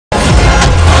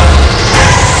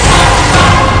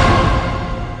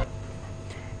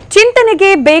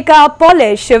ಚಿಂತನೆಗೆ ಬೇಕಾ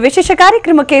ಪಾಲಿಶ್ ವಿಶೇಷ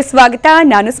ಕಾರ್ಯಕ್ರಮಕ್ಕೆ ಸ್ವಾಗತ.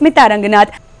 ನಾನು ಸ್ಮಿತಾ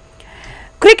ರಂಗನಾಥ್.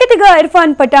 ಕ್ರಿಕೆಟಿಗ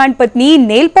ಇರ್ಫಾನ್ ಪಠಾಣ್ ಪತ್ನಿ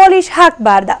ನೇಲ್ ಪಾಲಿಶ್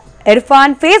ಹಾಕಬಾರ್ದ?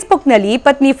 ಇರ್ಫಾನ್ ಫೇಸ್ಬುಕ್ನಲ್ಲಿ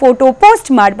ಪತ್ನಿ ಫೋಟೋ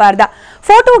ಪೋಸ್ಟ್ ಮಾಡಬಾರ್ದ?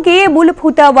 ಫೋಟೋಗೆ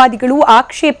ಮೂಲಭೂತವಾದಿಗಳು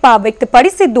ಆಕ್ಷೇಪ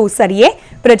ವ್ಯಕ್ತಪಡಿಸಿದ್ದು ಸರಿಯೇ?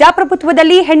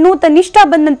 ಪ್ರಜಾಪ್ರಭುತ್ವದಲ್ಲಿ ಹೆಣ್ಣು ತನ್ನಿಷ್ಟ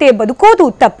ಬಂದಂತೆ ಬದುಕೋದು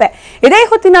ತಪ್ಪೆ? ಇದೇ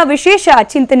ಹೊತ್ತಿನ ವಿಶೇಷ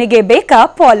ಚಿಂತನೆಗೆ ಬೇಕಾ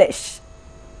ಪಾಲಿಶ್.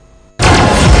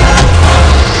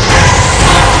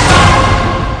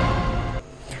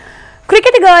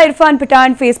 ಕ್ರಿಕೆಟಿಗ ಇರ್ಫಾನ್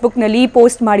ಪಠಾಣ್ ಫೇಸ್ಬುಕ್ನಲ್ಲಿ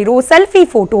ಪೋಸ್ಟ್ ಮಾಡಿರೋ ಸೆಲ್ಫಿ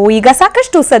ಫೋಟೋ ಈಗ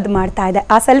ಸಾಕಷ್ಟು ಸದ್ದು ಮಾಡ್ತಾ ಇದೆ.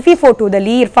 ಆ ಸೆಲ್ಫಿ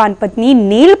ಫೋಟೋದಲ್ಲಿ ಇರ್ಫಾನ್ ಪತ್ನಿ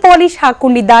ನೇಲ್ ಪಾಲಿಶ್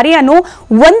ಹಾಕೊಂಡಿದ್ದಾರೆ ಅನ್ನೋ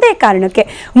ಒಂದೇ ಕಾರಣಕ್ಕೆ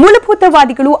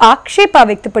ಮೂಲಭೂತವಾದಿಗಳು ಆಕ್ಷೇಪ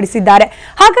ವ್ಯಕ್ತಪಡಿಸಿದ್ದಾರೆ.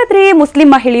 ಹಾಗಾದ್ರೆ ಮುಸ್ಲಿಂ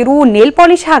ಮಹಿಳೆಯರು ನೇಲ್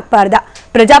ಪಾಲಿಶ್ ಹಾಕಬಾರ್ದ?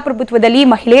 ಪ್ರಜಾಪ್ರಭುತ್ವದಲ್ಲಿ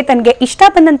ಮಹಿಳೆ ತನಗೆ ಇಷ್ಟ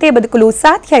ಬಂದಂತೆ ಬದುಕಲು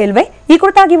ಸಾಧ್ಯ ಇಲ್ವೇ? ಈ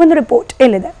ಕುರಿತಾಗಿ ಒಂದು ರಿಪೋರ್ಟ್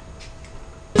ಇಲ್ಲಿದೆ.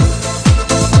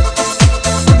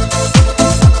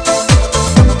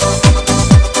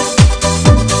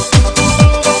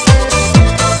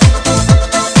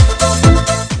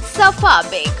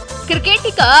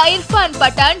 ಕ್ರಿಕೆಟಿಗ ಇರ್ಫಾನ್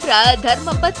ಪಠಾಣ್ರ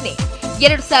ಧರ್ಮಪತ್ನಿ.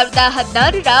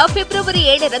 2016ರ ಫೆಬ್ರವರಿ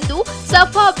 7ರಂದು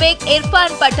ಸಫಾ ಬೇಗ್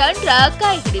ಇರ್ಫಾನ್ ಪಠಾಣ್ರ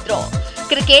ಕೈ ಹಿಡಿದ್ರು.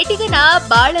 ಕ್ರಿಕೆಟಿಗನ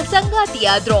ಬಾಳ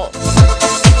ಸಂಗಾತಿಯಾದ್ರು.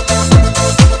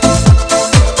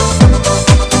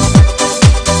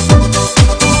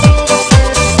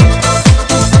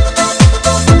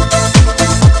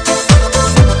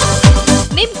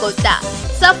 ನಿಮ್ ಗೊತ್ತಾ,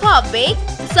 ಸಫಾ ಬೇಗ್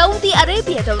ಸೌದಿ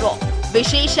ಅರೇಬಿಯಾದವರು.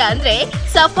 ವಿಶೇಷ ಅಂದ್ರೆ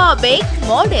ಸಫಾ ಬೇಗ್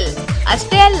ಮಾಡೆಲ್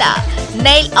ಅಷ್ಟೇ ಅಲ್ಲ,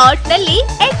 ನೈಲ್ ಆರ್ಟ್ ನಲ್ಲಿ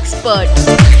ಎಕ್ಸ್ಪರ್ಟ್.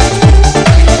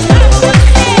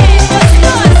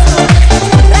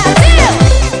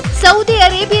 ಸೌದಿ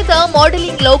ಅರೇಬಿಯಾದ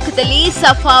ಮಾಡೆಲಿಂಗ್ ಲೋಕದಲ್ಲಿ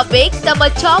ಸಫಾ ಬೇಗ್ ತಮ್ಮ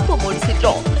ಛಾಪು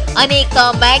ಮೂಡಿಸಿದ್ರು. ಅನೇಕ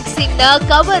ಮ್ಯಾಗಝಿನ್ ನ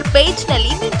ಕವರ್ ಪೇಜ್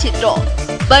ನಲ್ಲಿ ಮಿಂಚಿದ್ರು.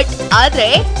 ಆದ್ರೆ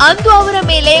ಅಂದು ಅವರ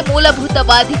ಮೇಲೆ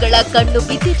ಮೂಲಭೂತವಾದಿಗಳ ಕಣ್ಣು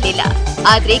ಬಿದ್ದಿರ್ಲಿಲ್ಲ.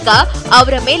 ಆದ್ರೀಗ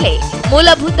ಅವರ ಮೇಲೆ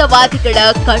ಮೂಲಭೂತವಾದಿಗಳ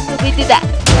ಕಣ್ಣು ಬಿದ್ದಿದೆ.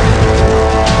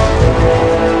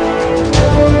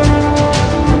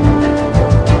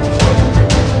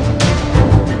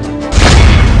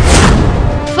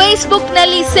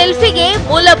 ಫೇಸ್ಬುಕ್ನಲ್ಲಿ ಸೆಲ್ಫಿಗೆ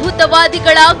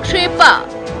ಮೂಲಭೂತವಾದಿಗಳ ಆಕ್ಷೇಪ.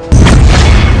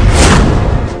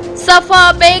 ಸಫಾ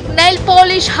ಬೇಗ್ ನೈಲ್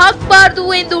ಪಾಲಿಶ್ ಹಾಕಬಾರದು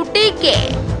ಎಂದು ಟೀಕೆ.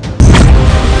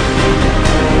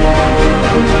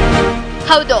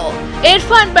 ಹೌದು,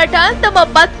 ಇರ್ಫಾನ್ ಪಠಾಣ್ ತಮ್ಮ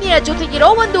ಪತ್ನಿಯ ಜೊತೆಗಿರೋ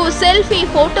ಒಂದು ಸೆಲ್ಫಿ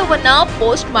ಫೋಟೋವನ್ನ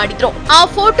ಪೋಸ್ಟ್ ಮಾಡಿದ್ರು. ಆ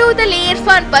ಫೋಟೋದಲ್ಲಿ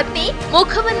ಇರ್ಫಾನ್ ಪತ್ನಿ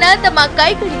ಮುಖವನ್ನ ತಮ್ಮ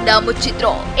ಕೈಗಳಿಂದ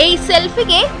ಮುಚ್ಚಿದ್ರು. ಈ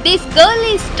ಸೆಲ್ಫಿಗೆ this girl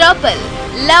is trouble,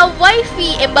 love wifey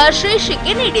ಎಂಬ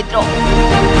ಶೀರ್ಷಿಕೆ ನೀಡಿದ್ರು.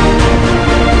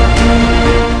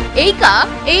 ಈಗ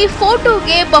ಈ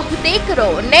ಫೋಟೋಗೆ ಬಹುತೇಕರು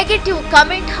ನೆಗೆಟಿವ್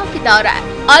ಕಮೆಂಟ್ ಹಾಕಿದ್ದಾರೆ.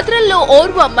 ಅದರಲ್ಲೂ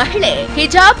ಓರ್ವ ಮಹಿಳೆ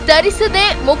ಹಿಜಾಬ್ ಧರಿಸದೆ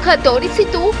ಮುಖ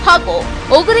ತೋರಿಸಿದ್ದು ಹಾಗೂ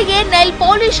ಉಗುರಿಗೆ ನೈಲ್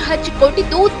ಪಾಲಿಶ್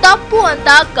ಹಚ್ಚಿಕೊಂಡಿದ್ದು ತಪ್ಪು ಅಂತ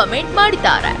ಕಮೆಂಟ್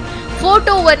ಮಾಡಿದ್ದಾರೆ.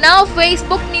 ಫೋಟೋವನ್ನ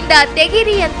ಫೇಸ್ಬುಕ್ ನಿಂದ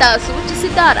ತೆಗೆಯಿರಿ ಅಂತ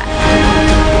ಸೂಚಿಸಿದ್ದಾರೆ.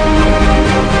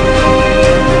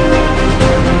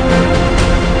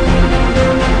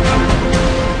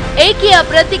 ಏಕೆಯ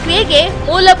ಪ್ರತಿಕ್ರಿಯೆಗೆ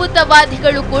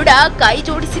ಮೂಲಭೂತವಾದಿಗಳು ಕೂಡ ಕೈ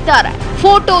ಜೋಡಿಸಿದ್ದಾರೆ.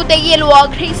 ಫೋಟೋ ತೆಗೆಯಲು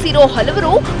ಆಗ್ರಹಿಸಿರೋ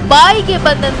ಹಲವರು ಬಾಯಿಗೆ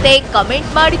ಬಂದಂತೆ ಕಮೆಂಟ್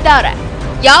ಮಾಡಿದ್ದಾರೆ.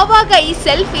 ಯಾವಾಗ ಈ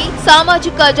ಸೆಲ್ಫಿ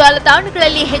ಸಾಮಾಜಿಕ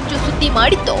ಜಾಲತಾಣಗಳಲ್ಲಿ ಹೆಚ್ಚು ಸುದ್ದಿ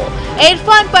ಮಾಡಿತ್ತು,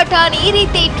 ಇರ್ಫಾನ್ ಪಠಾಣ್ ಈ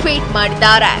ರೀತಿ ಟ್ವೀಟ್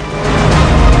ಮಾಡಿದ್ದಾರೆ.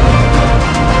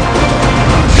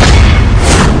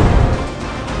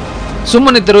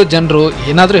 ಸುಮ್ಮನಿದ್ದರೂ ಜನರು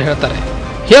ಏನಾದರೂ ಹೇಳ್ತಾರೆ,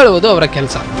 ಹೇಳುವುದು ಅವರ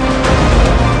ಕೆಲಸ.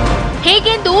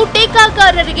 ಹೀಗೆಂದು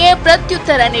ಟೀಕಾಕಾರರಿಗೆ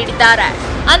ಪ್ರತ್ಯುತ್ತರ ನೀಡಿದ್ದಾರೆ.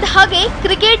 ಅಂದಹಾಗೆ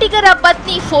ಕ್ರಿಕೆಟಿಗರ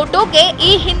ಪತ್ನಿ ಫೋಟೋಗೆ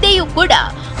ಈ ಹಿಂದೆಯೂ ಕೂಡ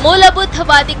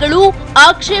ಮೂಲಭೂತವಾದಿಗಳು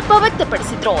ಆಕ್ಷೇಪ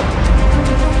ವ್ಯಕ್ತಪಡಿಸಿದ್ರು.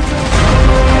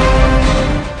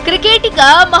 ಕ್ರಿಕೆಟಿಗ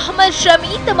ಮೊಹಮ್ಮದ್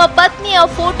ಶಮಿ ತಮ್ಮ ಪತ್ನಿಯ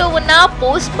ಫೋಟೋವನ್ನ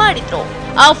ಪೋಸ್ಟ್ ಮಾಡಿದ್ರು.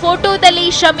 ಆ ಫೋಟೋದಲ್ಲಿ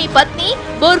ಶಮಿ ಪತ್ನಿ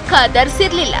ಬುರ್ಖಾ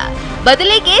ಧರಿಸಿರ್ಲಿಲ್ಲ,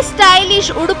 ಬದಲಿಗೆ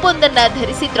ಸ್ಟೈಲಿಶ್ ಉಡುಪೊಂದನ್ನ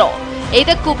ಧರಿಸಿದ್ರು.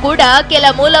 ಇದಕ್ಕೂ ಕೂಡ ಕೆಲ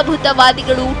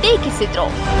ಮೂಲಭೂತವಾದಿಗಳು ಟೀಕಿಸಿದ್ರು.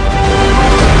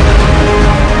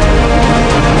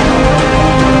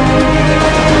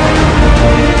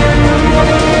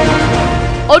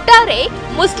 ಒಟ್ಟಾರೆ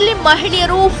ಮುಸ್ಲಿಂ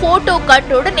ಮಹಿಳೆಯರು ಫೋಟೋ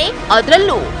ಕಂಡೊಡನೆ,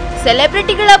 ಅದರಲ್ಲೂ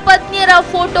ಸೆಲೆಬ್ರಿಟಿಗಳ ಪತ್ನಿಯರ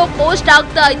ಫೋಟೋ ಪೋಸ್ಟ್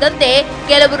ಆಗ್ತಾ ಇದ್ದಂತೆ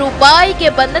ಕೆಲವರು ಬಾಯಿಗೆ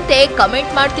ಬಂದಂತೆ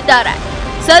ಕಮೆಂಟ್ ಮಾಡ್ತಿದ್ದಾರೆ.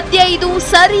 ಸದ್ಯ ಇದು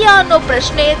ಸರಿಯಾ ಅನ್ನೋ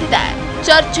ಪ್ರಶ್ನೆ ಎದ್ದಿದೆ,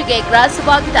 ಚರ್ಚೆಗೆ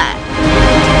ಗ್ರಾಸವಾಗಿದೆ.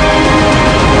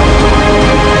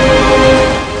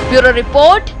 Bureau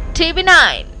report,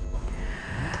 TV9.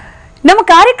 ನಮ್ಮ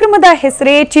ಕಾರ್ಯಕ್ರಮದ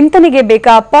ಹೆಸರೇ ಚಿಂತನೆಗೆ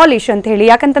ಬೇಕಾ ಪಾಲಿಶ್ ಅಂತ ಹೇಳಿ.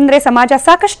 ಯಾಕಂತಂದ್ರೆ ಸಮಾಜ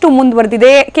ಸಾಕಷ್ಟು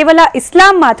ಮುಂದುವರೆದಿದೆ. ಕೇವಲ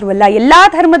ಇಸ್ಲಾಂ ಮಾತ್ರವಲ್ಲ, ಎಲ್ಲಾ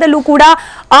ಧರ್ಮದಲ್ಲೂ ಕೂಡ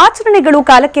ಆಚರಣೆಗಳು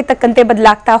ಕಾಲಕ್ಕೆ ತಕ್ಕಂತೆ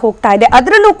ಬದಲಾಗ್ತಾ ಹೋಗ್ತಾ ಇದೆ.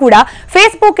 ಅದರಲ್ಲೂ ಕೂಡ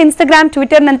ಫೇಸ್ಬುಕ್, ಇನ್ಸ್ಟಾಗ್ರಾಮ್,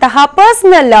 ಟ್ವಿಟರ್ ನಂತಹ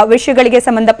ಪರ್ಸನಲ್ ವಿಷಯಗಳಿಗೆ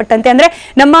ಸಂಬಂಧಪಟ್ಟಂತೆ, ಅಂದ್ರೆ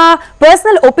ನಮ್ಮ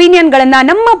ಪರ್ಸನಲ್ ಒಪಿನಿಯನ್ ಗಳನ್ನ,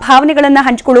 ನಮ್ಮ ಭಾವನೆಗಳನ್ನ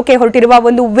ಹಂಚಿಕೊಳ್ಳೋಕೆ ಹೊರಟಿರುವ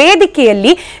ಒಂದು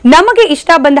ವೇದಿಕೆಯಲ್ಲಿ ನಮಗೆ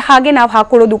ಇಷ್ಟ ಬಂದ ಹಾಗೆ ನಾವು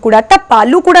ಹಾಕೊಳ್ಳೋದು ಕೂಡ ತಪ್ಪ.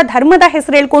 ಅಲ್ಲೂ ಕೂಡ ಧರ್ಮದ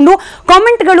ಹೆಸರು ಹೇಳ್ಕೊಂಡು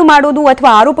ಕಾಮೆಂಟ್ಗಳು ಮಾಡೋದು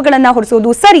ಅಥವಾ ಆರೋಪಗಳನ್ನ ಹೊರಿಸೋದು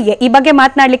ಸರಿಯೇ? ಈ ಬಗ್ಗೆ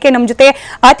ಮಾತನಾಡಲಿಕ್ಕೆ ನಮ್ಮ ಜೊತೆ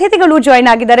ಅತಿಥಿಗಳು ಜಾಯಿನ್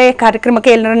ಆಗಿದ್ದಾರೆ.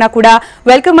 ಕಾರ್ಯಕ್ರಮಕ್ಕೆ ಎಲ್ಲರನ್ನ ಕೂಡ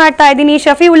ವೆಲ್ಕಮ್ ಮಾಡ್ತಾ ಇದ್ದೀನಿ.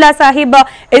 ಶಫೀವುಲ್ಲಾ ಸಾಹಿಬ್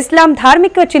ಇಸ್ಲಾಂ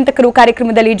ಧಾರ್ಮಿಕ ಚಿಂತಕರು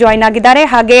ಕಾರ್ಯಕ್ರಮದಲ್ಲಿ ಜಾಯಿನ್ ಆಗಿದ್ದಾರೆ.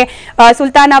 ಹಾಗೆ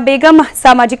ಸುಲ್ತಾನಾ ಬೇಗಂ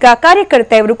ಸಾಮಾಜಿಕ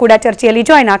ಕಾರ್ಯಕರ್ತೆ ಅವರು ಕೂಡ ಚರ್ಚೆಯಲ್ಲಿ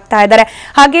ಜಾಯಿನ್ ಆಗ್ತಾ ಇದ್ದಾರೆ.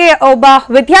 ಹಾಗೆ ಒಬ್ಬ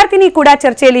ವಿದ್ಯಾರ್ಥಿನಿ ಕೂಡ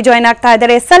ಚರ್ಚೆಯಲ್ಲಿ ಜಾಯಿನ್ ಆಗ್ತಾ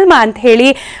ಇದ್ದಾರೆ, ಸಲ್ಮಾ ಅಂತ ಹೇಳಿ.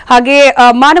 ಹಾಗೆ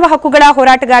ಮಾನವ ಹಕ್ಕುಗಳ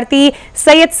ಹೋರಾಟಗಾರ್ತಿ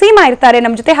ಸೈಯದ್ ಸೀಮಾ ಇರ್ತಾರೆ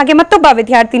ನಮ್ಮ ಜೊತೆ. ಹಾಗೆ ಮತ್ತೊಬ್ಬ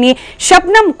ವಿದ್ಯಾರ್ಥಿನಿ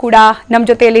ಶಬ್ನಮ್ ಕೂಡ ನಮ್ಮ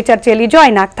ಜೊತೆಯಲ್ಲಿ ಚರ್ಚೆಯಲ್ಲಿ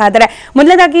ಜಾಯಿನ್ ಆಗ್ತಾ ಇದ್ದಾರೆ.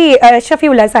 ಮೊದಲನೇದಾಗಿ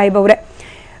ಶಫೀವುಲ್ಲಾ ಸಾಹಿಬ್ ಅವರೇ,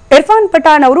 ಇರ್ಫಾನ್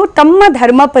ಪಠಾನ್ ಅವರು ತಮ್ಮ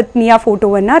ಧರ್ಮಪತ್ನಿಯ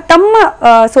ಫೋಟೋವನ್ನ ತಮ್ಮ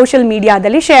ಸೋಷಿಯಲ್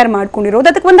ಮೀಡಿಯಾದಲ್ಲಿ ಶೇರ್ ಮಾಡ್ಕೊಂಡಿರೋದು,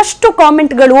 ಅದಕ್ಕೆ ಒಂದಷ್ಟು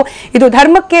ಕಾಮೆಂಟ್ಗಳು, ಇದು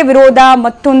ಧರ್ಮಕ್ಕೆ ವಿರೋಧ,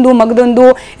 ಮತ್ತೊಂದು ಮಗದೊಂದು,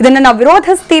 ಇದನ್ನ ನಾವು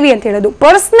ವಿರೋಧಿಸ್ತೀವಿ ಅಂತ ಹೇಳೋದು.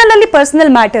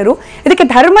 ಪರ್ಸನಲ್ ಮ್ಯಾಟರು, ಇದಕ್ಕೆ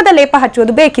ಧರ್ಮದ ಲೇಪ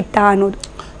ಹಚ್ಚೋದು ಬೇಕಿತ್ತಾ ಅನ್ನೋದು?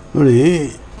 ನೋಡಿ,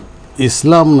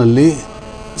 ಇಸ್ಲಾಂನಲ್ಲಿ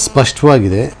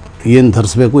ಸ್ಪಷ್ಟವಾಗಿದೆ ಏನು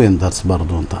ಧರಿಸ್ಬೇಕು ಏನು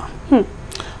ಧರಿಸಬಾರ್ದು ಅಂತ.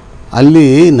 ಅಲ್ಲಿ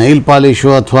ನೈಲ್ ಪಾಲಿಶು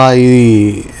ಅಥವಾ ಈ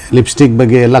ಲಿಪ್ಸ್ಟಿಕ್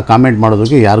ಬಗ್ಗೆ ಎಲ್ಲ ಕಾಮೆಂಟ್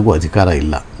ಮಾಡೋದಕ್ಕೆ ಯಾರಿಗೂ ಅಧಿಕಾರ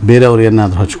ಇಲ್ಲ. ಬೇರೆಯವ್ರು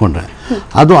ಏನಾದರೂ ಹಚ್ಕೊಂಡ್ರೆ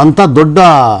ಅದು ಅಂಥ ದೊಡ್ಡ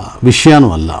ವಿಷಯನೂ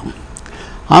ಅಲ್ಲ.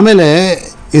 ಆಮೇಲೆ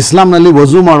ಇಸ್ಲಾಂನಲ್ಲಿ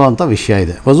ವಜೂ ಮಾಡುವಂಥ ವಿಷಯ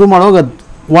ಇದೆ. ವಜೂ ಮಾಡುವಾಗ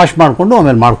ವಾಶ್ ಮಾಡಿಕೊಂಡು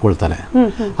ಆಮೇಲೆ ಮಾಡ್ಕೊಳ್ತಾರೆ.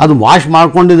 ಅದು ವಾಶ್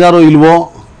ಮಾಡ್ಕೊಂಡಿದ್ದಾರೋ ಇಲ್ವೋ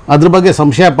ಅದ್ರ ಬಗ್ಗೆ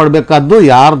ಸಂಶಯ ಪಡಬೇಕಾದ್ದು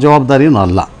ಯಾರ ಜವಾಬ್ದಾರಿಯೂ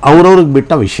ಅಲ್ಲ, ಅವ್ರವ್ರಿಗೆ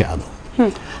ಬಿಟ್ಟ ವಿಷಯ ಅದು.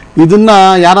 ಇದನ್ನು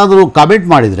ಯಾರಾದರೂ ಕಾಮೆಂಟ್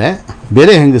ಮಾಡಿದರೆ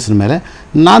ಬೇರೆ ಹೆಂಗಸ್ರ ಮೇಲೆ,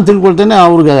 ನಾನು ತಿಳ್ಕೊಳ್ತೇನೆ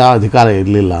ಅವ್ರಿಗೆ ಅಧಿಕಾರ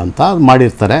ಇರಲಿಲ್ಲ ಅಂತ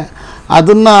ಮಾಡಿರ್ತಾರೆ.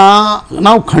 ಅದನ್ನು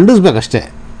ನಾವು ಖಂಡಿಸ್ಬೇಕಷ್ಟೇ.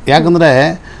 ಯಾಕಂದರೆ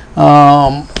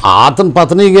ಆತನ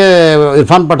ಪತ್ನಿಗೆ,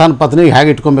 ಇರ್ಫಾನ್ ಪಠಾನ್ ಪತ್ನಿಗೆ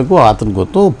ಹೇಗೆ ಇಟ್ಕೊಬೇಕು ಆತನಿಗೆ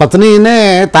ಗೊತ್ತು. ಪತ್ನಿನೇ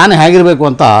ತಾನೇ ಹೇಗಿರಬೇಕು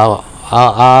ಅಂತ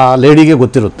ಆ ಲೇಡಿಗೆ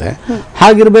ಗೊತ್ತಿರುತ್ತೆ.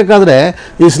 ಹಾಗಿರಬೇಕಾದ್ರೆ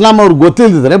ಇಸ್ಲಾಂ ಅವ್ರಿಗೆ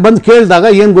ಗೊತ್ತಿಲ್ಲದಿದ್ದರೆ ಬಂದು ಕೇಳಿದಾಗ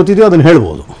ಏನು ಗೊತ್ತಿದೆಯೋ ಅದನ್ನು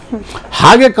ಹೇಳ್ಬೋದು.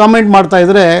 ಹಾಗೆ ಕಾಮೆಂಟ್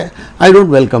ಮಾಡ್ತಾಯಿದ್ರೆ I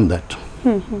don't welcome that.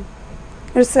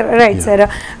 Right sir.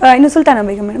 ಇನ್ನು ಸುಲ್ತಾನಾ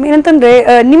ಬೇಗಂ ಮೇಡಮ್, ಏನಂತಂದ್ರೆ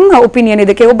ನಿಮ್ಮ ಒಪಿನಿಯನ್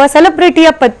ಇದಕ್ಕೆ? ಒಬ್ಬ ಸೆಲೆಬ್ರಿಟಿಯ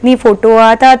ಪತ್ನಿ ಫೋಟೋ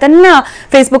ಅಥವಾ ತನ್ನ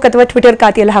ಫೇಸ್ಬುಕ್ ಅಥವಾ ಟ್ವಿಟರ್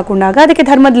ಖಾತೆಯಲ್ಲಿ ಹಾಕೊಂಡಾಗ ಅದಕ್ಕೆ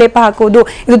ಧರ್ಮದ ಲೇಪ ಹಾಕೋದು,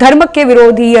 ಇದು ಧರ್ಮಕ್ಕೆ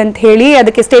ವಿರೋಧಿ ಅಂತ ಹೇಳಿ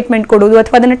ಅದಕ್ಕೆ ಸ್ಟೇಟ್ಮೆಂಟ್ ಕೊಡೋದು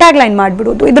ಅಥವಾ ಅದನ್ನು ಟ್ಯಾಗ್ ಲೈನ್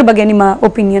ಮಾಡಿಬಿಡೋದು, ಇದ್ರ ಬಗ್ಗೆ ನಿಮ್ಮ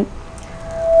ಒಪಿನಿಯನ್?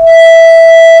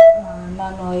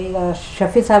 ನಾನು ಈಗ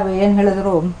ಶಫಿ ಸಾಬ್ ಏನು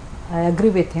ಹೇಳಿದ್ರು I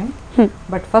agree with him.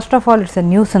 But first of all it's A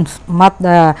nuisance.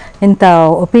 ಇಂಥ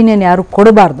ಒಪಿನಿಯನ್ ಯಾರು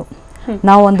ಕೊಡಬಾರ್ದು.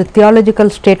 ನಾವು ಒಂದು ಥಿಯಾಲಜಿಕಲ್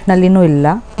ಸ್ಟೇಟ್ನಲ್ಲಿನೂ ಇಲ್ಲ.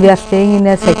 We are staying in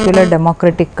a secular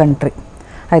democratic country,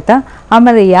 ಆಯಿತಾ?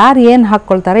 ಆಮೇಲೆ ಯಾರು ಏನು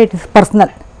ಹಾಕ್ಕೊಳ್ತಾರೆ ಇಟ್ ಇಸ್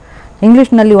ಪರ್ಸ್ನಲ್.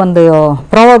 ಇಂಗ್ಲೀಷ್ನಲ್ಲಿ ಒಂದು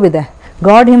ಪ್ರೊವರ್ಬ್ ಇದೆ,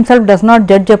 god himself does not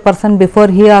judge A person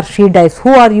before he or she dies,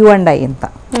 who are you and I ಅಂತ.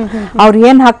 ಅವ್ರು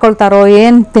ಏನು ಹಾಕ್ಕೊಳ್ತಾರೋ,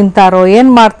 ಏನು ತಿಂತಾರೋ,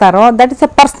 ಏನು ಮಾಡ್ತಾರೋ, ದಟ್ ಇಸ್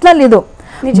ಎ ಪರ್ಸ್ನಲ್. ಇದು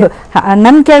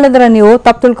ನನ್ನ ಕೇಳಿದ್ರೆ ನೀವು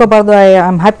ತಪ್ಪು ತಿಳ್ಕೊಬಾರ್ದು. I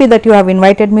am happy that you have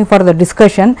invited me for the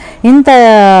discussion. ಇಂಥ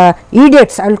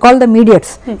idiots, I will call dum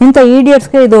idiots, ಇಂಥ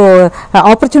ಈಡಿಯಟ್ಸ್ಗೆ ಇದು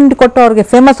ಆಪರ್ಚುನಿಟಿ ಕೊಟ್ಟು ಅವ್ರಿಗೆ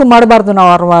ಫೇಮಸ್ಸು ಮಾಡಬಾರ್ದು.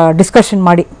 ನಾವು ಅವ್ರ ಡಿಸ್ಕಷನ್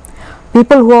ಮಾಡಿ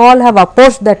people who all have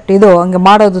oppose that ಇದು ಹಂಗೆ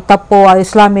ಮಾಡೋದು ತಪ್ಪು,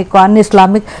 Islamic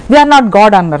ಅನ್ಇಸ್ಲಾಮಿಕ್, we are not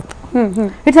god on earth.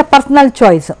 It's a personal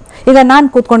choice. ಈಗ ನಾನು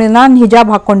ಕೂತ್ಕೊಂಡಿದ್ದೆ, ನಾನು ಹಿಜಾಬ್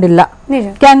ಹಾಕೊಂಡಿಲ್ಲ,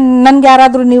 ನನ್ಗೆ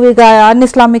ಯಾರಾದ್ರೂ ನೀವು ಈಗ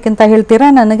ಅನ್ಇಸ್ಲಾಮಿಕ್ ಅಂತ ಹೇಳ್ತೀರಾ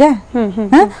ನನಗೆ?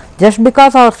 ಜಸ್ಟ್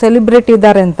ಬಿಕಾಸ್ ಅವ್ರ ಸೆಲೆಬ್ರಿಟಿ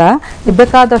ಇದ್ದಾರೆ ಅಂತ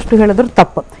ಬೇಕಾದಷ್ಟು ಹೇಳಿದ್ರು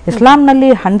ತಪ್ಪು. ಇಸ್ಲಾಂನಲ್ಲಿ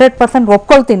 100%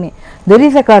 ಒಪ್ಕೊಳ್ತೀನಿ. There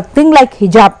is A thing like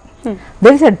ಹಿಜಾಬ್,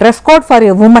 there is A dress code for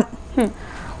A woman.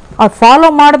 ಅವ್ರು ಫಾಲೋ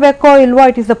ಮಾಡಬೇಕೋ ಇಲ್ವೋ,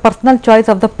 it is the personal choice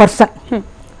of the person.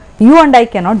 You and I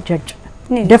cannot judge.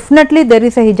 Definitely there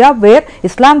is A ಹಿಜಾಬ್ wear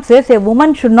Islam says A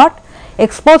woman should not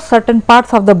expose certain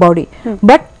parts of the body.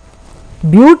 But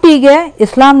ಬ್ಯೂಟಿಗೆ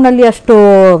ಇಸ್ಲಾಂನಲ್ಲಿ ಅಷ್ಟು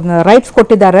rights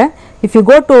ಕೊಟ್ಟಿದ್ದಾರೆ. If you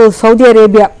go to Saudi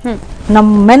Arabia, ನಮ್ಮ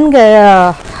ಮೆನ್ಗೆ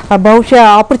ಬಹುಶಃ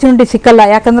opportunity ಸಿಕ್ಕಲ್ಲ,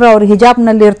 ಯಾಕಂದ್ರೆ ಅವ್ರು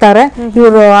ಹಿಜಾಬ್ನಲ್ಲಿ ಇರ್ತಾರೆ,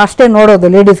 ಇವರು ಅಷ್ಟೇ ನೋಡೋದು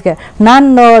ಲೇಡೀಸ್ಗೆ.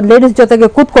 ನಾನು ಲೇಡೀಸ್ ಜೊತೆಗೆ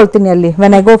ಕೂತ್ಕೊಳ್ತೀನಿ ಅಲ್ಲಿ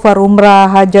when I go for Umra,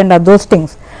 Haj and those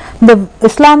things. The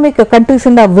Islamic countries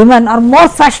in the women are more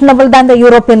fashionable than the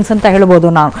Europeans ಅಂತ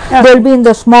ಹೇಳ್ಬೋದು ನಾವು. They'll be in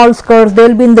the small skirts,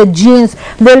 they'll be in the jeans,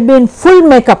 they'll be in full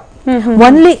makeup.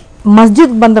 Only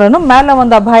ಮಸ್ಜಿದ್ ಬಂದ್ರೂ ಮೇಲೆ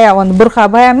ಒಂದು ಅಭಯ, ಒಂದು ಬುರ್ಖಾ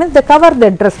ಅಭಯ means the cover the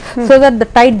dress, so that the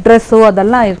tight dress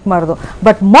ಅದೆಲ್ಲ ಇರ್ಬಾರ್ದು.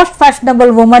 But most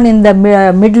fashionable woman in the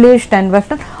middle East and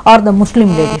western are the Muslim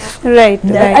ladies. Right,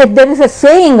 there is A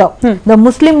saying, the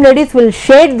Muslim ladies will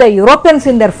shade the Europeans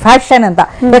in their fashion ಅಂತ,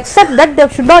 accept that they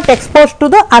should not expose to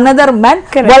the another man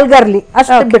ವಲ್ಗರ್ಲಿ,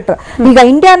 ಅಷ್ಟು ಬಿಟ್ರೆ. ಈಗ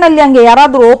ಇಂಡಿಯಾನಲ್ಲಿ ಹಂಗೆ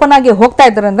ಯಾರಾದ್ರೂ open ಆಗಿ ಹೋಗ್ತಾ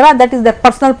ಇದ್ದಾರೆ ಅಂದ್ರೆ that is there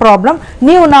personal problem.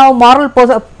 ನಾವು ಮಾರಲ್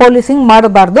ಪೊಲೀಸಿಂಗ್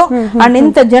ಮಾಡಬಾರ್ದು. ಅಂಡ್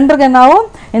ಇಂಥ ಜನರಿಗೆ ನಾವು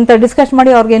ಇಂಥ ಡಿಸ್ಕಸ್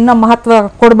ಮಾಡಿ ಅವ್ರಿಗೆ ಇನ್ನೂ ಮಹತ್ವ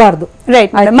ಕೊಡಬಾರ್ದು.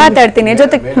 ರೈಟ್, ಮಾತಾಡ್ತೀನಿ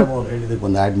ಜೊತೆಗೆ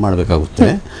ಒಂದು ಆ್ಯಡ್ ಮಾಡಬೇಕಾಗುತ್ತೆ.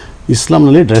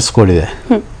 ಇಸ್ಲಾಂನಲ್ಲಿ ಡ್ರೆಸ್ ಕೋಡ್ ಇದೆ,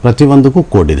 ಪ್ರತಿಯೊಂದಕ್ಕೂ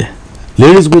ಕೋಡ್ ಇದೆ,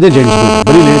 ಲೇಡೀಸ್ಗೂ ಇದೆ, ಜೆಂಟ್ಸ್ಗೂ ಇದೆ,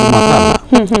 ಬರೀ ಲೇಡೀಸ್ ಮಾತ್ರ ಅಲ್ಲ.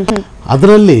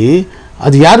 ಅದರಲ್ಲಿ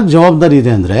ಅದು ಯಾರಿಗೆ ಜವಾಬ್ದಾರಿ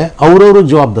ಇದೆ ಅಂದರೆ ಅವ್ರವ್ರ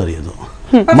ಜವಾಬ್ದಾರಿ ಅದು,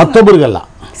 ಮತ್ತೊಬ್ಬರಿಗಲ್ಲ.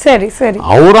 ಸರಿ ಸರಿ.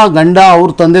 ಅವರ ಗಂಡ ಅವ್ರ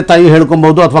ತಂದೆ ತಾಯಿ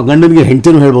ಹೇಳ್ಕೊಬಹುದು, ಅಥವಾ ಗಂಡನಿಗೆ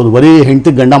ಹೆಂಡತಿನೂ ಹೇಳ್ಬೋದು, ಬರೀ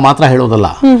ಹೆಂಡತಿ ಗಂಡ ಮಾತ್ರ ಹೇಳೋದಲ್ಲ.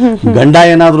 ಗಂಡ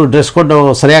ಏನಾದರೂ ಡ್ರೆಸ್ ಕೋಡ್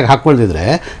ಸರಿಯಾಗಿ ಹಾಕೊಳ್ದಿದ್ರೆ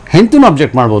ಹೆಂಡತಿನೂ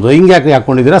ಅಬ್ಜೆಕ್ಟ್ ಮಾಡ್ಬೋದು, ಹಿಂಗೆ ಯಾಕೆ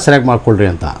ಹಾಕೊಂಡಿದ್ದೀರಾ, ಸರಿಯಾಗಿ ಮಾಡ್ಕೊಳ್ರಿ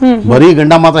ಅಂತ. ಬರೀ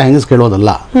ಗಂಡ ಮಾತ್ರ ಹೆಂಗಸ್ ಕೇಳೋದಲ್ಲ.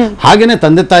 ಹಾಗೇನೆ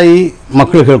ತಂದೆ ತಾಯಿ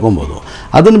ಮಕ್ಕಳು ಹೇಳ್ಕೊಬೋದು.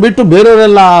 ಅದನ್ನು ಬಿಟ್ಟು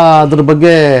ಬೇರೆಯವರೆಲ್ಲ ಅದ್ರ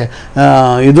ಬಗ್ಗೆ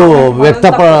ಇದು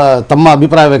ತಮ್ಮ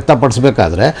ಅಭಿಪ್ರಾಯ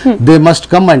ವ್ಯಕ್ತಪಡಿಸ್ಬೇಕಾದ್ರೆ they must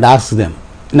come and ask them,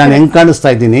 ನಾನು ಹೆಂಗ್ ಕಾಣಿಸ್ತಾ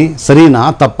ಇದ್ದೀನಿ, ಸರಿನಾ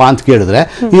ತಪ್ಪಾ ಅಂತ ಕೇಳಿದ್ರೆ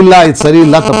ಇಲ್ಲ ಇದು ಸರಿ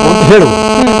ಇಲ್ಲ ತಪ್ಪು ಅಂತ ಹೇಳ್ಬೋದು.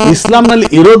 ಇಸ್ಲಾಂನಲ್ಲಿ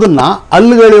ಇರೋದನ್ನ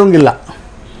ಅಲ್ಲಿಗೆಳೆಯೋಂಗಿಲ್ಲ.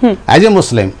 As A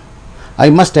Muslim I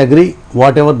must agri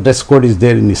what ever dress code is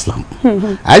there in Islam.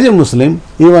 As A Muslim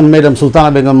even madam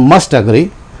Sultana Begum must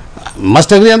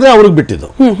agri ಅಂದ್ರೆ ಅವ್ರಿಗೆ ಬಿಟ್ಟಿದ್ದು.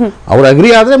 ಅವ್ರು ಅಗ್ರಿ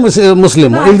ಆದ್ರೆ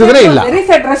ಮುಸ್ಲಿಂ, ಇಲ್ದಿದ್ರೆ ಇಲ್ಲ.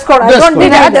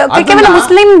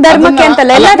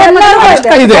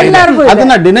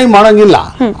 ಅದನ್ನ ಡಿನೈ ಮಾಡಂಗಿಲ್ಲ.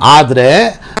 ಆದ್ರೆ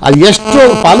ಅದು ಎಷ್ಟು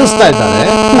ಪಾಲಿಸ್ತಾ ಇದ್ದಾರೆ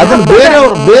ಅದನ್ನ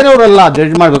ಬೇರೆಯವರೆಲ್ಲ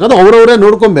ಜಡ್ಜ್ ಮಾಡ್ಬೇಕು. ಅದು ಅವ್ರವರೇ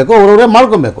ನೋಡ್ಕೊಬೇಕು, ಅವ್ರವರೇ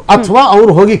ಮಾಡ್ಕೊಬೇಕು. ಅಥವಾ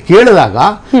ಅವ್ರು ಹೋಗಿ ಕೇಳಿದಾಗ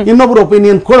ಇನ್ನೊಬ್ರು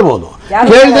ಒಪಿನಿಯನ್ ಕೊಡ್ಬೋದು.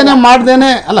 ಕೇಳ್ದೇನೆ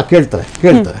ಮಾಡ್ದೇನೆ ಅಲ್ಲ,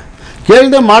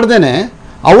 ಕೇಳ್ದೆ ಮಾಡ್ದೇನೆ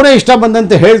ಅವರೇ ಇಷ್ಟ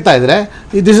ಬಂದಂತೆ ಹೇಳ್ತಾ ಇದ್ರೆ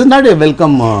this is not A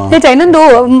welcome. ಇನ್ನೊಂದು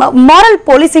ಮಾರಲ್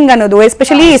ಪೊಲೀಸಿಂಗ್ ಅನ್ನೋದು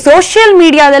ಎಸ್ಪೆಷಲಿ ಸೋಷಿಯಲ್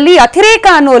ಮೀಡಿಯಾದಲ್ಲಿ ಅತಿರೇಕ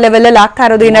ಅನ್ನೋ ಲೆವೆಲ್ ಅಲ್ಲಿ ಆಗ್ತಾ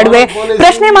ಇರೋದು. ಈ ನಡುವೆ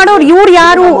ಪ್ರಶ್ನೆ ಮಾಡೋರು ಇವ್ರು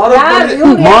ಯಾರು?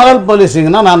 ಮಾರಲ್ ಪೊಲೀಸಿಂಗ್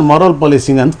ನಾನು ಮಾರಲ್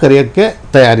ಪೊಲೀಸಿಂಗ್ ಅಂತ ಕರೆಯಕ್ಕೆ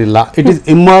ತಯಾರಿಲ್ಲ. It is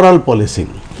immoral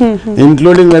policing,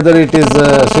 including whether it is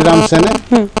Sri Ram Sene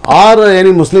or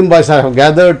any Muslim boys are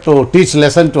gathered to teach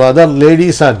lesson to other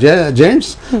ladies or gents.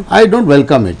 I don't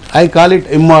welcome it. I call it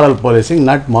immoral policing,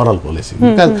 not moral policing.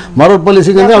 Because moral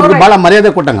policing ಅಂದ್ರೆ ಅವ್ರಿಗೆ ಬಹಳ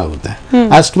ಮರ್ಯಾದೆ ಕೊಟ್ಟಂಗೆ ಆಗುತ್ತೆ.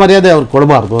 ಅಷ್ಟು ಮರ್ಯಾದೆ ಅವ್ರು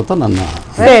ಕೊಡಬಾರ್ದು ಅಂತ ನನ್ನ.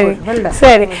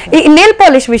 ಸರಿ, ಈ ನೇಲ್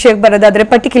ಪಾಲಿಶ್ ವಿಷಯಕ್ಕೆ ಬರೋದಾದ್ರೆ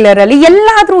ಪರ್ಟಿಕ್ಯುಲರ್ ಅಲ್ಲಿ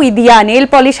ಎಲ್ಲಾದ್ರೂ ಇದೆಯಾ ನೇಲ್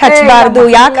ಪಾಲಿಶ್ ಹಚ್ಚಬಾರ್ದು,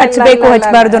 ಯಾಕೆ ಹಚ್ಚಬೇಕು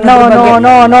ಹಚ್ಚಬಾರ್ದು?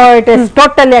 No it is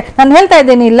totally. ನಾನು ಹೇಳ್ತಾ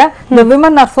ಇದ್ದೀನಿ, ಇಲ್ಲ, the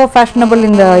women are so fashionable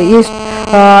in the east.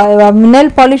 Nail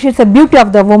polish is a beauty of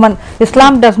the woman.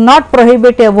 Islam does not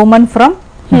prohibit a woman from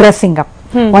dressing up.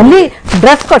 Only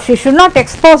dress code, she should not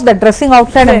expose the dressing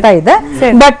outside anta ide.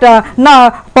 But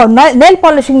nail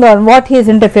polishing, what he is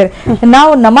interfering. Now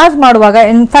namaz ಮಾಡುವಾಗ,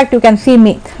 in fact you can see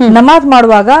me, namaz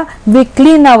ಮಾಡುವಾಗ we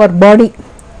clean our body.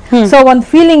 So one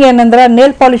feeling ಏನಂದ್ರೆ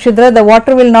nail polish ಇದ್ರೆ the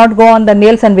water will not go on the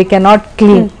nails and we cannot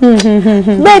clean.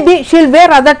 Maybe she'll wear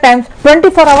other times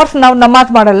 24 hours ನಾವು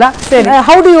ನಮಾಜ್ ಮಾಡಲ್ಲ.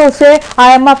 How do you say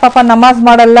ayamma papa ನಮಾಜ್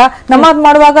ಮಾಡಲ್ಲ? ನಮಾಜ್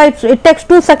ಮಾಡುವಾಗ it takes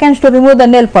 2 seconds to remove the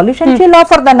nail polish and she'll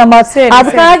offer the namaz.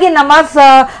 ಅದಕ್ಕಾಗಿ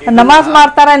ನಮಾಜ್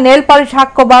ಮಾಡ್ತಾರೆ, nail polish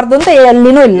ಹಾಕೋಬಾರ್ದು ಅಂತ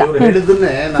ಎಲ್ಲಿನೂ ಇಲ್ಲ.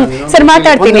 ಸರ್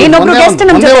ಮಾತಾಡ್ತೀನಿ, ಇನ್ನೊಬ್ರು ಗೆಸ್ಟ್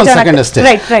ನಮ್ಮ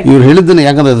ಜೊತೆ. ಇವ್ರು ಹೇಳಿದ್ದನ್ನ,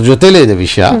 ಯಾಕಂದ್ರೆ ಅದ್ರ ಜೊತೆಲೇ ಇದೆ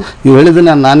ವಿಷಯ. ಇವ್ರು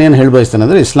ಹೇಳಿದ್ದನ್ನ ನಾನೇನು ಹೇಳಿ ಬಯಸ್ತೇನೆ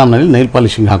ಅಂದ್ರೆ ಇಸ್ಲಾಂನಲ್ಲಿ ನೈಲ್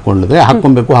ಪಾಲಿಶಿಂಗ್ ಹಾಕೊಬೇಕು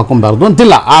ಹಾಕೊಬಾರ್ದು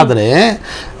ಅಂತಿಲ್ಲ. ಆದ್ರೆ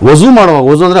ವಜು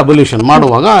ಅಂದ್ರೆ ಅಬಲ್ಯೂಷನ್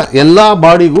ಮಾಡುವಾಗ ಎಲ್ಲಾ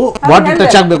ಬಾಡಿಗೂ ಬಾಡಿ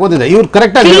ಟಚ್ ಆಗ್ಬೇಕು ಅಂತಿದೆ. ಇವ್ರು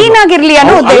ಕರೆಕ್ಟ್ ಆಗಿ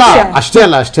ಅಷ್ಟೇ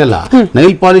ಅಲ್ಲ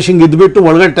ನೈಲ್ ಪಾಲಿಶಿಂಗ್ ಇದ್ಬಿಟ್ಟು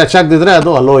ಒಳಗಡೆ ಟಚ್ ಆಗದಿದ್ರೆ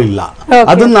ಅದು ಅಲೋ ಇಲ್ಲ.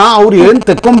 ಅದನ್ನ ಅವ್ರು ಏನ್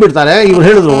ತೆಕ್ಕೊಂಡ್ಬಿಡ್ತಾರೆ, ಇವ್ರು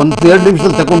ಹೇಳಿದ್ರು 1-2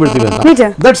 ನಿಮಿಷದಲ್ಲಿ ತೆಕ್ಕೊಂಡ್ಬಿಡ್ತೀವಿ ಅಂತ.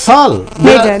 That's all.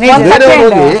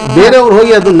 ಬೇರೆಯವ್ರು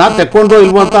ಹೋಗಿ ಅದನ್ನ ತೆಕ್ಕೊಂಡ್ರೋ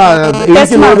ಇಲ್ವೋ ಅಂತ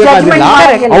ನೋಡ್ಬೇಕಾಗಿಲ್ಲ,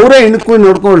 ಅವರೇ ಇಣ್ಕೊಂಡು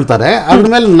ನೋಡ್ಕೊಳ್ತಾರೆ.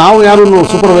 ಅದ್ಮೇಲೆ ನಾವು ಯಾರು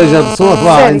ಸೂಪರ್ವೈಸರ್ಸ್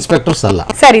ಅಥವಾ ಇನ್ಸ್ಪೆಕ್ಟರ್ಸ್ ಅಲ್ಲ.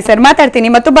 ಸರಿ ಸರ್, ಮಾತಾಡ್ತೀನಿ.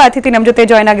 ಮತ್ತೊಬ್ಬ ಅತಿಥಿ ನಮ್ಮ ಜೊತೆ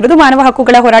ಜಾಯ್ನ್ ಆಗಿರೋದು ಮಾನವ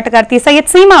ಹಕ್ಕುಗಳ ಹೋರಾಟಗಾರ್ತಿ ಸೈಯದ್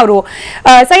ಸೀಮಾ ಅವರು.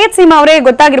 ಸೈಯದ್ ಸೀಮಾ ಅವರೇ,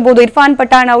 ಗೊತ್ತಾಗಿರ್ಬೋದು ಇರ್ಫಾನ್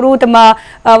ಪಠಾಣ್ ಅವರು ತಮ್ಮ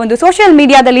ಒಂದು ಸೋಷಿಯಲ್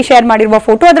ಮೀಡಿಯಾದಲ್ಲಿ ಶೇರ್ ಮಾಡಿರುವ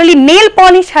ಫೋಟೋ, ಅದರಲ್ಲಿ ನೇಲ್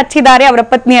ಪಾಲಿಶ್ ಹಚ್ಚಿದ್ದಾರೆ ಅವರ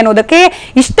ಪತ್ನಿ ಅನ್ನೋದಕ್ಕೆ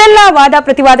ಇಷ್ಟೆಲ್ಲ ವಾದ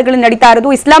ಪ್ರತಿವಾದಗಳು ನಡೀತಾ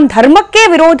ಇರೋದು. ಇಸ್ಲಾಂ ಧರ್ಮಕ್ಕೆ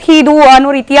ವಿರೋಧಿ ಇದು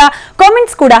ಅನ್ನೋ ರೀತಿಯ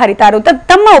ಕಾಮೆಂಟ್ಸ್ ಕೂಡ ಹರಿತಾ ಇರೋದು.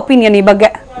 ತಮ್ಮ ಒಪಿನಿಯನ್ ಈ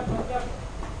ಬಗ್ಗೆ?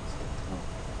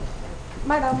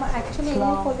 ಮೇಡಮ್, ಆಕ್ಚುಲಿ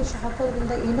ನೇಲ್ ಪಾಲಿಶ್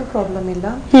ಹಾಕೋದ್ರಿಂದ ಏನು ಪ್ರಾಬ್ಲಮ್ ಇಲ್ಲ.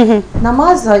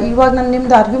 ನಮಾಜ್, ಇವಾಗ ನಾನು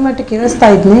ನಿಮ್ದು ಆರ್ಗ್ಯುಮೆಂಟ್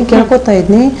ಕೇಳ್ಕೊತಾ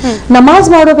ಇದ್ನಿ. ನಮಾಜ್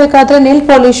ಮಾಡಬೇಕಾದ್ರೆ ನೇಲ್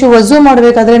ಪಾಲಿಶ್, ವಜು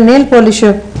ಮಾಡಬೇಕಾದ್ರೆ ನೇಲ್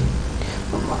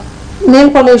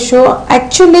ಪಾಲಿಶ್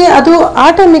ಆಕ್ಚುಲಿ ಅದು ಆ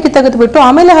ಟೈಮಿಗೆ ತೆಗೆದುಬಿಟ್ಟು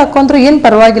ಆಮೇಲೆ ಹಾಕೊಂಡ್ರು ಏನ್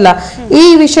ಪರವಾಗಿಲ್ಲ. ಈ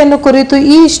ವಿಷಯನ ಕುರಿತು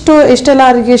ಇಷ್ಟೆಲ್ಲ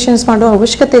ಆರ್ಗ್ಯುಷನ್ಸ್ ಮಾಡೋ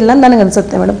ಅವಶ್ಯಕತೆ ಇಲ್ಲ ಅಂತ ನನಗೆ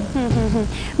ಅನ್ಸುತ್ತೆ ಮೇಡಮ್.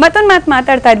 ಮತ್ತೊಂದು ಮಾತು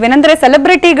ಮಾತಾಡ್ತಾ ಇದ್ವಿ, ಏನಂದ್ರೆ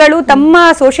ಸೆಲೆಬ್ರಿಟಿಗಳು ತಮ್ಮ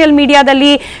ಸೋಷಿಯಲ್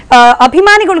ಮೀಡಿಯಾದಲ್ಲಿ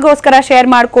ಅಭಿಮಾನಿಗಳಿಗೋಸ್ಕರ ಶೇರ್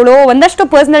ಮಾಡ್ಕೊಳ್ಳೋ ಒಂದಷ್ಟು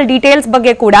ಪರ್ಸನಲ್ ಡೀಟೇಲ್ಸ್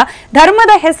ಬಗ್ಗೆ ಕೂಡ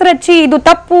ಧರ್ಮದ ಹೆಸರಚ್ಚಿ ಇದು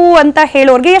ತಪ್ಪು ಅಂತ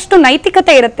ಹೇಳೋರ್ಗೆ ಎಷ್ಟು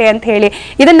ನೈತಿಕತೆ ಇರುತ್ತೆ ಅಂತ ಹೇಳಿ,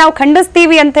 ಇದನ್ನ ನಾವು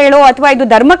ಖಂಡಿಸ್ತೀವಿ ಅಂತ ಹೇಳೋ ಅಥವಾ ಇದು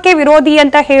ಧರ್ಮಕ್ಕೆ ವಿರೋಧಿ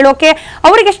ಅಂತ ಹೇಳೋಕೆ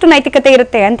ಅವ್ರಿಗೆ ಎಷ್ಟು ನೈತಿಕತೆ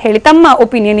ಇರುತ್ತೆ ಅಂತ ಹೇಳಿ ತಮ್ಮ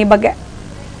ಒಪಿನಿಯನ್ ಈ ಬಗ್ಗೆ?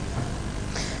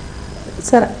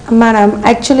 ಸರ್ ಮೇಡಮ್,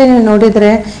 ಆಕ್ಚುಲಿ ನೀವು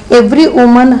ನೋಡಿದ್ರೆ every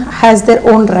woman has their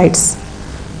own rights.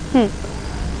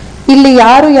 ಇಲ್ಲಿ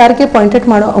ಯಾರು ಯಾರಿಗೆ ಪಾಯಿಂಟೆಡ್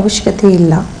ಮಾಡೋ ಅವಶ್ಯಕತೆ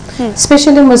ಇಲ್ಲ.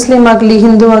 ಸ್ಪೆಷಲಿ ಮುಸ್ಲಿಂ ಆಗಲಿ,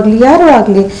 ಹಿಂದೂ ಆಗಲಿ, ಯಾರು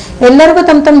ಆಗಲಿ, ಎಲ್ಲರಿಗೂ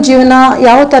ತಮ್ಮ ಜೀವನ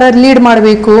ಯಾವ ತರ ಲೀಡ್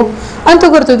ಮಾಡಬೇಕು ಅಂತ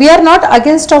ಗೊತ್ತು. We are not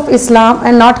against of Islam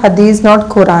and not Hadith, not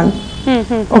Quran.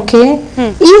 Okay,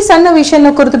 ಈ ಸಣ್ಣ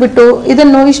ವಿಷಯನ ಕುರಿತು ಬಿಟ್ಟು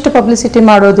ಇದನ್ನು ಇಷ್ಟು ಪಬ್ಲಿಸಿಟಿ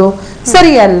ಮಾಡೋದು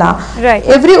ಸರಿ ಅಲ್ಲ.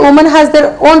 Every woman has their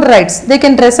own rights, they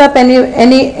can dress up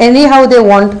any how they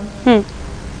want.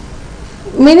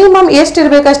 Minimum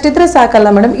ಎಷ್ಟಿರ್ಬೇಕು ಅಷ್ಟಿದ್ರೆ ಸಾಕಲ್ಲ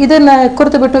ಮೇಡಮ್. ಇದನ್ನ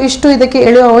ಕುರಿತು ಬಿಟ್ಟು ಇಷ್ಟು ಇದಕ್ಕೆ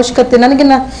ಎಳೆಯುವ ಅವಶ್ಯಕತೆ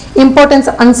ನನಗಿನ್ನ ಇಂಪಾರ್ಟೆನ್ಸ್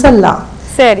ಅನ್ಸಲ್ಲ.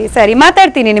 ಸರಿ ಸರಿ,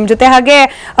 ಮಾತಾಡ್ತೀನಿ ನಿಮ್ ಜೊತೆ. ಹಾಗೆ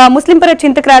ಮುಸ್ಲಿಂ ಪರ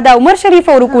ಚಿಂತಕರಾದ ಉಮರ್ ಶರೀಫ್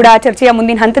ಅವರು ಕೂಡ ಚರ್ಚೆಯ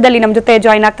ಮುಂದಿನ ಹಂತದಲ್ಲಿ ನಮ್ ಜೊತೆ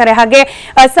ಜಾಯ್ನ್ ಆಗ್ತಾರೆ. ಹಾಗೆ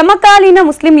ಸಮಕಾಲೀನ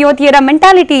ಮುಸ್ಲಿಂ ಯುವತಿಯರ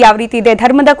ಮೆಂಟಾಲಿಟಿ ಯಾವ ರೀತಿ ಇದೆ,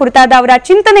 ಧರ್ಮದ ಕುರಿತಾದ ಅವರ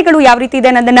ಚಿಂತನೆಗಳು ಯಾವ ರೀತಿ ಇದೆ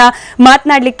ಅನ್ನೋದನ್ನ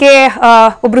ಮಾತನಾಡ್ಲಿಕ್ಕೆ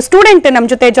ಒಬ್ರು ಸ್ಟೂಡೆಂಟ್ ನಮ್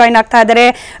ಜೊತೆ ಜಾಯ್ನ್ ಆಗ್ತಾ ಇದ್ದಾರೆ.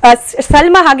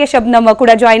 ಸಲ್ಮಾ ಹಾಗೆ ಶಬ್ನಮ್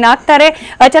ಕೂಡ ಜಾಯ್ನ್ ಆಗ್ತಾರೆ.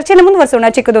 ಚರ್ಚೆನ ಮುಂದುವರಿಸೋಣ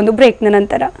ಚಿಕ್ಕದೊಂದು ಬ್ರೇಕ್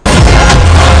ನಂತರ.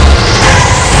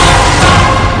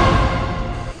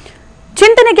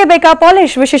 ಚಿಂತನೆಗೆ ಬೇಕಾ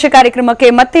ಪಾಲಿಶ್ ವಿಶೇಷ ಕಾರ್ಯಕ್ರಮಕ್ಕೆ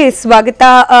ಮತ್ತೆ ಸ್ವಾಗತ.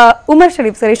 ಉಮರ್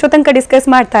ಶರೀಫ್ ಸರ್, ಇಷ್ಟೋ ತನಕ ಡಿಸ್ಕಸ್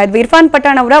ಮಾಡ್ತಾ ಇದ್ವಿ ಇರ್ಫಾನ್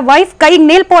ಪಠಾಣ್ ಅವರ ವೈಫ್ ಕೈಗೆ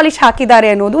ನೇಲ್ ಪಾಲಿಶ್ ಹಾಕಿದ್ದಾರೆ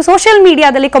ಅನ್ನೋದು ಸೋಷಿಯಲ್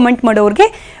ಮೀಡಿಯಾದಲ್ಲಿ ಕಮೆಂಟ್ ಮಾಡೋರಿಗೆ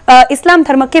ಇಸ್ಲಾಂ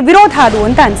ಧರ್ಮಕ್ಕೆ ವಿರೋಧ ಅದು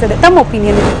ಅಂತ ಅನ್ಸುತ್ತೆ. ತಮ್ಮ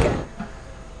ಒಪಿನಿಯನ್ ಇದಕ್ಕೆ?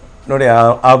 ನೋಡಿ,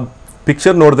 ಆ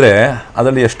ಪಿಕ್ಚರ್ ನೋಡಿದ್ರೆ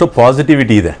ಅದರಲ್ಲಿ ಎಷ್ಟೋ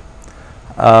ಪಾಸಿಟಿವಿಟಿ ಇದೆ.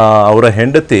 ಅವರ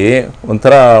ಹೆಂಡತಿ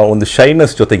ಒಂಥರ ಒಂದು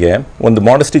ಶೈನೆಸ್ ಜೊತೆಗೆ ಒಂದು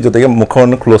ಮಾಡೆಸ್ಟಿ ಜೊತೆಗೆ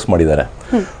ಮುಖವನ್ನು ಕ್ಲೋಸ್ ಮಾಡಿದ್ದಾರೆ.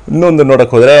 ಇನ್ನೊಂದು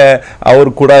ನೋಡಕ್ ಹೋದ್ರೆ ಅವರು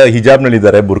ಕೂಡ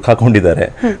ಹಿಜಾಬ್ನಲ್ಲಿದ್ದಾರೆ, ಬುರ್ಕ್ ಹಾಕೊಂಡಿದ್ದಾರೆ.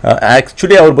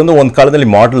 ಆಕ್ಚುಲಿ ಅವ್ರು ಬಂದು ಒಂದು ಕಾಲದಲ್ಲಿ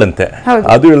ಮಾಡೆಲ್ ಅಂತೆ,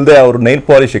 ಅದು ಇಲ್ಲದೆ ಅವರು ನೈಲ್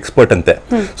ಪಾಲಿಶ್ ಎಕ್ಸ್ಪರ್ಟ್ ಅಂತೆ.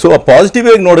 ಸೊ ಪಾಸಿಟಿವ್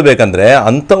ಆಗಿ ನೋಡ್ಬೇಕಂದ್ರೆ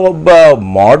ಅಂತ ಒಬ್ಬ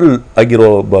ಮಾಡೆಲ್ ಆಗಿರೋ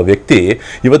ಒಬ್ಬ ವ್ಯಕ್ತಿ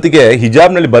ಇವತ್ತಿಗೆ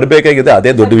ಹಿಜಾಬ್ನಲ್ಲಿ ಬರಬೇಕಾಗಿದೆ,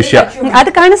 ಅದೇ ದೊಡ್ಡ ವಿಷಯ.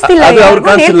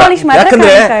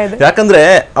 ಯಾಕಂದ್ರೆ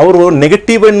ಅವರು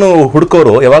ನೆಗೆಟಿವ್ ಅನ್ನು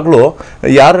ಹುಡುಕೋರು ಯಾವಾಗ್ಲೂ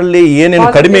ಯಾರಲ್ಲಿ ಏನೇನು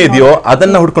ಕಡಿಮೆ ಇದೆಯೋ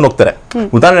ಅದನ್ನ ಹುಡ್ಕೊಂಡು ಹೋಗ್ತಾರೆ.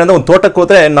 ಉದಾಹರಣೆ ಅಂದ್ರೆ ಒಂದು ತೋಟಕ್ಕೆ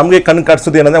ಹೋದ್ರೆ ನಮ್ಗೆ ಕಣ್ಣು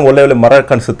ಕಾಣಿಸೋದು ಏನಂದ್ರೆ ಒಳ್ಳೆ ಒಳ್ಳೆ ಮರ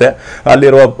ಕಾಣಿಸುತ್ತೆ,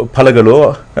 ಅಲ್ಲಿರುವ ಫಲಗಳು,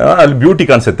 ಅಲ್ಲಿ ಬ್ಯೂಟಿ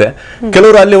ಕಾಣಿಸುತ್ತೆ.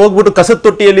 ಕೆಲವರು ಅಲ್ಲಿ ಹೋಗ್ಬಿಟ್ಟು ಕಸದ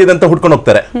ತೊಟ್ಟಿಯಲ್ಲಿ ಇದಂತ ಹುಡ್ಕೊಂಡು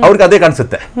ಹೋಗ್ತಾರೆ, ಅವ್ರಿಗೆ ಅದೇ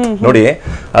ಕಾಣಿಸುತ್ತೆ. ನೋಡಿ,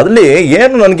 ಅದ್ರಲ್ಲಿ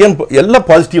ಏನು ನನ್ಗೇನು ಎಲ್ಲ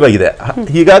ಪಾಸಿಟಿವ್ ಆಗಿದೆ.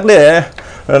 ಈಗಾಗಲೇ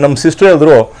ನಮ್ಮ ಸಿಸ್ಟರ್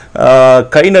ಹೇಳಿದ್ರು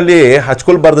ಕೈನಲ್ಲಿ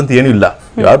ಹಚ್ಕೊಳ್ಬಾರ್ದಂತ ಏನೂ ಇಲ್ಲ,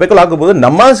 ಯಾವ ಬೇಕಲ್ಲ ಆಗಬಹುದು.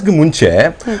 ನಮಾಜ್ಗೆ ಮುಂಚೆ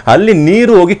ಅಲ್ಲಿ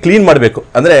ನೀರು ಹೋಗಿ ಕ್ಲೀನ್ ಮಾಡಬೇಕು.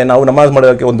 ಅಂದ್ರೆ ನಾವು ನಮಾಜ್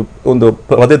ಮಾಡೋಕೆ ಒಂದು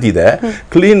ಪದ್ಧತಿ ಇದೆ,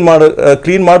 ಕ್ಲೀನ್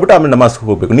ಮಾಡ್ಬಿಟ್ಟು ಆಮೇಲೆ ನಮಾಜ್ಗೆ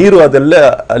ಹೋಗ್ಬೇಕು. ನೀರು ಅದೆಲ್ಲ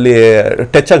ಅಲ್ಲಿ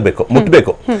ಟಚ್ ಆಗ್ಬೇಕು,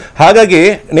 ಮುಟ್ಬೇಕು. ಹಾಗಾಗಿ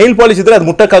ನೈಲ್ ಪಾಲಿಶ್ ಇದ್ರೆ ಅದು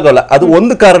ಮುಟ್ಟಕ್ಕಾಗಲ್ಲ. ಅದು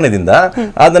ಒಂದು ಕಾರಣದಿಂದ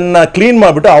ಅದನ್ನ ಕ್ಲೀನ್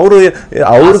ಮಾಡ್ಬಿಟ್ಟು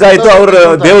ಅವ್ರಿಗಾಯ್ತು, ಅವ್ರ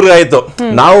ದೇವ್ರಿಗಾಯ್ತು.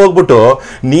 ನಾವು ಹೋಗ್ಬಿಟ್ಟು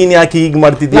ನೀನ್ ಯಾಕೆ ಹೀಗ್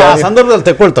ಮಾಡ್ತಿದ್ಯಾ ಸಂದರ್ಭದಲ್ಲಿ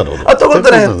ತಗೊಳ್ತಾರೆ.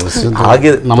 ಹಾಗೆ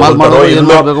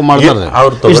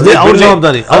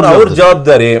ಅವ್ರ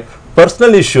ಜವಾಬ್ದಾರಿ.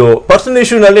 ಪರ್ಸನಲ್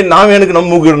ಇಶ್ಯೂ ನಲ್ಲಿ ನಾವೇನಕ್ಕೆ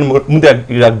ನಮ್ಮ ಮುಂದೆ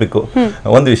ಆಗ್ಬೇಕು,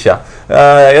 ಒಂದು ವಿಷಯ.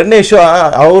 ಎರಡನೇ ಇಶ್ಯೂ,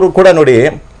 ಅವರು ಕೂಡ ನೋಡಿ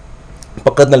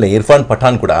ಪಕ್ಕದಲ್ಲಿ ಇರ್ಫಾನ್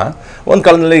ಪಠಾಣ್ ಕೂಡ ಒಂದು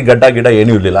ಕಾಲದಲ್ಲಿ ಗಡ್ಡ ಗಿಡ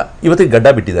ಏನೂ ಇರಲಿಲ್ಲ, ಇವತ್ತಿಗೆ ಗಡ್ಡ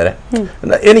ಬಿಟ್ಟಿದ್ದಾರೆ.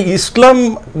 ಏನು ಇಸ್ಲಾಂ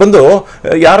ಬಂದು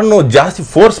ಯಾರನ್ನು ಜಾಸ್ತಿ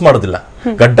ಫೋರ್ಸ್ ಮಾಡೋದಿಲ್ಲ.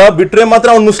 ಗಡ್ಡ ಬಿಟ್ರೆ ಮಾತ್ರ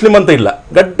ಅವ್ನು ಮುಸ್ಲಿಂ ಅಂತ ಇಲ್ಲ,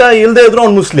 ಗಡ್ಡ ಇಲ್ಲದೆ ಇದ್ರು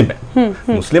ಅವ್ನು ಮುಸ್ಲಿಮೇ.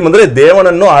 ಮುಸ್ಲಿಂ ಅಂದ್ರೆ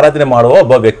ದೇವನನ್ನು ಆರಾಧನೆ ಮಾಡುವ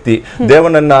ಒಬ್ಬ ವ್ಯಕ್ತಿ,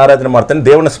 ದೇವನನ್ನು ಆರಾಧನೆ ಮಾಡ್ತಾನೆ,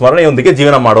 ದೇವನ ಸ್ಮರಣೆಯೊಂದಿಗೆ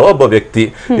ಜೀವನ ಮಾಡುವ ಒಬ್ಬ ವ್ಯಕ್ತಿ,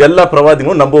 ಎಲ್ಲ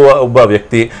ಪ್ರವಾದಿಗಳು ನಂಬುವ ಒಬ್ಬ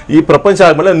ವ್ಯಕ್ತಿ, ಈ ಪ್ರಪಂಚ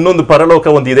ಆದ್ಮೇಲೆ ಇನ್ನೊಂದು ಪರಲೋಕ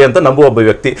ಒಂದು ಇದೆ ಅಂತ ನಂಬುವ ಒಬ್ಬ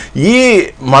ವ್ಯಕ್ತಿ. ಈ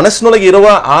ಮನಸ್ಸಿನೊಳಗೆ ಇರುವ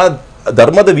ಆ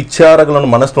ಧರ್ಮದ ವಿಚಾರಗಳನ್ನು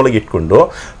ಮನಸ್ಸಿನೊಳಗೆ ಇಟ್ಕೊಂಡು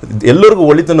ಎಲ್ಲರಿಗೂ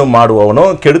ಒಳಿತನ್ನು ಮಾಡುವವನು,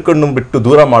 ಕೆಡುಕನ್ನು ಬಿಟ್ಟು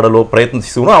ದೂರ ಮಾಡಲು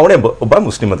ಪ್ರಯತ್ನಿಸುವನು, ಅವನೇ ಒಬ್ಬ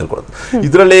ಮುಸ್ಲಿಂ ಅಂತ ಕೊಡೋದು.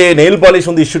 ಇದರಲ್ಲಿ ನೈಲ್ ಪಾಲಿಶ್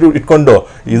ಒಂದು ಇಶ್ಯೂ ಇಟ್ಕೊಂಡು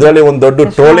ಇದರಲ್ಲಿ ಒಂದು ದೊಡ್ಡ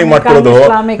ಟ್ರೋಲಿಂಗ್ ಮಾಡ್ಕೊಳ್ಳೋದು,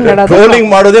 ಟ್ರೋಲಿಂಗ್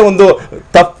ಮಾಡೋದೇ ಒಂದು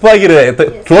ತಪ್ಪಾಗಿರೋ,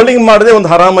 ಟ್ರೋಲಿಂಗ್ ಮಾಡೋದೇ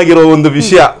ಒಂದು ಹರಾಮಾಗಿರೋ ಒಂದು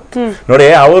ವಿಷಯ. ನೋಡಿ,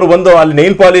 ಅವರು ಬಂದು ಅಲ್ಲಿ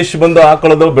ನೈಲ್ ಪಾಲಿಶ್ ಬಂದು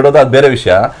ಹಾಕೊಳ್ಳೋದು ಬಿಡೋದು ಅದು ಬೇರೆ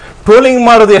ವಿಷಯ. ಟ್ರೋಲಿಂಗ್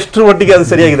ಮಾಡೋದು ಎಷ್ಟು ಒಟ್ಟಿಗೆ ಅದು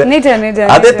ಸರಿಯಾಗಿದೆ,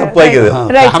 ಅದೇ ತಪ್ಪಾಗಿದೆ.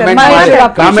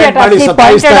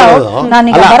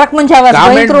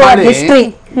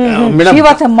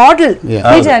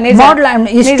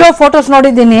 ಫೋಟೋಸ್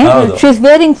ನೋಡಿದ್ದೀನಿ. ಶಿ ಇಸ್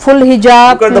ವೇರಿಂಗ್ ಫುಲ್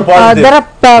ಹಿಜಾಬ್. There are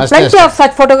plenty of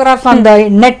such photographs on the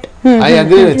net.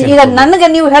 ಈಗ ನನಗೆ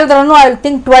ನೀವು ಹೇಳಿದ್ರೂ ಐ ವಿಲ್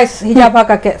ಥಿಂಕ್ ಟ್ವೈಸ್ ಹಿಜಾಬ್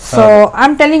ಹಾಕಕ್ಕೆ. So I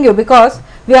am telling you, because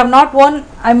we have not won,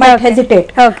 I might hesitate,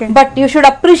 but you should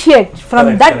appreciate from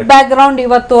that background.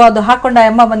 ಇವತ್ತು ಅದು ಹಾಕೊಂಡ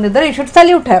ಅಮ್ಮ ಬಂದಿದ್ರೆ you should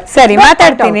salute her. ಸರಿ,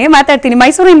 ಮಾತಾಡ್ತೀನಿ.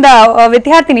 ಮೈಸೂರಿಂದ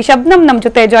ವಿದ್ಯಾರ್ಥಿನಿ ಶಬ್ನಮ್ ನಮ್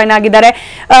ಜೊತೆ ಜಾಯ್ನ್ ಆಗಿದ್ದಾರೆ.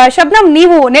 ಶಬ್ನಮ್,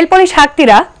 ನೀವು ನೇಲ್ ಪಾಲಿಶ್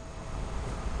ಹಾಕ್ತೀರಾ?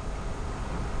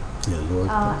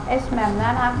 ಎಸ್ ಮ್ಯಾಮ್,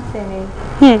 ನಾನು ಹಾಕ್ತೇನೆ.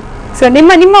 ಸೊ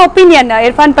ನಿಮ್ಮ ಒಪಿನಿಯನ್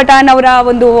ಇರ್ಫಾನ್ ಪಠಾಣ್ ಅವರ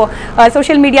ಒಂದು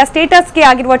ಸೋಷಿಯಲ್ ಮೀಡಿಯಾ ಸ್ಟೇಟಸ್ಗೆ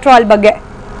ಆಗಿರುವ ಟ್ರಾಲ್ ಬಗ್ಗೆ?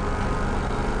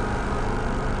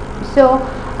 ಸೊ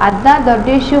ಅದನ್ನ ದೊಡ್ಡ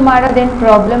ಇಶ್ಯೂ ಮಾಡೋದೇನು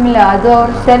ಪ್ರಾಬ್ಲಮ್ ಇಲ್ಲ, ಅದು ಅವ್ರ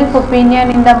ಸೆಲ್ಫ್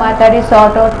ಒಪಿನಿಯನ್ ಇಂದ ಮಾತಾಡಿ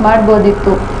ಸಾರ್ಟ್ ಔಟ್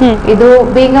ಮಾಡ್ಬೋದಿತ್ತು. ಇದು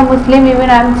being a Muslim,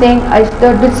 even I am saying ಅಷ್ಟು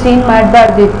ದೊಡ್ಡ ಸೀನ್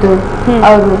ಮಾಡಬಾರ್ದಿತ್ತು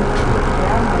ಅವರು.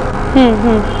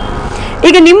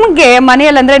 ಈಗ ನಿಮ್ಗೆ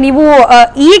ಮನೆಯಲ್ಲಿ ಅಂದ್ರೆ ನೀವು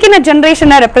ಈಗಿನ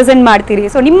ಜನರೇಷನ್ ರೆಪ್ರೆಸೆಂಟ್ ಮಾಡ್ತೀರಿ.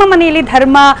 ಸೊ ನಿಮ್ಮ ಮನೆಯಲ್ಲಿ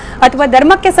ಧರ್ಮ ಅಥವಾ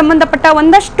ಧರ್ಮಕ್ಕೆ ಸಂಬಂಧಪಟ್ಟ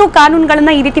ಒಂದಷ್ಟು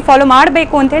ಕಾನೂನುಗಳನ್ನ ಈ ರೀತಿ ಫಾಲೋ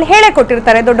ಮಾಡಬೇಕು ಅಂತ ಹೇಳಿ ಹೇಳೇ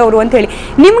ಕೊಟ್ಟಿರ್ತಾರೆ ದೊಡ್ಡವರು ಅಂತ ಹೇಳಿ.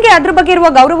 ನಿಮ್ಗೆ ಅದ್ರ ಬಗ್ಗೆ ಇರುವ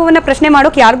ಗೌರವವನ್ನ ಪ್ರಶ್ನೆ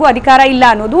ಮಾಡೋಕೆ ಯಾರಿಗೂ ಅಧಿಕಾರ ಇಲ್ಲ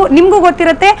ಅನ್ನೋದು ನಿಮ್ಗೂ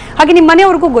ಗೊತ್ತಿರುತ್ತೆ, ಹಾಗೆ ನಿಮ್ಮ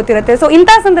ಮನೆಯವ್ರಿಗೂ ಗೊತ್ತಿರುತ್ತೆ. ಸೊ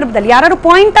ಇಂತಹ ಸಂದರ್ಭದಲ್ಲಿ ಯಾರು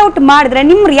ಪಾಯಿಂಟ್ ಔಟ್ ಮಾಡಿದ್ರೆ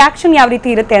ನಿಮ್ ರಿಯಾಕ್ಷನ್ ಯಾವ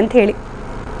ರೀತಿ ಇರುತ್ತೆ ಅಂತ ಹೇಳಿ?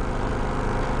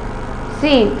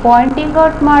 ಸಿ ಪಾಯಿಂಟಿಂಗ್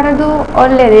ಔಟ್ ಮಾಡೋದು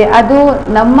ಒಳ್ಳೇದೇ, ಅದು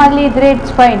ನಮ್ಮಲ್ಲಿ ಇದ್ರೆ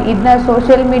ಇಟ್ಸ್ ಫೈನ್. ಇದನ್ನ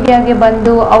ಸೋಷಿಯಲ್ ಮೀಡಿಯಾಗೆ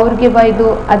ಬಂದು ಅವ್ರಿಗೆ ಬೈದು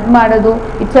ಅದು ಮಾಡೋದು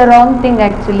it's a wrong thing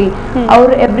actually.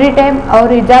 ಅವರು ಎವ್ರಿ ಟೈಮ್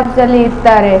ಅವ್ರು ಹಿಜಾಬ್ಸಲ್ಲಿ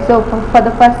ಇರ್ತಾರೆ. So for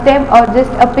the first time ಅವ್ರು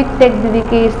ಜಸ್ಟ್ ಅ ಪಿಕ್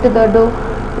ತೆಗೆದಿದ್ದಕ್ಕೆ ಇಷ್ಟು ದೊಡ್ಡ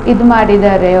ಇದು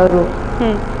ಮಾಡಿದ್ದಾರೆ ಅವರು.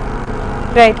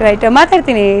 ರೈಟ್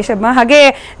ಮಾತಾಡ್ತೀನಿ ಶರ್ಮಾ. ಹಾಗೆ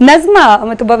ನಜ್ಮಾ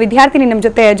ಮತ್ತೊಬ್ಬ ವಿದ್ಯಾರ್ಥಿನಿ ನಮ್ಮ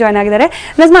ಜೊತೆ ಜಾಯ್ನ್ ಆಗಿದ್ದಾರೆ.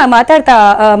 ನಜ್ಮಾ,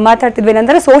 ಮಾತಾಡ್ತಿದ್ವಿ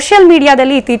ಏನಂದ್ರೆ ಸೋಷಿಯಲ್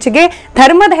ಮೀಡಿಯಾದಲ್ಲಿ ಇತ್ತೀಚೆಗೆ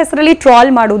ಧರ್ಮದ ಹೆಸರಲ್ಲಿ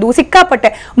ಟ್ರಾಲ್ ಮಾಡುವುದು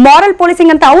ಸಿಕ್ಕಾಪಟ್ಟೆ ಮಾರಲ್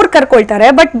ಪೊಲೀಸಿಂಗ್ ಅಂತ ಅವ್ರು ಕರ್ಕೊಳ್ತಾರೆ,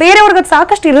 ಬಟ್ ಬೇರೆಯವ್ರಿಗೆ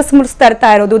ಸಾಕಷ್ಟು ಇರಿಸ್ಮುರಿಸ್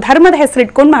ತರ್ತಾ ಇರೋದು ಧರ್ಮದ ಹೆಸರು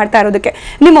ಇಟ್ಕೊಂಡು ಮಾಡ್ತಾ ಇರೋದಕ್ಕೆ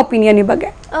ನಿಮ್ಮ ಒಪಿನಿಯನ್ ಈ ಬಗ್ಗೆ?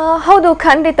 ಹೌದು,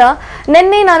 ಖಂಡಿತ.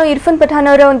 ನಿನ್ನೆ ನಾನು ಇರ್ಫಾನ್ ಪಠಾನ್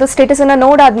ಅವರ ಒಂದು ಸ್ಟೇಟಸ್ ಅನ್ನ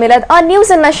ನೋಡಾದ್ಮೇಲೆ ಆ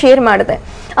ನ್ಯೂಸ್ ಅನ್ನ ಶೇರ್ ಮಾಡಿದೆ.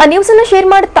 ಆ ನ್ಯೂಸ್ ಅನ್ನ ಶೇರ್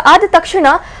ಆದ ತಕ್ಷಣ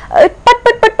ಪಟ್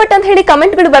ಪಟ್ ಪಟ್ ಪಟ್ ಅಂತ ಹೇಳಿ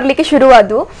ಕಮೆಂಟ್ಗಳು ಬರ್ಲಿಕ್ಕೆ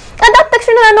ಶುರುವಾದವು. ಅದಾದ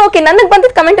ತಕ್ಷಣ ನಾನು ಓಕೆ, ನನಗೆ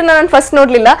ಬಂದಿದ್ದ ಕಮೆಂಟ್ ಅನ್ನ ನಾನು ಫಸ್ಟ್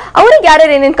ನೋಡ್ಲಿಲ್ಲ, ಅವ್ರಿಗೆ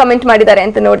ಯಾರ್ಯಾರು ಏನೇನು ಕಮೆಂಟ್ ಮಾಡಿದ್ದಾರೆ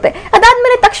ಅಂತ ನೋಡಿದೆ.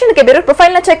 ಅದಾದ್ಮೇಲೆ ತಕ್ಷಣಕ್ಕೆ ಬೇರೆಯವ್ರ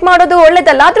ಪ್ರೊಫೈಲ್ ನ ಚೆಕ್ ಮಾಡೋದು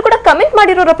ಒಳ್ಳೇದಲ್ಲ, ಆದ್ರೂ ಕೂಡ ಕಮೆಂಟ್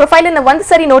ಮಾಡಿರೋರ ಪ್ರೊಫೈಲ್ ಅನ್ನ ಒಂದ್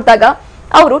ಸರಿ ನೋಡಿದಾಗ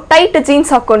ಅವರು ಟೈಟ್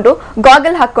ಜೀನ್ಸ್ ಹಾಕೊಂಡು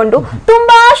ಗಾಗಲ್ ಹಾಕೊಂಡು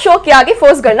ತುಂಬಾ ಶೋಕಿಯಾಗಿ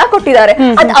ಫೋಸ್ಗಳನ್ನ ಕೊಟ್ಟಿದ್ದಾರೆ.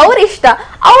 ಅದ್ ಅವ್ರ ಇಷ್ಟ,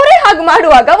 ಅವರೇ ಹಾಗೆ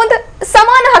ಮಾಡುವಾಗ ಒಂದು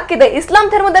ಸಮಾನ ಹಕ್ಕಿದೆ. ಇಸ್ಲಾಂ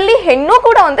ಧರ್ಮದಲ್ಲಿ ಹೆಣ್ಣು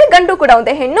ಕೂಡ ಒಂದೇ, ಗಂಡು ಕೂಡ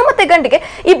ಒಂದೇ. ಹೆಣ್ಣು ಮತ್ತೆ ಗಂಡಿಗೆ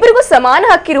ಇಬ್ಬರಿಗೂ ಸಮಾನ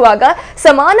ಹಕ್ಕಿರುವಾಗ,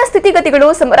 ಸಮಾನ ಸ್ಥಿತಿಗತಿಗಳು,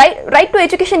 ರೈಟ್ ಟು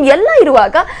ಎಜುಕೇಶನ್ ಎಲ್ಲ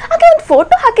ಇರುವಾಗ ಹಾಗೆ ಒಂದು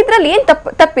ಫೋಟೋ ಹಾಕಿದ್ರಲ್ಲಿ ಏನ್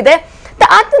ತಪ್ಪಿದೆ?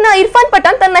 ಆತನ ಇರ್ಫಾನ್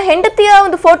ಪಠಾನ್ ತನ್ನ ಹೆಂಡತಿಯ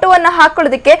ಒಂದು ಫೋಟೋವನ್ನ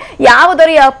ಹಾಕೊಳ್ಳೋದಕ್ಕೆ ಯಾವುದರ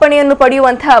ಅಪ್ಪಣೆಯನ್ನು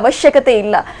ಪಡೆಯುವಂತಹ ಅವಶ್ಯಕತೆ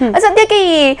ಇಲ್ಲ. ಸದ್ಯಕ್ಕೆ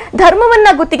ಈ ಧರ್ಮವನ್ನ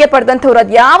ಗುತ್ತಿಗೆ ಪಡೆದಂಥವ್ರು,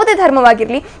 ಅದು ಯಾವುದೇ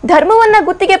ಧರ್ಮವಾಗಿರ್ಲಿ, ಧರ್ಮವನ್ನ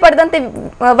ಗುತ್ತಿಗೆ ಪಡೆದಂತೆ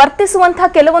ವರ್ತಿಸುವಂತಹ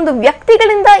ಕೆಲವೊಂದು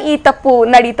ವ್ಯಕ್ತಿಗಳಿಂದ ಈ ತಪ್ಪು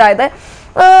ನಡೀತಾ ಇದೆ.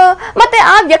 ಮತ್ತೆ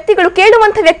ಆ ವ್ಯಕ್ತಿಗಳು,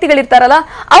 ಕೇಳುವಂತ ವ್ಯಕ್ತಿಗಳಿರ್ತಾರಲ್ಲ,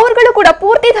 ಅವ್ರುಗಳು ಕೂಡ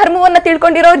ಪೂರ್ತಿ ಧರ್ಮವನ್ನ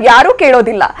ತಿಳ್ಕೊಂಡಿರೋರು ಯಾರೂ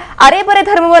ಕೇಳೋದಿಲ್ಲ. ಅರೆಬರೆ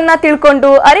ಧರ್ಮವನ್ನ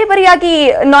ತಿಳ್ಕೊಂಡು ಅರೆಬರಿಯಾಗಿ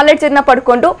ನಾಲೆಡ್ಜ್ ಅನ್ನ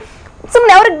ಪಡ್ಕೊಂಡು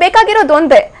ಸುಮ್ನೆ ಅವ್ರಿಗೆ ಬೇಕಾಗಿರೋದು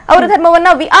ಒಂದೇ, ಅವ್ರ ಧರ್ಮವನ್ನ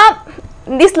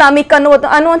ಇಸ್ಲಾಮಿಕ್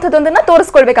ಅನ್ನುವಂಥದ್ದೊಂದನ್ನ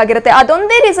ತೋರಿಸ್ಕೊಳ್ಬೇಕಾಗಿರುತ್ತೆ.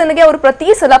 ಅದೊಂದೇ ರೀಸನ್ಗೆ ಅವರು ಪ್ರತಿ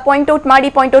ಸಲ ಪಾಯಿಂಟ್ ಔಟ್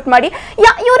ಮಾಡಿ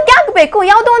ಇವ್ರಿಗೆ ಯಾಕೆ ಬೇಕು?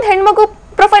 ಯಾವುದೋ ಒಂದು ಹೆಣ್ಮಗು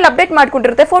ಪ್ರೊಫೈಲ್ ಅಪ್ಡೇಟ್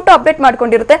ಮಾಡ್ಕೊಂಡಿರುತ್ತೆ, ಫೋಟೋ ಅಪ್ಡೇಟ್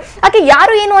ಮಾಡ್ಕೊಂಡಿರುತ್ತೆ, ಆಕೆ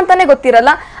ಯಾರು ಏನು ಅಂತಾನೆ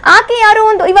ಗೊತ್ತಿರಲ್ಲ. ಆಕೆ ಯಾರೋ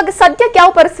ಒಂದು, ಇವಾಗ ಸದ್ಯಕ್ಕೆ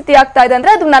ಯಾವ ಪರಿಸ್ಥಿತಿ ಆಗ್ತಾ ಇದೆ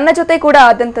ಅಂದ್ರೆ, ಅದು ನನ್ನ ಜೊತೆ ಕೂಡ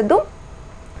ಆದಂಥದ್ದು.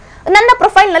 ನನ್ನ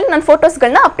ಪ್ರೊಫೈಲ್ ನಲ್ಲಿ ನಾನು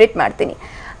ಫೋಟೋಸ್ಗಳನ್ನ ಅಪ್ಡೇಟ್ ಮಾಡ್ತೀನಿ.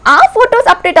 ಆ ಫೋಟೋಸ್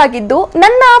ಅಪ್ಡೇಟ್ ಆಗಿದ್ದು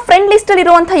ನನ್ನ ಫ್ರೆಂಡ್ ಲಿಸ್ಟ್ ಅಲ್ಲಿ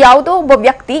ಇರುವಂತಹ ಯಾವುದೋ ಒಬ್ಬ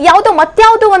ವ್ಯಕ್ತಿ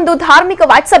ಮತ್ಯಾವುದೋ ಒಂದು ಧಾರ್ಮಿಕ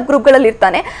ವಾಟ್ಸ್ಆಪ್ ಗ್ರೂಪ್ ಗಳಲ್ಲಿ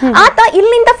ಇರ್ತಾನೆ. ಆತ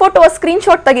ಇಲ್ಲಿಂದ ಫೋಟೋ ಸ್ಕ್ರೀನ್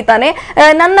ಶಾಟ್ ತೆಗಿತಾನೆ,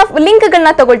 ನನ್ನ ಲಿಂಕ್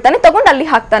ಗಳನ್ನ ತಗೊಂಡು ಅಲ್ಲಿ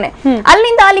ಹಾಕ್ತಾನೆ.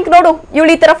 ಅಲ್ಲಿಂದ ಆ ಲಿಂಕ್ ನೋಡು,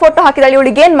 ಇವಳು ಈ ತರ ಫೋಟೋ ಹಾಕಿದಾಳೆ,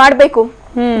 ಇವಳಿಗೆ ಏನ್ ಮಾಡ್ಬೇಕು,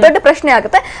 ದೊಡ್ಡ ಪ್ರಶ್ನೆ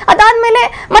ಆಗುತ್ತೆ. ಅದಾದ್ಮೇಲೆ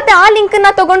ಮತ್ತೆ ಆ ಲಿಂಕ್ ನ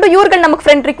ತಗೊಂಡು ಇವ್ರುಗಳು ನಮಗೆ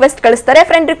ಫ್ರೆಂಡ್ ರಿಕ್ವೆಸ್ಟ್ ಕಳಿಸ್ತಾರೆ.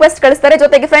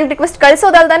 ಜೊತೆಗೆ ಫ್ರೆಂಡ್ ರಿಕ್ವೆಸ್ಟ್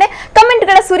ಕಳಿಸೋದಲ್ದಾನೆ ಕಮೆಂಟ್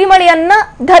ಗಳ ಸುರಿಮಳೆಯನ್ನ,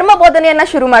 ಧರ್ಮ ಬೋಧನೆಯನ್ನ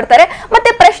ಶುರು ಮಾಡ್ತಾರೆ.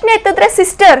 ಮತ್ತೆ ಪ್ರಶ್ನೆ ಎತ್ತಿದ್ರೆ,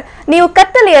 ಸಿಸ್ಟರ್ ನೀವು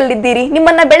ಕತ್ತಲೆಯಲ್ಲಿದ್ದೀರಿ,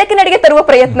 ನಿಮ್ಮನ್ನ ಬೆಳಕಿನಡೆಗೆ ತರುವ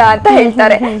ಪ್ರಯತ್ನ ಅಂತ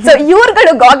ಹೇಳ್ತಾರೆ. ಸೊ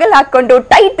ಇವ್ರುಗಳು ಗಾಗಲ್ ಹಾಕೊಂಡು,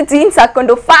 ಟೈಟ್ ಜೀನ್ಸ್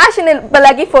ಹಾಕೊಂಡು, ಫ್ಯಾಷನಬಲ್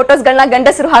ಆಗಿ ಫೋಟೋಸ್ ಗಳನ್ನ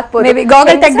ಗಂಡಸರು ಹಾಕ್ಬೋದು.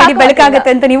 ಗಾಗಲ್ ತೆಗ್ದು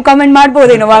ಬೆಳಕಾಗತ್ತೆ ಅಂತ ನೀವು ಕಮೆಂಟ್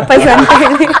ಮಾಡ್ಬೋದೇನೋ ವಾಪಸ್ ಅಂತ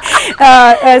ಹೇಳಿ.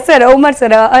 ಸರ್, ಉಮರ್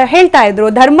ಸರ್ ಹೇಳ್ತಾ ಇದ್ರು,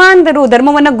 ಧರ್ಮಾಂಧರು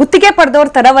ಧರ್ಮವನ್ನ ಗುತ್ತಿಗೆ ಪಡೆದವ್ರು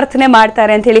ತರವರ್ತನೆ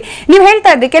ಮಾಡ್ತಾರೆ ಅಂತ ಹೇಳಿ. ನೀವು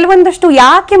ಹೇಳ್ತಾ ಇದ್ರಿ ಕೆಲವೊಂದಷ್ಟು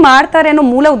ಯಾಕೆ ಮಾಡ್ತಾರೆ ಅನ್ನೋ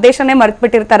ಮೂಲ ಉದ್ದೇಶನೇ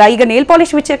ಮರ್ತ್ಬಿಟ್ಟಿರ್ತಾರ. ಈಗ ನೇಲ್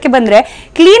ಪಾಲಿಶ್ ವಿಷಯಕ್ಕೆ ಬಂದ್ರೆ,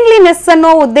 ಕ್ಲೀನ್ಲಿನೆಸ್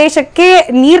ಅನ್ನೋ ಉದ್ದೇಶಕ್ಕೆ,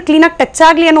 ನೀರ್ ಕ್ಲೀನ್ ಆಗಿ ಟಚ್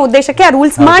ಆಗ್ಲಿ ಅನ್ನೋ ಉದ್ದೇಶಕ್ಕೆ ಆ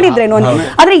ರೂಲ್ಸ್ ಮಾಡಿದ್ರೇನೋ,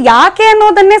 ಆದ್ರೆ ಯಾಕೆ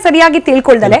ಅನ್ನೋದನ್ನೇ ಸರಿಯಾಗಿ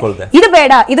ತಿಳ್ಕೊಳ್ದಲೆ ಇದು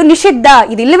ಬೇಡ, ಇದು ನಿಷಿದ್ಧ,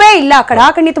 ಇದು ಇಲ್ಲವೇ ಇಲ್ಲ,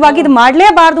 ಕಡಾಖಂಡಿತವಾಗಿ ಇದು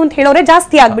ಮಾಡ್ಲೇಬಾರ್ದು ಅಂತ ಹೇಳೋರೆ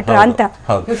ಜಾಸ್ತಿ ಆಗ್ಬಿಟ್ರ ಅಂತ.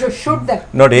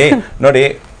 ನೋಡಿ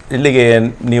ಇಲ್ಲಿಗೆ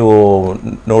ನೀವು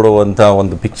ನೋಡುವಂತ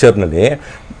ಒಂದು ಪಿಕ್ಚರ್ನಲ್ಲಿ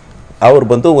ಅವ್ರು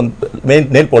ಬಂದು ಒಂದು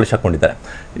ನೇಲ್ ಪಾಲಿಶ್ ಹಾಕೊಂಡಿದ್ದಾರೆ.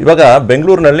 ಇವಾಗ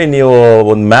ಬೆಂಗಳೂರಿನಲ್ಲಿ ನೀವು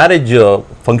ಒಂದು ಮ್ಯಾರೇಜ್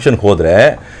ಫಂಕ್ಷನ್ಗೆ ಹೋದರೆ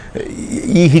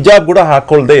ಈ ಹಿಜಾಬ್ ಕೂಡ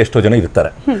ಹಾಕೊಳ್ಳದೆ ಎಷ್ಟೋ ಜನ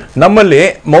ಇರ್ತಾರೆ. ನಮ್ಮಲ್ಲಿ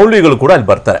ಮೌಲ್ವಿಗಳು ಕೂಡ ಅಲ್ಲಿ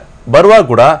ಬರ್ತಾರೆ. ಬರುವಾಗ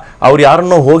ಕೂಡ ಅವ್ರು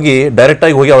ಯಾರನ್ನೋ ಹೋಗಿ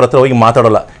ಡೈರೆಕ್ಟಾಗಿ ಹೋಗಿ ಅವ್ರ ಹತ್ರ ಹೋಗಿ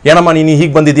ಮಾತಾಡೋಲ್ಲ. ಏನಮ್ಮ ನೀನು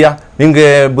ಹೀಗೆ ಬಂದಿದ್ಯಾ, ನಿಮಗೆ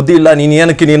ಬುದ್ಧಿ ಇಲ್ಲ, ನೀನು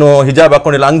ಏನಕ್ಕೆ ನೀನು ಹಿಜಾಬ್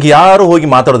ಹಾಕೊಂಡಿಲ್ಲ, ಹಂಗೆ ಯಾರು ಹೋಗಿ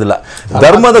ಮಾತಾಡೋದಿಲ್ಲ.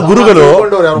 ಧರ್ಮದ ಗುರುಗಳು,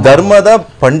 ಧರ್ಮದ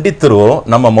ಪಂಡಿತರು,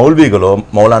 ನಮ್ಮ ಮೌಲ್ವಿಗಳು,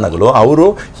 ಮೌಲಾನಗಳು, ಅವರು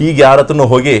ಹೀಗೆ ಯಾರ ಹತ್ರನೂ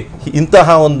ಹೋಗಿ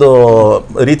ಇಂತಹ ಒಂದು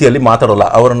ರೀತಿಯಲ್ಲಿ ಮಾತಾಡೋಲ್ಲ.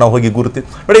 ಅವರನ್ನ ಹೋಗಿ ಗುರುತಿ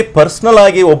ನೋಡಿ, ಪರ್ಸ್ನಲ್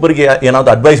ಆಗಿ ಒಬ್ಬರಿಗೆ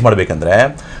ಏನಾದ್ರು ಅಡ್ವೈಸ್ ಮಾಡ್ಬೇಕಂದ್ರೆ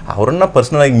ಅವರನ್ನ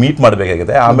ಪರ್ಸನಲ್ ಆಗಿ ಮೀಟ್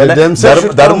ಮಾಡಬೇಕಾಗಿದೆ. ಆಮೇಲೆ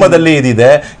ಧರ್ಮದಲ್ಲಿ ಇದಿದೆ,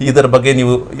 ಇದರ ಬಗ್ಗೆ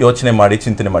ನೀವು ಯೋಚನೆ ಮಾಡಿ,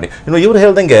 ಚಿಂತನೆ ಮಾಡಿ. ಇನ್ನು ಇವ್ರು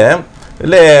ಹೇಳ್ದಂಗೆ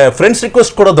ಇಲ್ಲೇ ಫ್ರೆಂಡ್ಸ್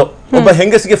ರಿಕ್ವೆಸ್ಟ್ ಕೊಡೋದು, ಒಬ್ಬ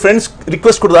ಹೆಂಗಸಿಗೆ ಫ್ರೆಂಡ್ಸ್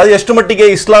ರಿಕ್ವೆಸ್ಟ್ ಕೊಡೋದು, ಅದು ಎಷ್ಟು ಮಟ್ಟಿಗೆ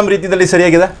ಇಸ್ಲಾಂ ರೀತಿಯಲ್ಲಿ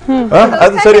ಸರಿಯಾಗಿದೆ?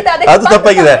 ಅದು ಸರಿ, ಅದು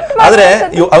ತಪ್ಪಾಗಿದೆ. ಆದ್ರೆ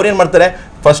ಅವ್ರೇನ್ ಮಾಡ್ತಾರೆ,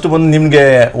 ಫಸ್ಟ್ ಬಂದು ನಿಮ್ಗೆ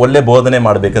ಒಳ್ಳೆ ಬೋಧನೆ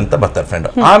ಮಾಡ್ಬೇಕಂತ ಬರ್ತಾರೆ ಫ್ರೆಂಡ್,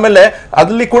 ಆಮೇಲೆ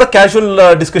ಅಲ್ಲಿ ಕೂಡ ಕ್ಯಾಶುವಲ್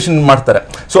ಡಿಸ್ಕಷನ್ ಮಾಡ್ತಾರೆ.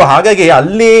 ಸೊ ಹಾಗಾಗಿ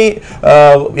ಅಲ್ಲಿ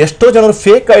ಎಷ್ಟೋ ಜನರು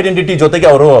ಫೇಕ್ ಐಡೆಂಟಿಟಿ ಜೊತೆಗೆ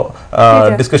ಅವರು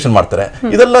ಡಿಸ್ಕಷನ್ ಮಾಡ್ತಾರೆ.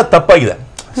 ಇದೆಲ್ಲ ತಪ್ಪಾಗಿದೆ.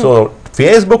 ಸೊ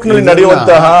ಫೇಸ್ಬುಕ್ ನಲ್ಲಿ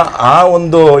ನಡೆಯುವಂತಹ ಆ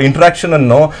ಒಂದು ಇಂಟ್ರಾಕ್ಷನ್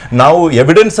ಅನ್ನು ನಾವು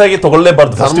ಎವಿಡೆನ್ಸ್ ಆಗಿ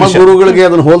ತಗೊಳ್ಳೇಬಾರ್ದು. ಗುರುಗಳಿಗೆ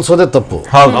ಅದನ್ನು ಹೋಲಿಸೋದೇ ತಪ್ಪು.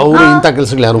 ಅವರು ಇಂಥ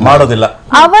ಕೆಲಸಗಳು ಯಾರು ಮಾಡೋದಿಲ್ಲ.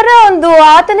 ಅವರ ಒಂದು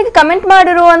ಆತನಿಗೆ ಕಮೆಂಟ್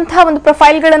ಮಾಡಿರುವಂತಹ ಒಂದು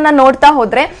ಪ್ರೊಫೈಲ್ಗಳನ್ನ ನೋಡ್ತಾ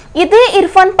ಹೋದ್ರೆ ಇದೇ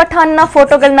ಇರ್ಫಾನ್ ಪಠಾನ್ ನ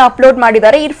ಫೋಟೋಗಳನ್ನ ಅಪ್ಲೋಡ್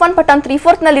ಮಾಡಿದ್ದಾರೆ. ಇರ್ಫಾನ್ ಪಠಾನ್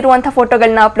 3/4 ನಲ್ಲಿರುವಂತಹ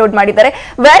ಫೋಟೋಗಳನ್ನ ಅಪ್ಲೋಡ್ ಮಾಡಿದ್ದಾರೆ.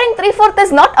 Varying 3/4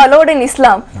 is not allowed in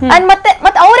Islam. And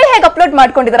ಮತ್ತೆ ಅವರೇ ಹೇಗೆ ಅಪ್ಲೋಡ್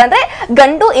ಮಾಡ್ಕೊಂಡಿದ್ದಾರೆ ಅಂದ್ರೆ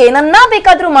ಗಂಡು ಏನನ್ನ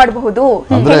ಬೇಕಾದ್ರೂ ಮಾಡಬಹುದು,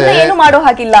 ಏನು ಮಾಡೋ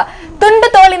ಹಾಗಿಲ್ಲ. ತುಂಡು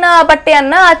ತೋಳಿನ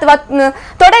ಬಟ್ಟೆಯನ್ನ ಅಥವಾ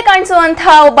ತೊಡೆ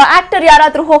ಕಾಣಿಸುವಂತಹ ಒಬ್ಬ ಆಕ್ಟರ್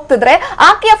ಯಾರಾದ್ರೂ ಹೋಗ್ತಿದ್ರೆ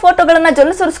ಆಕೆಯ ಫೋಟೋಗಳನ್ನ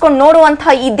ಜೊಲ್ಲು ಸುರಿಸ್ಕೊಂಡು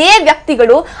ನೋಡುವಂತಹ ಇದೇ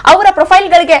ವ್ಯಕ್ತಿಗಳು ಅವರ ಪ್ರೊಫೈಲ್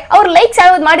ಗಳಿಗೆ ಅವ್ರು ಲೈಕ್ಸ್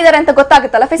ಯಾವ್ದು ಮಾಡಿದ್ದಾರೆ ಅಂತ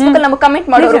ಗೊತ್ತಾಗುತ್ತಲ್ಲ, ಫೇಸ್ಬುಕ್ ಅಲ್ಲಿ ನಮ್ಗೆ ಕಮೆಂಟ್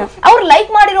ಮಾಡೋರು, ಅವ್ರು ಲೈಕ್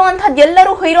ಮಾಡಿರುವಂತಹ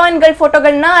ಎಲ್ಲರೂ ಹೀರೋಯಿನ್ ಗಳ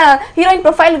ಫೋಟೋಗಳನ್ನ, ಹೀರೋಯಿನ್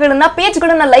ಪ್ರೊಫೈಲ್ ಗಳನ್ನ, ಪೇಜ್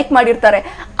ಗಳನ್ನ ಲೈಕ್ ಮಾಡಿರ್ತಾರೆ.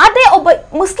 ಅದೇ ಒಬ್ಬ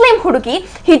ಮುಸ್ಲಿಂ ಹುಡುಗಿ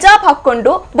ಹಿಜಾಬ್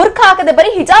ಹಾಕೊಂಡು ಬುರ್ಖಾ ಹಾಕದೆ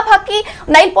ಬರೀ ಹಿಜಾಬ್ ಹಾಕಿ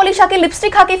ನೈಲ್ ಪಾಲಿಶ್ ಹಾಕಿ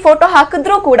ಲಿಪ್ಸ್ಟಿಕ್ ಹಾಕಿ ಫೋಟೋ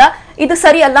ಹಾಕಿದ್ರು ಕೂಡ ಇದು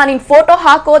ಸರಿ ಅಲ್ಲ, ನೀನ್ ಫೋಟೋ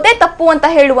ಹಾಕೋದೇ ತಪ್ಪು ಅಂತ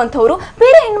ಹೇಳುವಂತವ್ರು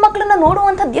ಬೇರೆ ಹೆಣ್ಮಕ್ಳನ್ನ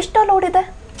ನೋಡುವಂತದ್ದು ಎಷ್ಟು ಅಲೋಡ್ ಇದೆ.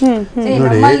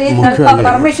 ನಮ್ಮಲ್ಲಿ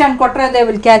ಪರ್ಮಿಷನ್ ಕೊಟ್ರೆ they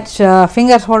will catch,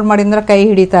 fingers hold ಮಾಡಿದ್ರೆ ಕೈ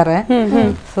ಹಿಡಿತಾರೆ.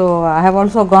 So I have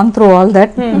also gone through all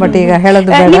that. But ಈಗ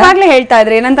ಹೇಳೋದು ನೀವಾಗ್ಲೇ ಹೇಳ್ತಾ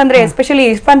ಇದ್ರೆ ಏನಂತಂದ್ರೆ ಎಸ್ಪೆಷಲಿ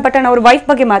ಇರ್ಫಾನ್ ಪಠಾನ್ ಅವ್ರ ವೈಫ್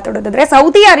ಬಗ್ಗೆ ಮಾತಾಡೋದಾದ್ರೆ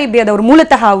ಸೌದಿ ಅರೇಬಿಯಾದವರು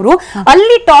ಮೂಲತಃ ಅವರು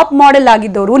ಅಲ್ಲಿ ಟಾಪ್ ಮಾಡೆಲ್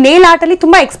ಆಗಿದ್ದವರು, ನೇಲ್ ಆರ್ಟ್ ಅಲ್ಲಿ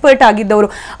ತುಂಬಾ ಎಕ್ಸ್ಪರ್ಟ್ ಆಗಿದ್ದವರು.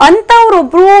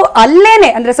 ಅಂತವ್ರೊಬ್ರು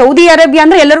ಅಲ್ಲೇನೆ ಅಂದ್ರೆ ಸೌದಿ ಅರೇಬಿಯಾ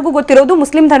ಅಂದ್ರೆ ಎಲ್ಲರಿಗೂ ಗೊತ್ತಿರೋದು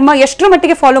ಮುಸ್ಲಿಂ ಧರ್ಮ ಎಷ್ಟರ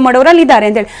ಮಟ್ಟಿಗೆ ಫಾಲೋ ಮಾಡೋರು ಅಲ್ಲಿ ಇದ್ದಾರೆ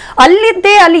ಅಂತ ಹೇಳಿ,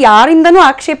 ಅಲ್ಲಿದ್ದೇ ಅಲ್ಲಿ ಯಾರಿಂದನೂ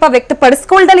ಆಕ್ಷೇಪ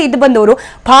ವ್ಯಕ್ತಪಡಿಸ್ಕೊಳ್ದಲ್ಲೇ ಇದ್ದು ಬಂದವರು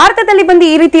ಭಾರತದಲ್ಲಿ ಬಂದು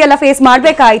ಈ ರೀತಿ ಎಲ್ಲ ಫೇಸ್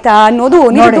ಮಾಡ್ಬೇಕಾಯ್ತಾ ಅನ್ನೋದು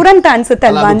ದುರಂತ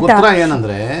ಅನ್ಸುತ್ತಲ್ವಾ ಅಂತ.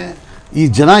 ಏನಂದ್ರೆ ಈ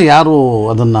ಜನ ಯಾರು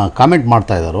ಅದನ್ನ ಕಾಮೆಂಟ್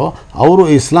ಮಾಡ್ತಾ ಇದ್ದಾರೋ ಅವರು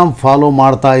ಇಸ್ಲಾಂ ಫಾಲೋ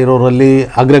ಮಾಡ್ತಾ ಇರೋರಲ್ಲಿ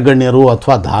ಅಗ್ರಗಣ್ಯರು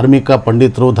ಅಥವಾ ಧಾರ್ಮಿಕ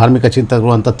ಪಂಡಿತರು, ಧಾರ್ಮಿಕ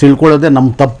ಚಿಂತಕರು ಅಂತ ತಿಳ್ಕೊಳ್ಳೋದೇ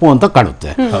ನಮ್ಮ ತಪ್ಪು ಅಂತ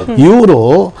ಕಾಣುತ್ತೆ. ಇವರು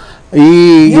ಈ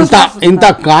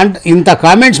ಇಂಥ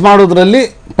ಕಾಮೆಂಟ್ಸ್ ಮಾಡೋದ್ರಲ್ಲಿ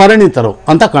ಪರಿಣಿತರು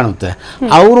ಅಂತ ಕಾಣುತ್ತೆ.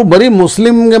 ಅವರು ಬರೀ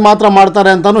ಮುಸ್ಲಿಮ್ಗೆ ಮಾತ್ರ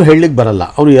ಮಾಡ್ತಾರೆ ಅಂತಾನು ಹೇಳಲಿಕ್ಕೆ ಬರಲ್ಲ.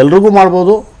 ಅವರು ಎಲ್ರಿಗೂ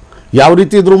ಮಾಡ್ಬೋದು, ಯಾವ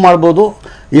ರೀತಿ ಇದ್ರೂ ಮಾಡ್ಬೋದು.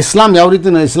 ಇಸ್ಲಾಂ ಯಾವ ರೀತಿ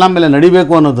ಇಸ್ಲಾಂ ಮೇಲೆ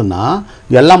ನಡಿಬೇಕು ಅನ್ನೋದನ್ನ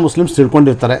ಎಲ್ಲ ಮುಸ್ಲಿಮ್ಸ್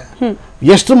ತಿಳ್ಕೊಂಡಿರ್ತಾರೆ.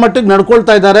 ಎಷ್ಟು ಮಟ್ಟಿಗೆ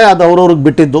ನಡ್ಕೊಳ್ತಾ ಇದ್ದಾರೆ ಅದು ಅವ್ರವ್ರಿಗೆ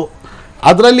ಬಿಟ್ಟಿದ್ದು.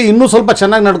 ಅದರಲ್ಲಿ ಇನ್ನೂ ಸ್ವಲ್ಪ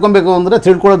ಚೆನ್ನಾಗಿ ನಡ್ಕೊಬೇಕು ಅಂದರೆ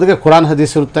ತಿಳ್ಕೊಳ್ಳೋದಕ್ಕೆ ಕುರಾನ್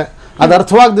ಹದೀಸ್ ಇರುತ್ತೆ. ಅದು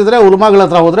ಅರ್ಥವಾಗದಿದ್ರೆ ಉಲಮಾಗಳ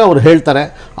ಹತ್ರ ಹೋದರೆ ಅವ್ರು ಹೇಳ್ತಾರೆ.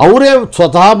 ಅವರೇ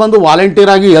ಸ್ವತಃ ಬಂದು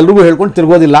ವಾಲಂಟಿಯರ್ ಆಗಿ ಎಲ್ರಿಗೂ ಹೇಳ್ಕೊಂಡು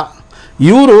ತಿರ್ಗೋದಿಲ್ಲ.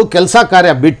 ಇವರು ಕೆಲಸ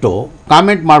ಕಾರ್ಯ ಬಿಟ್ಟು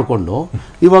ಕಾಮೆಂಟ್ ಮಾಡಿಕೊಂಡು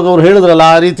ಇವಾಗ ಅವ್ರು ಹೇಳಿದ್ರಲ್ಲ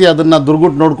ಆ ರೀತಿ ಅದನ್ನು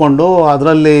ದುರ್ಗುಟ್ಟು ನೋಡಿಕೊಂಡು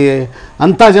ಅದರಲ್ಲಿ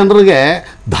ಅಂಥ ಜನರಿಗೆ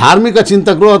ಧಾರ್ಮಿಕ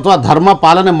ಚಿಂತಕರು ಅಥವಾ ಧರ್ಮ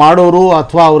ಪಾಲನೆ ಮಾಡೋರು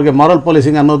ಅಥವಾ ಅವ್ರಿಗೆ ಮಾರಲ್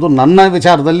ಪೊಲೀಸಿಂಗ್ ಅನ್ನೋದು ನನ್ನ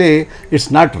ವಿಚಾರದಲ್ಲಿ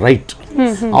ಇಟ್ಸ್ ನಾಟ್ ರೈಟ್.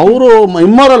 ಅವರು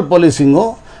ಇಮ್ಮಾರಲ್ ಪೊಲೀಸಿಂಗು.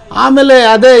 ಆಮೇಲೆ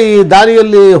ಅದೇ ಈ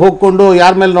ದಾರಿಯಲ್ಲಿ ಹೋಗ್ಕೊಂಡು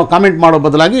ಯಾರ ಮೇಲೆ ನಾವು ಕಾಮೆಂಟ್ ಮಾಡೋ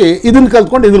ಬದಲಾಗಿ ಇದನ್ನ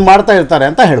ಕಲ್ತ್ಕೊಂಡು ಇದನ್ನ ಮಾಡ್ತಾ ಇರ್ತಾರೆ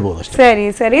ಅಂತ ಹೇಳ್ಬೋದು ಅಷ್ಟೇ. ಸರಿ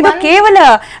ಸರಿ, ಇದು ಕೇವಲ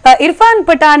ಇರ್ಫಾನ್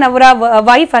ಪಠಾನ್ ಅವರ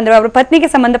ವೈಫ್ ಅಂದ್ರೆ ಅವರ ಪತ್ನಿಗೆ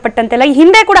ಸಂಬಂಧಪಟ್ಟಂತೆಲ್ಲ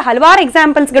ಹಿಂದೆ ಕೂಡ ಹಲವಾರು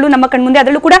ಎಕ್ಸಾಂಪಲ್ಸ್ ಗಳು ನಮ್ಮ ಕಣ್ಮುಂದೆ,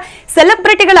 ಅದರಲ್ಲೂ ಕೂಡ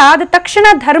ಸೆಲೆಬ್ರಿಟಿಗಳಾದ ತಕ್ಷಣ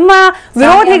ಧರ್ಮ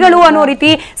ವಿರೋಧಿಗಳು ಅನ್ನೋ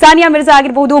ರೀತಿ ಸಾನಿಯಾ ಮಿರ್ಜಾ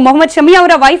ಆಗಿರ್ಬಹುದು, ಮೊಹಮ್ಮದ್ ಶಮಿ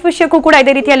ಅವರ ವೈಫ್ ವಿಷಯಕ್ಕೂ ಕೂಡ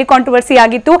ಇದೇ ರೀತಿಯಲ್ಲಿ ಕಾಂಟ್ರವರ್ಸಿ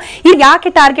ಆಗಿತ್ತು. ಇದು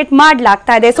ಯಾಕೆ ಟಾರ್ಗೆಟ್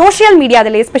ಮಾಡ್ಲಾಗ್ತಾ ಇದೆ ಸೋಷಿಯಲ್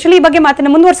ಮೀಡಿಯಾದಲ್ಲಿ, ಎಸ್ಪೆಷಲಿ ಈ ಬಗ್ಗೆ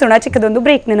ಮಾತನ್ನ ಮುಂದುವರಿಸೋಣ ಚಿಕ್ಕದೊಂದು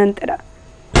ಬ್ರೇಕ್ನ ನಂತರ.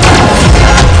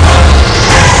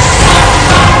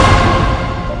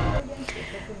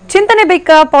 ಚಿಂತನೆ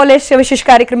ಬೇಕಾ ಪಾಲಿಶ್ ವಿಶೇಷ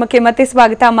ಕಾರ್ಯಕ್ರಮಕ್ಕೆ ಮತ್ತೆ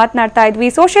ಸ್ವಾಗತ. ಮಾತನಾಡ್ತಾ ಇದ್ವಿ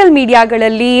ಸೋಷಿಯಲ್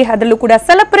ಮೀಡಿಯಾಗಳಲ್ಲಿ, ಅದರಲ್ಲೂ ಕೂಡ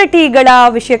ಸೆಲೆಬ್ರಿಟಿಗಳ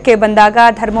ವಿಷಯಕ್ಕೆ ಬಂದಾಗ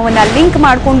ಧರ್ಮವನ್ನ ಲಿಂಕ್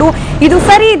ಮಾಡಿಕೊಂಡು ಇದು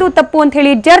ಸರಿ ಇದು ತಪ್ಪು ಅಂತ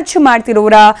ಹೇಳಿ ಜಡ್ಜ್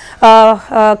ಮಾಡ್ತಿರೋರ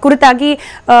ಕುರಿತಾಗಿ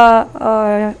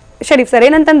ಶರೀಫ್ ಸರ್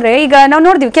ಏನಂತಂದ್ರೆ, ಈಗ ನಾವು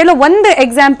ನೋಡಿದ್ವಿ ಕೆಲವೊಂದು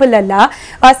ಎಕ್ಸಾಂಪಲ್ ಅಲ್ಲ,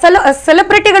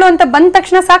 ಸೆಲೆಬ್ರಿಟಿಗಳು ಅಂತ ಬಂದ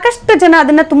ತಕ್ಷಣ ಸಾಕಷ್ಟು ಜನ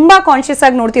ಅದನ್ನ ತುಂಬಾ ಕಾನ್ಶಿಯಸ್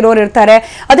ಆಗಿ ನೋಡ್ತಿರೋರು ಇರ್ತಾರೆ.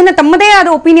 ಅದನ್ನ ತಮ್ಮದೇ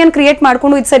ಆದ ಒಪಿನಿಯನ್ ಕ್ರಿಯೇಟ್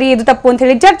ಮಾಡ್ಕೊಂಡು ಇದು ಸರಿ ಇದು ತಪ್ಪು ಅಂತ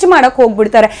ಹೇಳಿ ಜಡ್ಜ್ ಮಾಡಕ್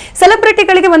ಹೋಗ್ಬಿಡ್ತಾರೆ.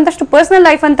 ಸೆಲೆಬ್ರಿಟಿಗಳಿಗೆ ಒಂದಷ್ಟು ಪರ್ಸನಲ್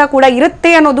ಲೈಫ್ ಅಂತ ಕೂಡ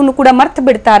ಇರುತ್ತೆ ಅನ್ನೋದನ್ನು ಕೂಡ ಮರ್ತು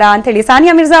ಬಿಡ್ತಾರಾ ಅಂತ ಹೇಳಿ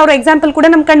ಸಾನಿಯಾ ಮಿರ್ಜಾ ಅವರ ಎಕ್ಸಾಂಪಲ್ ಕೂಡ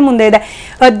ನಮ್ ಕಣ್ ಮುಂದೆ ಇದೆ.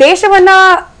 ದೇಶವನ್ನ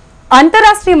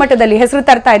ಅಂತಾರಾಷ್ಟ್ರೀಯ ಮಟ್ಟದಲ್ಲಿ ಹೆಸರು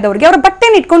ತರ್ತಾ ಇದ್ದವ್ರಿಗೆ ಅವ್ರ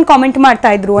ಬಟ್ಟೆನ ಇಟ್ಕೊಂಡು ಕಾಮೆಂಟ್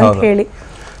ಮಾಡ್ತಾ ಇದ್ರು ಅಂತ ಹೇಳಿ.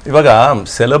 ಇವಾಗ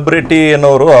ಸೆಲೆಬ್ರಿಟಿ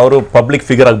ಅನ್ನೋರು ಅವರು ಪಬ್ಲಿಕ್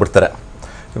ಫಿಗರ್ ಆಗಿಬಿಡ್ತಾರೆ.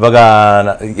 ಇವಾಗ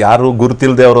ಯಾರು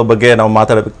ಗುರುತಿಲ್ಲದೆ ಅವರ ಬಗ್ಗೆ ನಾವು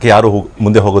ಮಾತಾಡೋದಕ್ಕೆ ಯಾರು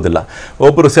ಮುಂದೆ ಹೋಗೋದಿಲ್ಲ.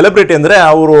 ಒಬ್ಬರು ಸೆಲೆಬ್ರಿಟಿ ಅಂದರೆ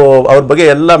ಅವ್ರ ಬಗ್ಗೆ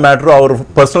ಎಲ್ಲ ಮ್ಯಾಟ್ರು, ಅವ್ರ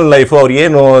ಪರ್ಸನಲ್ ಲೈಫು, ಅವ್ರು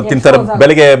ಏನು ತಿಂತಾರೆ,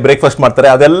 ಬೆಳಗ್ಗೆ ಬ್ರೇಕ್ಫಾಸ್ಟ್ ಮಾಡ್ತಾರೆ,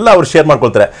 ಅದೆಲ್ಲ ಅವ್ರು ಶೇರ್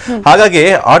ಮಾಡ್ಕೊಳ್ತಾರೆ. ಹಾಗಾಗಿ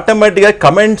ಆಟೋಮೆಟಿಕ್ ಆಗಿ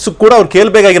ಕಮೆಂಟ್ಸ್ ಕೂಡ ಅವ್ರು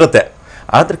ಕೇಳಬೇಕಾಗಿರುತ್ತೆ.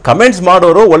 ಆದರೆ ಕಮೆಂಟ್ಸ್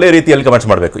ಮಾಡೋರು ಒಳ್ಳೆ ರೀತಿಯಲ್ಲಿ ಕಮೆಂಟ್ಸ್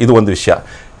ಮಾಡಬೇಕು, ಇದು ಒಂದು ವಿಷಯ.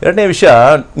 ಎರಡನೇ ವಿಷಯ,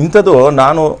 ಇಂಥದ್ದು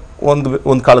ನಾನು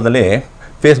ಒಂದು ಕಾಲದಲ್ಲಿ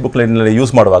ಫೇಸ್ಬುಕ್ನಲ್ಲಿ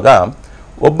ಯೂಸ್ ಮಾಡುವಾಗ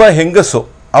ಒಬ್ಬ ಹೆಂಗಸು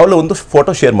ಅವಳು ಒಂದು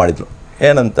ಫೋಟೋ ಶೇರ್ ಮಾಡಿದ್ಳು.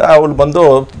 ಏನಂತ, ಅವಳು ಬಂದು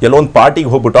ಎಲ್ಲೋ ಒಂದು ಪಾರ್ಟಿಗೆ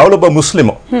ಹೋಗ್ಬಿಟ್ಟು, ಅವಳೊಬ್ಬ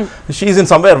Muslim, she is in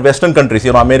somewhere western countries,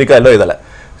 ಏನೋ ಅಮೇರಿಕಾ ಎಲ್ಲೋ ಇದ್ದಾಳೆ,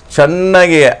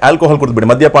 ಚೆನ್ನಾಗಿ ಆಲ್ಕೋಹಾಲ್ ಕುಡಿದ್ಬಿಟ್ಟು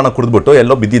ಮದ್ಯಪಾನ ಕುಡಿದ್ಬಿಟ್ಟು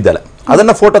ಎಲ್ಲೋ ಬಿದ್ದಿದ್ದಾಳೆ.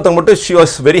 ಅದನ್ನ ಫೋಟೋ ತಗೊಂಡ್ಬಿಟ್ಟು she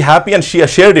was very happy and she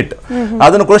shared it.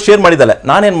 ಅದನ್ನು ಕೂಡ ಶೇರ್ ಮಾಡಿದ್ದಾಳೆ.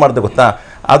 ನಾನೇನು ಮಾಡಿದೆ ಗೊತ್ತಾ,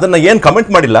 ಅದನ್ನ ಏನು ಕಮೆಂಟ್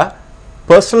ಮಾಡಿಲ್ಲ,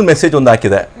 ಪರ್ಸನಲ್ ಮೆಸೇಜ್ ಒಂದು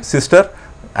ಹಾಕಿದೆ, sister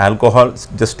alcohol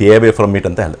just stay away from it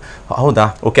ಅಂತ ಹೇಳಿದೆ. ಹೌದಾ,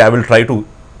 okay, I will try to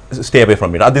stay away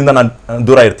from it, ಅದರಿಂದ ನಾನು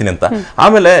ದೂರ ಇರ್ತೀನಿ ಅಂತ.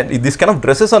 ಆಮೇಲೆ this kind of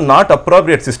dresses R not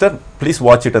appropriate sister, please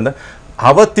watch it ಅಂತ.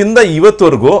 ಅವತ್ತಿಂದ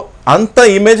ಇವತ್ತವರೆಗೂ ಅಂಥ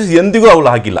ಇಮೇಜಸ್ ಎಂದಿಗೂ ಅವಳು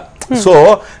ಹಾಕಿಲ್ಲ. ಸೊ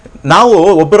ನಾವು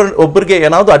ಒಬ್ಬರಿಗೆ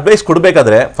ಏನಾದ್ರು ಅಡ್ವೈಸ್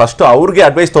ಕೊಡ್ಬೇಕಾದ್ರೆ ಫಸ್ಟ್ ಅವ್ರಿಗೆ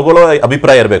ಅಡ್ವೈಸ್ ತಗೊಳ್ಳೋ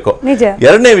ಅಭಿಪ್ರಾಯ ಇರಬೇಕು.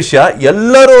 ಎರಡನೇ ವಿಷಯ,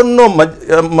 ಎಲ್ಲರ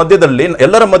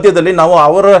ಮಧ್ಯದಲ್ಲಿ ನಾವು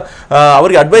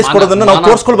ಅವರಿಗೆ ಅಡ್ವೈಸ್ ಕೊಡೋದನ್ನ ನಾವು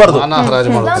ತೋರಿಸ್ಕೊಳ್ಬಾರ್ದು.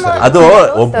 ಅದು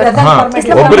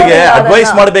ಒಬ್ಬರಿಗೆ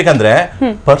ಅಡ್ವೈಸ್ ಮಾಡ್ಬೇಕಂದ್ರೆ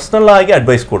ಪರ್ಸನಲ್ ಆಗಿ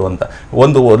ಅಡ್ವೈಸ್ ಕೊಡುವಂತ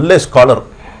ಒಂದು ಒಳ್ಳೆ ಸ್ಕಾಲರ್,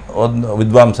 ಒಂದು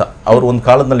ವಿದ್ವಾಂಸ ಅವರು ಒಂದು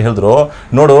ಕಾಲದಲ್ಲಿ ಹೇಳಿದ್ರು,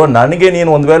 ನೋಡು ನನಗೆ ನೀನು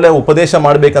ಒಂದ್ ವೇಳೆ ಉಪದೇಶ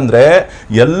ಮಾಡ್ಬೇಕಂದ್ರೆ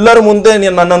ಎಲ್ಲರ ಮುಂದೆ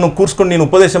ನನ್ನನ್ನು ಕೂರ್ಸ್ಕೊಂಡು ನೀನು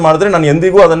ಉಪದೇಶ ಮಾಡಿದ್ರೆ ನಾನು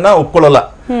ಎಂದಿಗೂ ಅದನ್ನ ಒಪ್ಕೊಳ್ಳಲ್ಲ.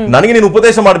 ನನಗೆ ನೀನು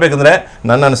ಉಪದೇಶ ಮಾಡ್ಬೇಕಂದ್ರೆ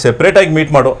ನನ್ನನ್ನು ಸೆಪರೇಟ್ ಆಗಿ ಮೀಟ್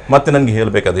ಮಾಡು, ಮತ್ತೆ ನನ್ಗೆ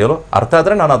ಹೇಳ್ಬೇಕಾದ ಹೇಳು, ಅರ್ಥ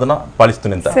ಆದ್ರೆ ನಾನು ಅದನ್ನ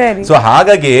ಪಾಲಿಸ್ತೀನಿ ಅಂತ. ಸೊ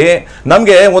ಹಾಗಾಗಿ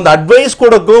ನಮ್ಗೆ ಒಂದು ಅಡ್ವೈಸ್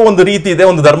ಕೊಡೋಕ್ಕೂ ಒಂದು ರೀತಿ ಇದೆ,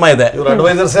 ಒಂದು ಧರ್ಮ ಇದೆ.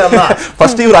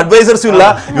 ಫಸ್ಟ್ ಇವ್ರ ಅಡ್ವೈಸರ್ಸ್ ಇಲ್ಲ,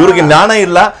 ಇವ್ರಿಗೆ ಜ್ಞಾನ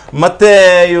ಇಲ್ಲ, ಮತ್ತೆ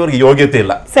ಇವ್ರಿಗೆ ಯೋಗ್ಯತೆ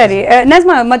ಇಲ್ಲ. ಸರಿ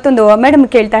ನಜ್ಮಾ, ಮತ್ತೊಂದು ಮೇಡಮ್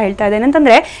ಹೇಳ್ತಾ ಇದೆ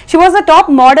ಏನಂತಂದ್ರೆ, she was a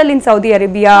top model in Saudi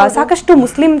Arabia. ಸಾಕಷ್ಟು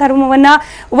ಮುಸ್ಲಿಂ ಧರ್ಮವನ್ನ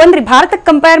ಒಂದ್ರಿ ಭಾರತಕ್ಕೆ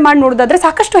ಕಂಪೇರ್ ಮಾಡಿ ನೋಡೋದಾದ್ರೆ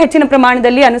ಸಾಕಷ್ಟು ಹೆಚ್ಚಿನ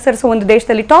ಪ್ರಮಾಣದಲ್ಲಿ ಅನುಸರಿಸುವ ಒಂದು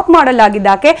ದೇಶದಲ್ಲಿ ಟಾಪ್ ಮಾಡೆಲ್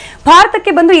ಆಗಿದ್ದಾಕೆ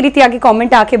ಭಾರತಕ್ಕೆ ಬಂದು ಈ ರೀತಿಯಾಗಿ ಕಾಮೆಂಟ್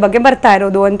ಆಕೆ ಬಗ್ಗೆ ಬರ್ತಾ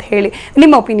ಇರೋದು ಅಂತ ಹೇಳಿ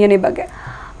ನಿಮ್ಮ ಒಪಿನಿಯನ್ ಈ ಬಗ್ಗೆ?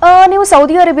 ನೀವು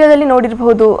ಸೌದಿ ಅರೇಬಿಯಾದಲ್ಲಿ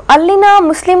ನೋಡಿರಬಹುದು, ಅಲ್ಲಿನ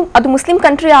ಮುಸ್ಲಿಂ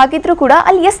ಕಂಟ್ರಿ ಆಗಿದ್ರೂ ಕೂಡ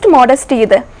ಅಲ್ಲಿ ಎಷ್ಟು ಮಾಡೆಸ್ಟಿ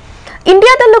ಇದೆ.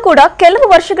 ಇಂಡಿಯಾದಲ್ಲೂ ಕೂಡ ಕೆಲವು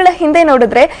ವರ್ಷಗಳ ಹಿಂದೆ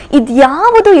ನೋಡಿದ್ರೆ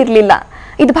ಇದ್ಯಾವುದೂ ಇರಲಿಲ್ಲ.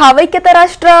 ಇದು ಭಾವೈಕ್ಯತಾ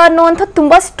ರಾಷ್ಟ್ರ ಅನ್ನುವಂಥದ್ದು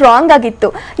ತುಂಬಾ ಸ್ಟ್ರಾಂಗ್ ಆಗಿತ್ತು.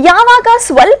 ಯಾವಾಗ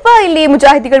ಸ್ವಲ್ಪ ಇಲ್ಲಿ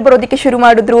ಮುಜಾಹಿದಿಗಳು ಬರೋದಕ್ಕೆ ಶುರು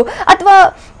ಮಾಡಿದ್ರು, ಅಥವಾ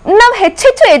ನಾವು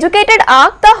ಹೆಚ್ಚೆಚ್ಚು ಎಜುಕೇಟೆಡ್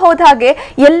ಆಗ್ತಾ ಹೋದ ಹಾಗೆ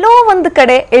ಎಲ್ಲೋ ಒಂದು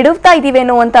ಕಡೆ ಎಡುತ್ತಾ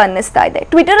ಇದೀವೇನೋ ಅಂತ ಅನ್ನಿಸ್ತಾ ಇದೆ.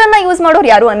 ಟ್ವಿಟರ್ ಅನ್ನ ಯೂಸ್ ಮಾಡೋರು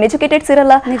ಯಾರು ಅನ್ಎಜುಕೇಟೆಡ್ಸ್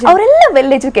ಇರಲ್ಲ, ಅವರೆಲ್ಲ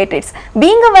well educateds.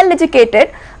 Being a well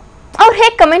educated ಅವ್ರು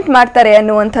ಹೇಗೆ ಕಮೆಂಟ್ ಮಾಡ್ತಾರೆ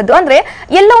ಅನ್ನುವಂಥದ್ದು, ಅಂದ್ರೆ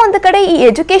ಎಲ್ಲೋ ಒಂದು ಕಡೆ ಈ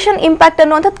ಎಜುಕೇಶನ್ ಇಂಪ್ಯಾಕ್ಟ್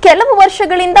ಅನ್ನುವಂಥದ್ದು ಕೆಲವು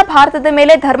ವರ್ಷಗಳಿಂದ ಭಾರತದ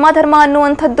ಮೇಲೆ ಧರ್ಮ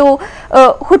ಅನ್ನುವಂಥದ್ದು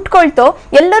ಹುಟ್ಕೊಳ್ತೋ.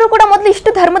 ಎಲ್ಲರೂ ಕೂಡ ಮೊದಲು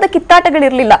ಇಷ್ಟು ಧರ್ಮದ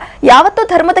ಕಿತ್ತಾಟಗಳಿರ್ಲಿಲ್ಲ. ಯಾವತ್ತೂ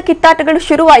ಧರ್ಮದ ಕಿತ್ತಾಟಗಳು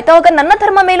ಶುರುವಾಯ್ತು ಅವಾಗ ನನ್ನ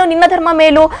ಧರ್ಮ ಮೇಲೂ ನಿನ್ನ ಧರ್ಮ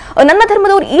ಮೇಲೂ, ನನ್ನ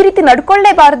ಧರ್ಮದವ್ರು ಈ ರೀತಿ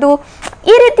ನಡ್ಕೊಳ್ಳೇಬಾರ್ದು,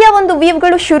 ಈ ರೀತಿಯ ಒಂದು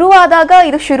ವೀವ್ಗಳು ಶುರುವಾದಾಗ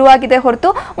ಇದು ಶುರುವಾಗಿದೆ ಹೊರತು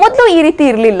ಮೊದಲು ಈ ರೀತಿ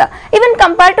ಇರಲಿಲ್ಲ. ಇವನ್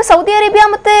ಕಂಪೇರ್ ಟು ಸೌದಿ ಅರೇಬಿಯಾ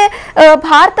ಮತ್ತೆ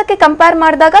ಭಾರತಕ್ಕೆ ಕಂಪೇರ್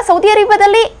ಮಾಡಿದಾಗ ಸೌದಿ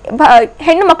ಅರೇಬಿಯಾದಲ್ಲಿ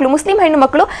ಹೆಣ್ಣು ಮಕ್ಕಳು, ಮುಸ್ಲಿಂ ಹೆಣ್ಣು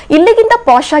ಮಕ್ಕಳು ಇಲ್ಲಿಗಿಂತ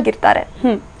ಪಾಶ್ ಆಗಿರ್ತಾರೆ.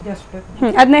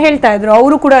 ಅದನ್ನ ಹೇಳ್ತಾ ಇದ್ರು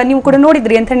ಅವರು ಕೂಡ, ನೀವು ಕೂಡ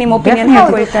ನೋಡಿದ್ರಿ ಅಂತ ನಿಮ್ಮ ಒಪಿನಿಯನ್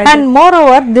ಹೇಳ್ತಾ ಇದ್ರು. And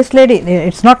moreover, this lady,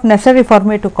 it's not necessary for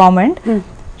me to comment.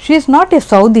 She is not a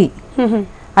Saudi.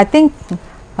 I think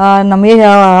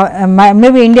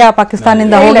maybe India, Pakistan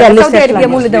ಇಂದ ಹೋಗಿ ಅಲ್ಲಿ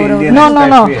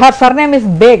no, her surname is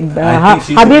Beg,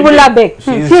 Habibullah Beg.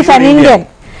 She is an Indian.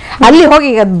 ಅಲ್ಲಿ ಹೋಗಿ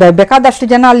ಬೇಕಾದಷ್ಟು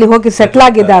ಜನ ಅಲ್ಲಿ ಹೋಗಿ settle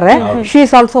ಆಗಿದ್ದಾರೆ. She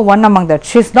is also one among that.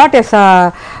 She is not A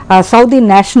Saudi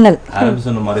national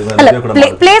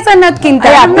place ಅನ್ನೋದಕ್ಕಿಂತ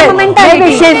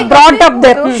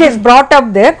she is brought up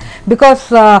there because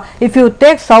if you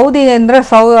take Saudi ಅಂದ್ರೆ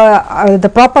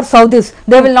the proper ಸೌದೀಸ್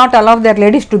they will not allow there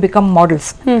ladies to become models.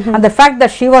 And the fact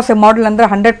that she was A model ಅಂದ್ರೆ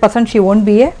 100% she won't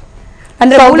be A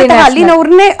ಅಂದ್ರೆ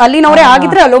ಅಲ್ಲಿನವರೇ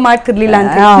ಆಗಿದ್ರೆ hello ಮಾಡ್ತಿರ್ಲಿಲ್ಲ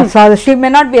ಅಂತ. She may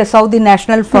not be a Saudi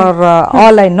national for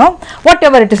all I know.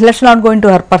 Whatever it is, let's not go into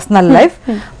her personal life.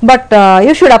 But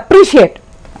you should appreciate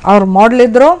our model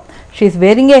idro. She is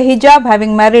wearing a hijab,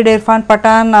 having married Irfan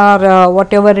Pathan or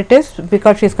whatever it is,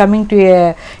 because she is coming to a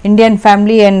Indian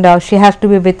family and she has to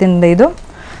be within the idu.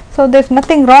 So there's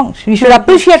nothing wrong. You should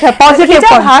appreciate her positive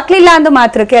point. ಹಾಕ್ಲಿಲ್ಲ ಅಂದ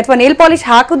ಮಾತ್ರಕ್ಕೆ ಅಥವಾ nail polish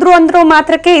ಹಾಕಿದ್ರು ಅಂದ್ರೋ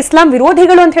ಮಾತ್ರಕ್ಕೆ ಇಸ್ಲಾಂ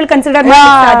ವಿರೋಧಿಗಳು ಅಂತ ಹೇಳಿ consider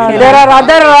ಮಾಡ್ತಾರೆ. There are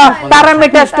other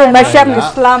parameters to measure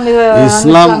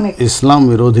ಇಸ್ಲಾಂ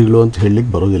ವಿರೋಧಿಗಳು ಅಂತ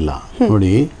ಹೇಳಲಿಕ್ಕೆ ಬರೋದಿಲ್ಲ.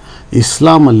 ನೋಡಿ,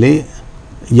 ಇಸ್ಲಾಂ ಅಲ್ಲಿ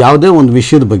ಯಾವುದೇ ಒಂದು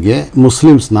ವಿಷಯದ ಬಗ್ಗೆ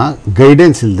ಮುಸ್ಲಿಮ್ಸ್ನ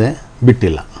ಗೈಡೆನ್ಸ್ ಇಲ್ಲದೆ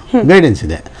ಬಿಟ್ಟಿಲ್ಲ. ಗೈಡೆನ್ಸ್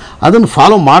ಇದೆ, ಅದನ್ನು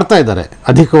ಫಾಲೋ ಮಾಡ್ತಾ ಇದ್ದಾರೆ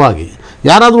ಅಧಿಕವಾಗಿ.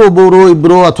 ಯಾರಾದರೂ ಒಬ್ಬರು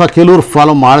ಇಬ್ಬರು ಅಥವಾ ಕೆಲವರು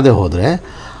ಫಾಲೋ ಮಾಡದೆ ಹೋದರೆ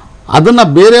ಅದನ್ನು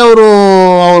ಬೇರೆಯವರು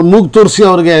ಅವ್ರು ಮೂಗು ತೋರಿಸಿ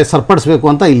ಅವ್ರಿಗೆ ಸರಿಪಡಿಸ್ಬೇಕು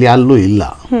ಅಂತ ಇಲ್ಲಿ ಅಲ್ಲೂ ಇಲ್ಲ.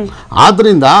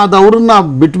 ಆದ್ದರಿಂದ ಅದು ಅವ್ರನ್ನ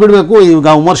ಬಿಟ್ಬಿಡಬೇಕು.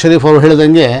 ಈಗ ಉಮರ್ ಶರೀಫ್ ಅವರು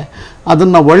ಹೇಳಿದಂಗೆ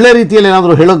ಅದನ್ನು ಒಳ್ಳೆ ರೀತಿಯಲ್ಲಿ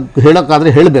ಏನಾದರೂ ಹೇಳೋಕ್ಕಾದರೆ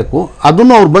ಹೇಳಬೇಕು.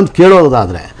 ಅದನ್ನು ಅವ್ರು ಬಂದು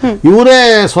ಕೇಳೋದಾದರೆ ಇವರೇ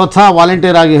ಸ್ವತಃ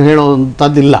ವಾಲಂಟಿಯರ್ ಆಗಿ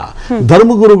ಹೇಳೋವಂಥದ್ದಿಲ್ಲ.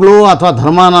 ಧರ್ಮಗುರುಗಳು ಅಥವಾ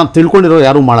ಧರ್ಮನ ತಿಳ್ಕೊಂಡಿರೋ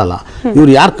ಯಾರೂ ಮಾಡಲ್ಲ.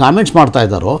 ಇವ್ರು ಯಾರು ಕಾಮೆಂಟ್ಸ್ ಮಾಡ್ತಾ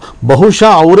ಇದ್ದಾರೋ ಬಹುಶಃ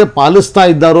ಅವರೇ ಪಾಲಿಸ್ತಾ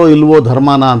ಇದ್ದಾರೋ ಇಲ್ವೋ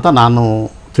ಧರ್ಮನ ಅಂತ ನಾನು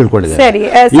ತಿಳ್ಕೊಂಡಿದ್ದೇನೆ.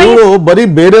 ಇವರು ಬರೀ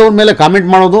ಬೇರೆಯವ್ರ ಮೇಲೆ ಕಾಮೆಂಟ್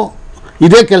ಮಾಡೋದು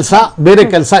ಇದೇ ಕೆಲಸ, ಬೇರೆ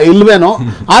ಕೆಲಸ ಇಲ್ವೇನೋ,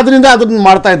 ಆದ್ರಿಂದ ಅದನ್ನ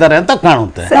ಮಾಡ್ತಾ ಇದ್ದಾರೆ ಅಂತ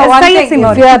ಕಾಣುತ್ತೆ.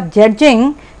 If you are judging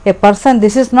a person,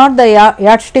 this is not the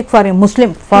yardstick for a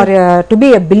Muslim. For to be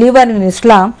a believer in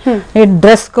Islam,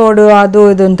 dress code adu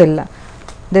idu antilla.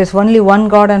 There is only one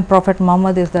God and Prophet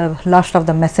Muhammad is the last of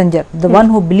the messenger. The one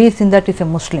who believes in that is a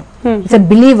Muslim. It's a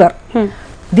believer.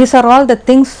 These are all the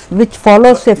things which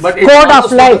follows a code of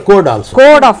life. Code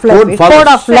of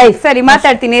life. ಸರಿ,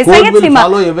 ಮಾತಾಡ್ತೀನಿ. ಸೈಯದ್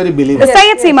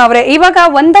ಸೀಮಾ ಅವರೇ, ಇವಾಗ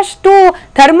ಒಂದಷ್ಟು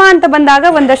ಧರ್ಮ ಅಂತ ಬಂದಾಗ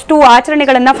ಒಂದಷ್ಟು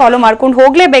ಆಚರಣೆಗಳನ್ನ follow ಮಾಡ್ಕೊಂಡು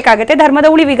ಹೋಗ್ಲೇಬೇಕಾಗತ್ತೆ ಧರ್ಮದ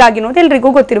ಉಳಿವಿಗಾಗಿ ಅಂತ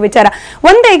ಎಲ್ರಿಗೂ ಗೊತ್ತಿರೋ ವಿಚಾರ.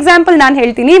 ಒಂದು ಎಕ್ಸಾಂಪಲ್ ನಾನು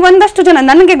ಹೇಳ್ತೀನಿ. ಒಂದಷ್ಟು ಜನ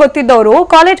ನನಗೆ ಗೊತ್ತಿದ್ದವರು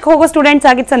ಕಾಲೇಜ್ಗೆ ಹೋಗೋ ಸ್ಟೂಡೆಂಟ್ಸ್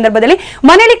ಆಗಿದ್ದ ಸಂದರ್ಭದಲ್ಲಿ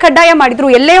ಮನೇಲಿ ಕಡ್ಡಾಯ ಮಾಡಿದ್ರು.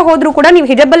 ಎಲ್ಲೇ ಹೋದ್ರು ಕೂಡ ನೀವು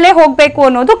ಹಿಜಾಬಲ್ಲೇ ಹೋಗ್ಬೇಕು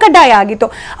ಅನ್ನೋದು ಕಡ್ಡಾಯ ಆಗಿತ್ತು.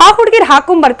 ಆ ಹುಡುಗಿರು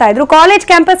ಹಾಕೊಂಡ್ ಬರ್ತಾ ಇದ್ರು. ಕಾಲೇಜ್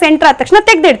ಕ್ಯಾಂಪಸ್ ಎಂಟರ್ ಆದ ತಕ್ಷಣ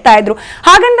ತೆಗೆದಿಡ್ತಾ ಇದ್ರು.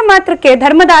 ಹಾಗಂದ ಮಾತ್ರಕ್ಕೆ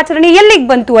ಧರ್ಮ ಧರ್ಮದ ಆಚರಣೆ ಎಲ್ಲಿಗೆ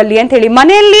ಬಂತು ಅಲ್ಲಿ ಅಂತ ಹೇಳಿ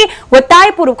ಮನೆಯಲ್ಲಿ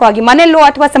ಒತ್ತಾಯಪೂರ್ವಕವಾಗಿ ಮನೆಯಲ್ಲೋ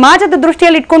ಅಥವಾ ಸಮಾಜದ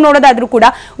ದೃಷ್ಟಿಯಲ್ಲಿ ಇಟ್ಕೊಂಡು ನೋಡೋದಾದ್ರೂ ಕೂಡ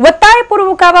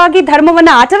ಒತ್ತಾಯಪೂರ್ವಕವಾಗಿ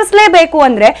ಧರ್ಮವನ್ನ ಆಚರಿಸಲೇಬೇಕು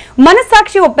ಅಂದ್ರೆ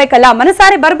ಮನಸ್ಸಾಕ್ಷಿ ಒಪ್ಬೇಕಲ್ಲ,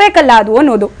 ಮನಸಾರೆ ಬರ್ಬೇಕಲ್ಲ ಅದು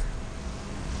ಅನ್ನೋದು.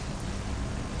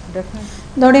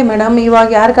 ನೋಡಿ ಮೇಡಮ್, ಇವಾಗ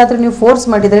ಯಾರಿಗಾದ್ರೂ ನೀವು ಫೋರ್ಸ್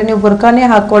ಮಾಡಿದರೆ ನೀವು ಬುರ್ಕಾನೇ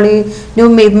ಹಾಕೊಳ್ಳಿ, ನೀವು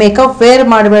ಮೇಕಪ್ ವೇರ್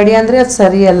ಮಾಡಬೇಡಿ ಅಂದರೆ ಅದು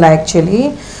ಸರಿಯಲ್ಲ. ಆ್ಯಕ್ಚುಲಿ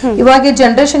ಇವಾಗ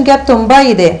ಜನ್ರೇಷನ್ ಗ್ಯಾಪ್ ತುಂಬ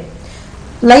ಇದೆ,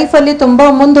 ಲೈಫಲ್ಲಿ ತುಂಬ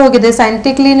ಮುಂದೆ ಹೋಗಿದೆ.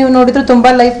 ಸೈಂಟಿಫಿಕ್ಲಿ ನೀವು ನೋಡಿದ್ರೆ ತುಂಬ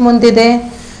ಲೈಫ್ ಮುಂದಿದೆ,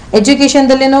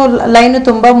 ಎಜುಕೇಷನ್ದಲ್ಲಿನೂ ಲೈನು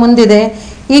ತುಂಬ ಮುಂದಿದೆ.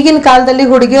 ಈಗಿನ ಕಾಲದಲ್ಲಿ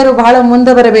ಹುಡುಗಿಯರು ಬಹಳ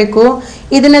ಮುಂದೆ ಬರಬೇಕು.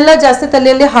 ಇದನ್ನೆಲ್ಲ ಜಾಸ್ತಿ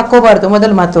ತಲೆಯಲ್ಲಿ ಹಾಕೋಬಾರ್ದು.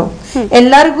 ಮೊದಲ ಮಾತು,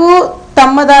 ಎಲ್ಲರಿಗೂ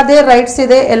ತಮ್ಮದಾದೇ ರೈಟ್ಸ್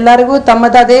ಇದೆ, ಎಲ್ಲರಿಗೂ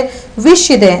ತಮ್ಮದಾದೇ ವಿಶ್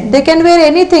ಇದೆ. They can wear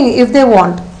anything if they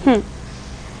want.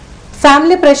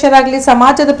 Family pressure ಆಗಲಿ,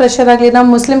 ಸಮಾಜದ ಪ್ರೆಷರ್ ಆಗಲಿ, ನಮ್ಮ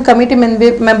ಮುಸ್ಲಿಂ ಕಮಿಟಿ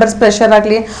ಮೆಂಬರ್ಸ್ ಪ್ರೆಷರ್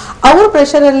ಆಗಲಿ, ಅವ್ರ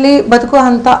ಪ್ರೆಷರಲ್ಲಿ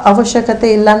ಬದುಕುವಂತ ಅವಶ್ಯಕತೆ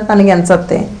ಇಲ್ಲ ಅಂತ ನನಗೆ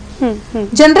ಅನ್ಸುತ್ತೆ.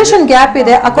 ಜನರೇಷನ್ ಗ್ಯಾಪ್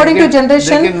ಇದೆ. According to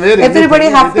generation everybody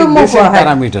have to move.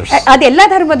 ಅದೆಲ್ಲ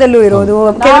ಧರ್ಮದಲ್ಲೂ ಇರೋದು,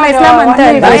 ಕೇವಲ ಇಸ್ಲಾಂ ಅಂತ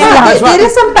there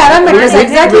is some parameters.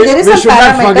 Exactly, there is some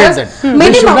parameters. We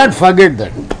should not forget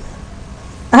that.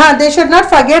 They should not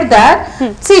forget that.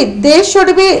 See, they should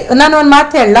be. ನಾನು ಒಂದು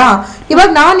ಮಾತು ಹೇಳ, ಇವಾಗ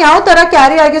ನಾನು ಯಾವ ತರ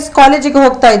ಕ್ಯಾರಿ ಆಗಿ ಕಾಲೇಜಿಗೆ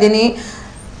ಹೋಗ್ತಾ ಇದ್ದೀನಿ,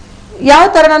 ಯಾವ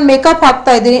ತರ ನಾನು ಮೇಕಪ್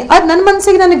ಹಾಕ್ತಾ ಇದ್ದೀನಿ, ಅದು ನನ್ನ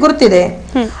ಮನಸ್ಸಿಗೆ ನನಗೆ ಗುರ್ತಿದೆ.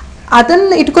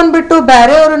 ಅದನ್ನ ಇಟ್ಕೊಂಡ್ಬಿಟ್ಟು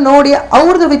ಬೇರೆಯವರು ನೋಡಿ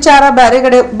ಅವ್ರದ್ದು ವಿಚಾರ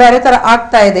ಬೇರೆ ತರ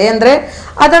ಆಗ್ತಾ ಇದೆ ಅಂದ್ರೆ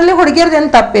ಅದರಲ್ಲಿ ಹುಡುಗಿಯರ್ದು ಏನು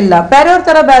ತಪ್ಪಿಲ್ಲ. ಬೇರೆಯವ್ರ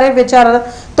ತರ ಬೇರೆ ವಿಚಾರ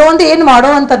ತಗೊಂಡು ಏನ್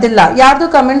ಮಾಡೋ ಅಂತದಿಲ್ಲ. ಯಾರ್ದು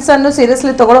ಕಮೆಂಟ್ಸ್ ಅನ್ನು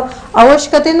ಸೀರಿಯಸ್ಲಿ ತಗೊಳ್ಳೋ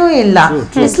ಅವಶ್ಯಕತೆನೂ ಇಲ್ಲ.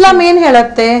 ಇಸ್ಲಾಂ ಏನ್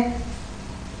ಹೇಳತ್ತೆ?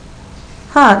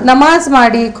 ನಮಾಜ್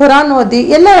ಮಾಡಿ, ಖುರಾನ್ ಓದಿ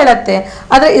ಎಲ್ಲ ಹೇಳತ್ತೆ.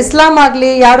 ಆದ್ರೆ ಇಸ್ಲಾಂ ಆಗ್ಲಿ,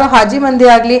 ಯಾರೋ ಹಾಜಿ ಮಂದಿ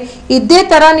ಆಗ್ಲಿ, ಇದೇ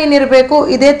ತರ ನೀನ್ ಇರ್ಬೇಕು,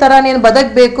 ಇದೇ ತರ ನೀನ್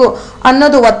ಬದುಕಬೇಕು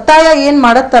ಅನ್ನೋದು ಒತ್ತಾಯ ಏನ್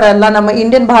ಮಾಡತ್ತಾರಲ್ಲ ನಮ್ಮ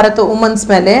ಇಂಡಿಯನ್ ಭಾರತ ವುಮೆನ್ಸ್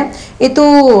ಮೇಲೆ, ಇದು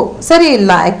ಸರಿ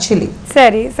ಇಲ್ಲ ಆಕ್ಚುಲಿ.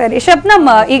 ಸರಿ ಶಬ್ನಮ್,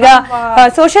 ಈಗ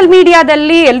ಸೋಷಿಯಲ್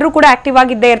ಮೀಡಿಯಾದಲ್ಲಿ ಎಲ್ಲರೂ ಕೂಡ ಆಕ್ಟಿವ್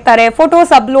ಆಗಿದ್ದೇ ಇರ್ತಾರೆ,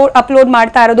 ಫೋಟೋಸ್ ಅಪ್ಲೋಡ್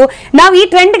ಮಾಡ್ತಾ ಇರೋದು. ನಾವು ಈ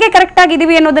ಟ್ರೆಂಡ್ಗೆ ಕರೆಕ್ಟ್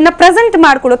ಆಗಿದೀವಿ ಅನ್ನೋದನ್ನ ಪ್ರೆಸೆಂಟ್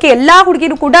ಮಾಡ್ಕೊಳ್ಳೋಕೆ ಎಲ್ಲಾ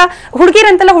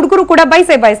ಹುಡುಗಿರಂತೆಲ್ಲ ಹುಡುಗರು ಕೂಡ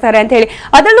ಬಯಸ್ತಾರೆ ಅಂತ ಹೇಳಿ.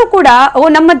 ಅದರಲ್ಲೂ ಕೂಡ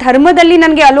ನಮ್ಮ ಧರ್ಮದಲ್ಲಿ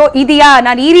ನನಗೆ ಅಲೋ ಇದೆಯಾ,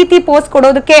 ನಾನು ಈ ರೀತಿ ಪೋಸ್ಟ್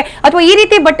ಕೊಡೋದಕ್ಕೆ ಅಥವಾ ಈ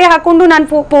ರೀತಿ ಬಟ್ಟೆ ಹಾಕೊಂಡು ನಾನು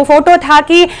ಫೋಟೋ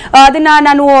ಹಾಕಿ ಅದನ್ನ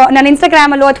ನಾನು ನನ್ನ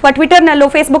ಇನ್ಸ್ಟಾಗ್ರಾಮ್ ಅಲ್ಲೋ ಅಥವಾ ಟ್ವಿಟರ್ ನಲ್ಲೋ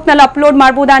ಫೇಸ್ಬುಕ್ ನಲ್ಲೋ ಅಪ್ಲೋಡ್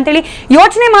ಮಾಡ್ಬೋದಾ ಅಂತ ಹೇಳಿ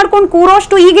ಯೋಚನೆ ಮಾಡ್ಕೊಂಡು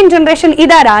ಕೂರೋಷ್ಟು ಈಗಿನ ಜನರೇಷನ್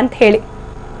ಇದಾರಾ ಅಂತ ಹೇಳಿ.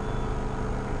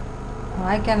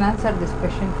 I can answer this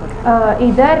question for you.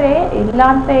 ಇದಾರೆ, ಇಲ್ಲ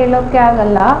ಅಂತ ಹೇಳೋಕೆ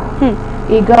ಆಗಲ್ಲ.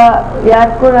 ಈಗ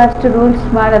ಯಾರು ಕೂಡ ಅಷ್ಟು ರೂಲ್ಸ್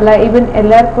ಮಾಡಲ್ಲ. ಈವನ್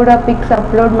ಎಲ್ಲರೂ ಕೂಡ ಪಿಕ್ಸ್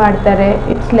ಅಪ್ಲೋಡ್ ಮಾಡ್ತಾರೆ.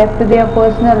 It's left there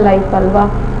personal life ಅಲ್ವಾ.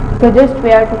 So just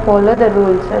we have to follow the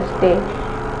rules ಅಷ್ಟೇ.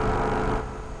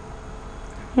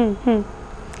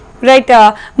 ರೈಟ್,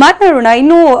 ಮಾತನಾಡೋಣ.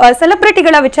 ಇನ್ನು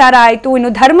ಸೆಲೆಬ್ರಿಟಿಗಳ ವಿಚಾರ ಆಯ್ತು, ಇನ್ನು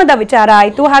ಧರ್ಮದ ವಿಚಾರ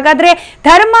ಆಯ್ತು. ಹಾಗಾದ್ರೆ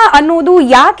ಧರ್ಮ ಅನ್ನೋದು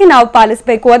ಯಾಕೆ ನಾವು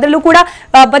ಪಾಲಿಸಬೇಕು? ಅದರಲ್ಲೂ ಕೂಡ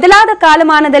ಬದಲಾದ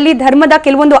ಕಾಲಮಾನದಲ್ಲಿ ಧರ್ಮದ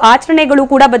ಕೆಲವೊಂದು ಆಚರಣೆಗಳು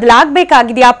ಕೂಡ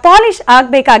ಬದಲಾಗಬೇಕಾಗಿದೆಯಾ, ಪಾಲಿಶ್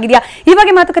ಆಗಬೇಕಾಗಿದೆಯಾ?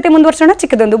 ಇವಾಗ ಮಾತುಕತೆ ಮುಂದುವರ್ಸೋಣ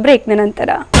ಚಿಕ್ಕದೊಂದು ಬ್ರೇಕ್ನ ನಂತರ.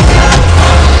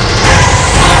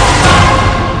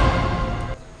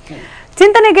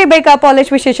 ಚಿಂತನೆಗೆ ಬೇಕಾ ಪಾಲಿಶ್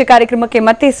ವಿಶೇಷ ಕಾರ್ಯಕ್ರಮಕ್ಕೆ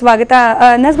ಮತ್ತೆ ಸ್ವಾಗತ.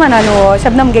 ನಜ್ಮಾ, ನಾನು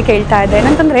ಶಬ್ನಮ್ಗೆ ಕೇಳ್ತಾ ಇದ್ದೆ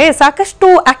ಏನಂತಂದ್ರೆ, ಸಾಕಷ್ಟು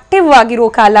ಆಕ್ಟಿವ್ ಆಗಿರೋ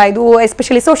ಕಾಲ ಇದು,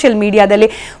 ಎಸ್ಪೆಷಲಿ ಸೋಷಿಯಲ್ ಮೀಡಿಯಾದಲ್ಲಿ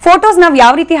ಫೋಟೋಸ್ ನಾವು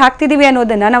ಯಾವ ರೀತಿ ಹಾಕ್ತಿದೀವಿ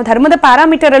ಅನ್ನೋದನ್ನ ನಾವು ಧರ್ಮದ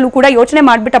ಪ್ಯಾರಾಮೀಟರ್ ಅಲ್ಲೂ ಕೂಡ ಯೋಚನೆ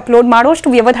ಮಾಡ್ಬಿಟ್ಟು ಅಪ್ಲೋಡ್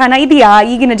ಮಾಡೋಷ್ಟು ವ್ಯವಧಾನ ಇದೆಯಾ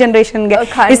ಈಗಿನ ಜನರೇಷನ್ಗೆ?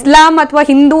 ಇಸ್ಲಾಂ ಅಥವಾ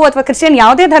ಹಿಂದೂ ಅಥವಾ ಕ್ರಿಶ್ಚಿಯನ್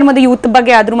ಯಾವುದೇ ಧರ್ಮದ ಯೂತ್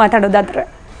ಬಗ್ಗೆ ಆದ್ರೂ ಮಾತಾಡೋದಾದ್ರೆ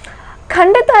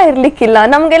ಖಂಡಿತ ಇರ್ಲಿಕ್ಕಿಲ್ಲ.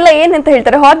 ನಮ್ಗೆಲ್ಲ ಏನಂತ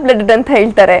ಹೇಳ್ತಾರೆ, ಹಾಟ್ ಬ್ಲಡೆಡ್ ಅಂತ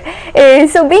ಹೇಳ್ತಾರೆ.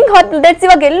 ಸೊ ಬೀಂಗ್ ಹಾಟ್ ಬ್ಲಡೆಡ್ಸ್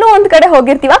ಇವಾಗ ಎಲ್ಲೋ ಒಂದ್ ಕಡೆ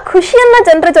ಹೋಗಿರ್ತೀವಿ, ಆ ಖುಷಿಯನ್ನ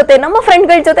ಜನರ ಜೊತೆ, ನಮ್ಮ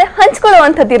ಫ್ರೆಂಡ್ಗಳ ಜೊತೆ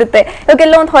ಹಂಚ್ಕೊಳ್ಳುವಂಥದ್ದು ಇರುತ್ತೆ. ಇವಾಗ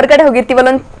ಎಲ್ಲೋ ಒಂದು ಹೊರಗಡೆ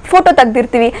ಹೋಗಿರ್ತೀವಲ್ಲ, ಒಂದು ಫೋಟೋ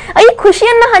ತೆಗ್ದಿರ್ತೀವಿ, ಈ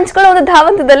ಖುಷಿಯನ್ನ ಹಂಚ್ಕೊಳ್ಳೋ ಒಂದು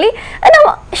ಧಾವಂತದಲ್ಲಿ ನಾವು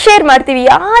ಶೇರ್ ಮಾಡ್ತೀವಿ.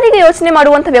 ಯಾರಿಗೆ ಯೋಚನೆ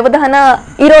ಮಾಡುವಂತ ವ್ಯವಧಾನ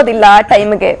ಇರೋದಿಲ್ಲ ಆ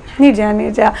ಟೈಮ್ಗೆ. ನಿಜ.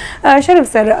 ಶರೀಫ್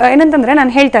ಸರ್, ಏನಂತಂದ್ರೆ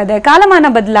ನಾನು ಹೇಳ್ತಾ ಇದ್ದೆ,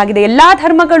 ಕಾಲಮಾನ ಬದಲಾಗಿದೆ. ಎಲ್ಲಾ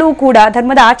ಧರ್ಮಗಳು ಕೂಡ,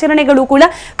 ಧರ್ಮದ ಆಚರಣೆಗಳು ಕೂಡ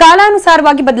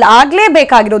ಕಾಲಾನುಸಾರವಾಗಿ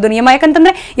ಬದಲಾಗಲೇಬೇಕಾಗಿರೋದು ನಿಯಮ.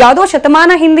 ಯಾಕಂತಂದ್ರೆ ಯಾವುದೋ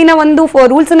ಶತಮಾನ ಹಿಂದಿನ ಒಂದು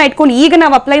ರೂಲ್ಸ್ ಅನ್ನ ಇಟ್ಕೊಂಡು ಈಗ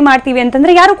ನಾವು ಅಪ್ಲೈ ಮಾಡ್ತೀವಿ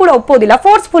ಅಂತಂದ್ರೆ ಯಾರು ಕೂಡ ಒಪ್ಪೋದಿಲ್ಲ,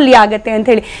 ಫೋರ್ಸ್ಫುಲ್ಲಿ ಆಗತ್ತೆ ಅಂತ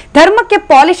ಹೇಳಿ. ಧರ್ಮಕ್ಕೆ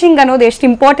ಪಾಲಿಶಿಂಗ್ ಅನ್ನೋದು ಎಷ್ಟು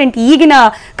ಇಂಪಾರ್ಟೆಂಟ್ ಈಗಿನ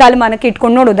ಕಾಲಮಾನಕ್ಕೆ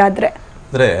ಇಟ್ಕೊಂಡು ನೋಡೋದಾದ್ರೆ?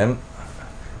 ಅಂದರೆ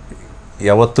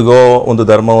ಯಾವತ್ತಿಗೋ ಒಂದು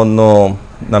ಧರ್ಮವನ್ನು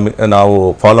ನಾವು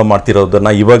ಫಾಲೋ ಮಾಡ್ತಿರೋದನ್ನ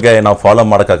ಇವಾಗ ನಾವು ಫಾಲೋ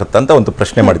ಮಾಡೋಕ್ಕಾಗತ್ತೆ ಅಂತ ಒಂದು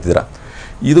ಪ್ರಶ್ನೆ ಮಾಡ್ತಿದ್ದೀರಾ.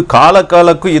 ಇದು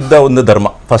ಕಾಲಕ್ಕೂ ಇದ್ದ ಒಂದು ಧರ್ಮ.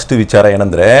 ಫಸ್ಟ್ ವಿಚಾರ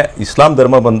ಏನಂದರೆ, ಇಸ್ಲಾಂ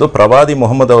ಧರ್ಮ ಬಂದು ಪ್ರವಾದಿ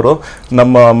ಮೊಹಮ್ಮದ್ ಅವರು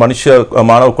ನಮ್ಮ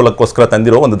ಮಾನವ ಕುಲಕ್ಕೋಸ್ಕರ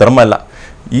ತಂದಿರೋ ಒಂದು ಧರ್ಮ ಅಲ್ಲ.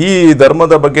 ಈ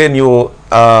ಧರ್ಮದ ಬಗ್ಗೆ ನೀವು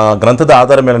ಗ್ರಂಥದ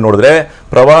ಆಧಾರ ಮೇಲೆ ನೋಡಿದ್ರೆ,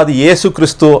 ಪ್ರವಾದಿ ಯೇಸು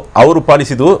ಕ್ರಿಸ್ತು ಅವರು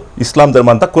ಪಾಲಿಸಿದ್ದು ಇಸ್ಲಾಂ ಧರ್ಮ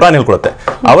ಅಂತ ಕುರಾನ್ ಹೇಳ್ಕೊಳುತ್ತೆ.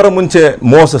 ಅವರ ಮುಂಚೆ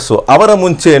ಮೋಸಸ್ಸು, ಅವರ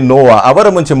ಮುಂಚೆ ನೋವಾ, ಅವರ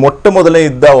ಮುಂಚೆ ಮೊಟ್ಟ ಮೊದಲೇ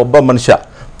ಇದ್ದ ಒಬ್ಬ ಮನುಷ್ಯ,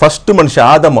 ಫಸ್ಟ್ ಮನುಷ್ಯ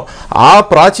ಆದಮ, ಆ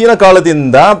ಪ್ರಾಚೀನ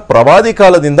ಕಾಲದಿಂದ ಪ್ರವಾದಿ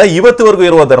ಕಾಲದಿಂದ ಇವತ್ತಿವರೆಗೂ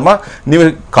ಇರುವ ಧರ್ಮ, ನೀವು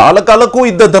ಕಾಲಕ್ಕೂ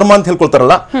ಇದ್ದ ಧರ್ಮ ಅಂತ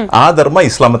ಹೇಳ್ಕೊಳ್ತಾರಲ್ಲ, ಆ ಧರ್ಮ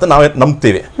ಇಸ್ಲಾಂ ಅಂತ ನಾವೇ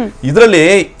ನಂಬ್ತೀವಿ. ಇದರಲ್ಲಿ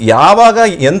ಯಾವಾಗ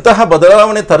ಎಂತಹ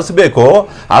ಬದಲಾವಣೆ ತರಿಸಬೇಕೋ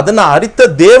ಅದನ್ನ ಅರಿತ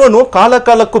ದೇವನು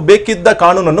ಕಾಲಕ್ಕೂ ಬೇಕಿದ್ದ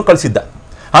ಕಾನೂನನ್ನು ಕಳಿಸಿದ್ದ.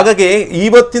 ಹಾಗಾಗಿ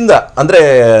ಇವತ್ತಿಂದ ಅಂದ್ರೆ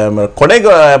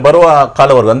ಕೊನೆಗೆ ಬರುವ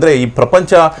ಕಾಲವರೆಗೂ, ಅಂದ್ರೆ ಈ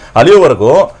ಪ್ರಪಂಚ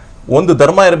ಅಲಿಯುವವರೆಗೂ ಒಂದು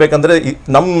ಧರ್ಮ ಇರಬೇಕಂದ್ರೆ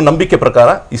ನಮ್ಮ ನಂಬಿಕೆ ಪ್ರಕಾರ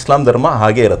ಇಸ್ಲಾಂ ಧರ್ಮ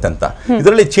ಹಾಗೆ ಇರುತ್ತೆ ಅಂತ.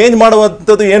 ಇದರಲ್ಲಿ ಚೇಂಜ್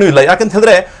ಮಾಡುವಂಥದ್ದು ಏನೂ ಇಲ್ಲ. ಯಾಕಂತ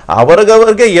ಹೇಳಿದ್ರೆ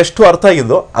ಅವರಿಗವರಿಗೆ ಎಷ್ಟು ಅರ್ಥ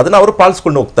ಆಗಿದ್ದು ಅದನ್ನ ಅವರು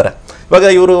ಪಾಲಿಸ್ಕೊಂಡು ಹೋಗ್ತಾರೆ. ಇವಾಗ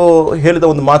ಇವರು ಹೇಳಿದ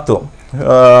ಒಂದು ಮಾತು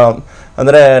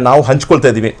ಅಂದರೆ ನಾವು ಹಂಚ್ಕೊಳ್ತಾ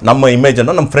ಇದ್ದೀವಿ ನಮ್ಮ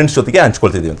ಇಮೇಜನ್ನು ನಮ್ಮ ಫ್ರೆಂಡ್ಸ್ ಜೊತೆಗೆ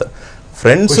ಹಂಚ್ಕೊಳ್ತಿದ್ದೀವಿ ಅಂತ.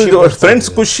 ಫ್ರೆಂಡ್ಸ್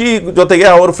ಖುಷಿ ಜೊತೆಗೆ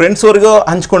ಅವ್ರ ಫ್ರೆಂಡ್ಸ್ವರೆಗೂ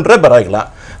ಹಂಚ್ಕೊಂಡ್ರೆ ಬರೋಲ್ಲ.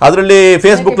 ಅದರಲ್ಲಿ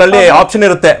ಫೇಸ್ಬುಕ್ನಲ್ಲಿ ಆಪ್ಷನ್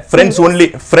ಇರುತ್ತೆ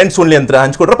ಫ್ರೆಂಡ್ಸ್ ಓನ್ಲಿ ಅಂತ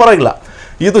ಹಂಚ್ಕೊಂಡ್ರೆ ಪರವಾಗಿಲ್ಲ.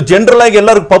 ಇದು ಜನರಲ್ ಆಗಿ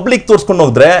ಎಲ್ಲರಿಗೂ ಪಬ್ಲಿಕ್ ತೋರಿಸ್ಕೊಂಡು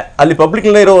ಹೋದ್ರೆ ಅಲ್ಲಿ ಪಬ್ಲಿಕ್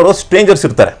ಇರೋರು ಸ್ಟ್ರೇಂಜರ್ಸ್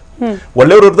ಇರ್ತಾರೆ,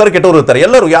 ಒಳ್ಳೆಯವರು ಇರ್ತಾರೆ, ಕೆಟ್ಟವರು ಇರ್ತಾರೆ,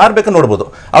 ಎಲ್ಲರೂ ಯಾರು ಬೇಕಾದ್ರೆ ನೋಡ್ಬೋದು.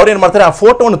 ಅವ್ರು ಏನು ಮಾಡ್ತಾರೆ, ಆ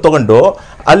ಫೋಟೋವನ್ನು ತಗೊಂಡು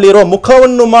ಅಲ್ಲಿರೋ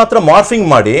ಮುಖವನ್ನು ಮಾತ್ರ ಮಾರ್ಫಿಂಗ್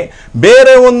ಮಾಡಿ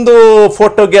ಬೇರೆ ಒಂದು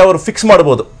ಫೋಟೋಗೆ ಅವರು ಫಿಕ್ಸ್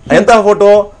ಮಾಡ್ಬೋದು. ಎಂತಹ ಫೋಟೋ,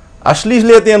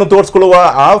 ಅಶ್ಲೀಲತೆಯನ್ನು ತೋರಿಸ್ಕೊಳ್ಳುವ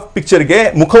ಆ ಪಿಕ್ಚರ್ಗೆ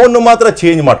ಮುಖವನ್ನು ಮಾತ್ರ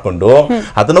ಚೇಂಜ್ ಮಾಡಿಕೊಂಡು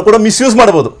ಅದನ್ನು ಕೂಡ ಮಿಸ್ಯೂಸ್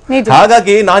ಮಾಡಬಹುದು.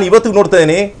 ಹಾಗಾಗಿ ನಾನು ಇವತ್ತಿಗೆ ನೋಡ್ತಾ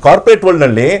ಇದ್ದೀನಿ ಕಾರ್ಪೊರೇಟ್ ವರ್ಲ್ಡ್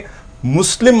ನಲ್ಲಿ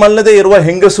ಮುಸ್ಲಿಂ ಅಲ್ಲದೆ ಇರುವ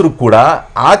ಹೆಂಗಸರು ಕೂಡ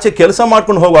ಆಚೆ ಕೆಲಸ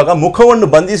ಮಾಡ್ಕೊಂಡು ಹೋಗುವಾಗ ಮುಖವನ್ನು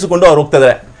ಬಂಧಿಸಿಕೊಂಡು ಅವ್ರು ಹೋಗ್ತಾ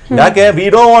ಇದ್ದಾರೆ. ಯಾಕೆ? We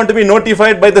don't want to B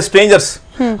notified by the stranger's.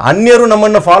 ಅನ್ಯರು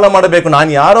ನಮ್ಮನ್ನು ಫಾಲೋ ಮಾಡಬೇಕು.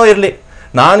 ನಾನು ಯಾರೋ ಇರಲಿ,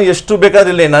 ನಾನು ಎಷ್ಟು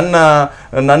ಬೇಕಾದಿರಲಿ,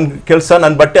 ನನ್ನ ಕೆಲಸ,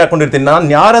 ನನ್ನ ಬಟ್ಟೆ ಹಾಕೊಂಡಿರ್ತೀನಿ, ನಾನು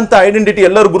ಯಾರಂತ ಐಡೆಂಟಿಟಿ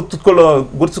ಎಲ್ಲರೂ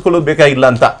ಗುರುತಿಸ್ಕೊಳ್ಳೋದು ಬೇಕಾಗಿಲ್ಲ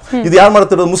ಅಂತ. ಇದು ಯಾರು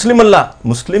ಮಾಡ್ತಿರೋದು? ಮುಸ್ಲಿಂ ಅಲ್ಲ,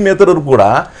 ಮುಸ್ಲಿಮೇತರರು ಕೂಡ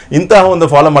ಇಂತಹ ಒಂದು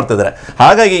ಫಾಲೋ ಮಾಡ್ತಾ ಇದ್ದಾರೆ.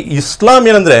 ಹಾಗಾಗಿ ಇಸ್ಲಾಂ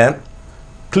ಏನಂದ್ರೆ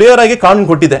ಕ್ಲಿಯರ್ ಆಗಿ ಕಾನೂನು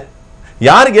ಕೊಟ್ಟಿದೆ,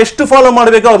 ಯಾರಿಗೆ ಎಷ್ಟು ಫಾಲೋ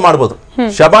ಮಾಡಬೇಕು ಅವ್ರು ಮಾಡ್ಬೋದು.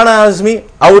 ಶಬಾನಾ ಆಜ್ಮಿ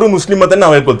ಅವರು ಮುಸ್ಲಿಂ ಅಂತ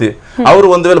ನಾವು ಹೇಳ್ಕೊಳ್ತೀವಿ. ಅವರು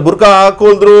ಒಂದು ವೇಳೆ ಬುರ್ಕಾ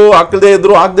ಹಾಕದೇ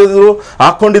ಇದ್ರು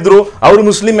ಹಾಕೊಂಡಿದ್ರು ಅವರು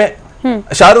ಮುಸ್ಲಿಮೇ.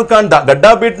 ಶಾರುಖ್ ಖಾನ್ ಗಡ್ಡ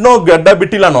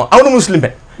ಬಿಟ್ಟಿಲ್ಲನೋ ಅವನು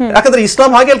ಮುಸ್ಲಿಮೇ. ಯಾಕಂದ್ರೆ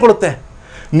ಇಸ್ಲಾಂ ಹಾಗೆ ಹೇಳ್ಕೊಡುತ್ತೆ,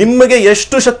 ನಿಮಗೆ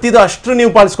ಎಷ್ಟು ಶಕ್ತಿ ಇದೋ ಅಷ್ಟು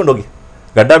ನೀವು ಪಾಲಿಸ್ಕೊಂಡು ಹೋಗಿ.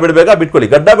 ಗಡ್ಡ ಬಿಡ್ಬೇಕಾ ಬಿಟ್ಕೊಳ್ಳಿ.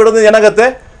 ಗಡ್ಡ ಬಿಡೋದು ಏನಾಗತ್ತೆ,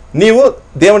 ನೀವು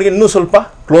ದೇವನಿಗೆ ಇನ್ನೂ ಸ್ವಲ್ಪ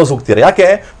ಕ್ಲೋಸ್ ಹೋಗ್ತೀರಾ. ಯಾಕೆ?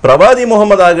 ಪ್ರವಾದಿ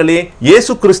ಮೊಹಮ್ಮದ್ ಆಗಲಿ,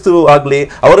 ಯೇಸು ಕ್ರಿಸ್ತು ಆಗಲಿ,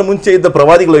 ಅವರ ಮುಂಚೆ ಇದ್ದ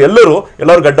ಪ್ರವಾದಿಗಳು ಎಲ್ಲರೂ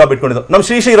ಗಡ್ಡ ಬಿಟ್ಕೊಂಡಿದ್ರು. ನಮ್ಮ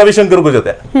ಶ್ರೀ ರವಿಶಂಕರ್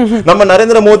ಜೊತೆ, ನಮ್ಮ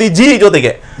ನರೇಂದ್ರ ಮೋದಿ ಜಿ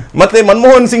ಜೊತೆಗೆ, ಮತ್ತೆ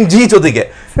ಮನಮೋಹನ್ ಸಿಂಗ್ ಜಿ ಜೊತೆಗೆ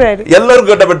ಎಲ್ಲರೂ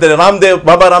ಗಡ್ಡ ಬಿಡ್ತಾರೆ.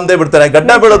 ಬಾಬಾ ರಾಮದೇವ್ ಬಿಡ್ತಾರೆ.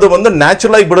 ಗಡ್ಡ ಬಿಡೋದು ಒಂದು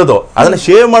ನ್ಯಾಚುರಲ್ ಆಗಿ ಬಿಡೋದು, ಅದನ್ನ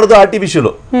ಶೇವ್ ಮಾಡೋದು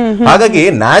ಆರ್ಟಿಫಿಷಿಯಲ್. ಹಾಗಾಗಿ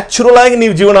ನ್ಯಾಚುರಲ್ ಆಗಿ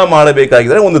ನೀವು ಜೀವನ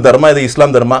ಮಾಡಬೇಕಾಗಿದ್ರೆ ಒಂದು ಧರ್ಮ ಇದೆ,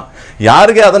 ಇಸ್ಲಾಂ ಧರ್ಮ.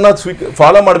 ಯಾರಿಗೆ ಅದನ್ನ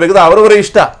ಫಾಲೋ ಮಾಡ್ಬೇಕಾದ್ರೆ ಅವರವರೇ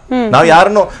ಇಷ್ಟ. ನಾವು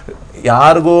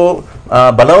ಯಾರಿಗೂ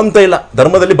ಬಲವಂತ ಇಲ್ಲ,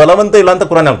 ಧರ್ಮದಲ್ಲಿ ಬಲವಂತ ಇಲ್ಲ ಅಂತ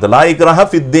ಕುರಾನ್ ಹೇಳ್ತದೆ. ಲಾ ಇಕ್ರಾಹ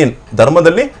ಫಿದ್ದೀನ್,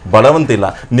 ಧರ್ಮದಲ್ಲಿ ಬಲವಂತ ಇಲ್ಲ.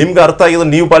 ನಿಮ್ಗೆ ಅರ್ಥ ಆಗಿದ್ರೆ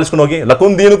ನೀವು ಪಾಲಿಸ್ಕೊಂಡು ಹೋಗಿ.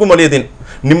 ಲಕುಂ ದೀನುಕುಂ ವಲಿಯ ದೀನ್,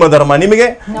 ನಿಮ್ಮ ಧರ್ಮ ನಿಮಗೆ,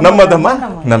 ನಮ್ಮ ಧರ್ಮ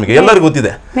ನಮಗೆ, ಎಲ್ಲರಿಗೂ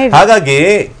ಗೊತ್ತಿದೆ. ಹಾಗಾಗಿ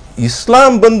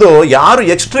ಇಸ್ಲಾಂ ಬಂದು ಯಾರು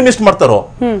ಎಕ್ಸ್ಟ್ರೀಮಿಸ್ಟ್ ಮಾಡ್ತಾರೋ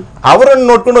ಅವರನ್ನು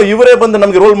ನೋಡ್ಕೊಂಡು ಇವರೇ ಬಂದು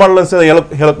ನಮ್ಗೆ ರೋಲ್ ಮಾಡಲು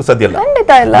ಹೇಳಕ್ ಸಾಧ್ಯ ಇಲ್ಲ.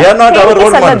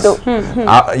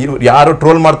 ಯಾರು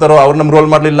ಟ್ರೋಲ್ ಮಾಡ್ತಾರೋ ಅವ್ರು ನಮ್ಗೆ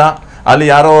ರೋಲ್ ಮಾಡ್ಲಿಲ್ಲ. ಅಲ್ಲಿ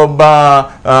ಯಾರೋ ಒಬ್ಬ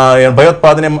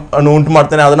ಭಯೋತ್ಪಾದನೆ ಉಂಟು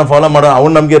ಮಾಡ್ತಾನೆ, ಅದನ್ನ ಫಾಲೋ ಮಾಡೋ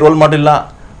ಅವ್ನು ನಮ್ಗೆ ರೋಲ್ ಮಾಡಲಿಲ್ಲ.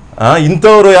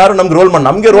 ಇಂಥವ್ರು ಯಾರು ನಮ್ಗೆ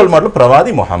ನಮ್ಗೆ ರೋಲ್ ಮಾಡಲು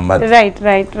ಪ್ರವಾದಿ ಮೊಹಮ್ಮದ್.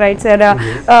 Right sir.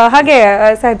 ಹಾಗೆ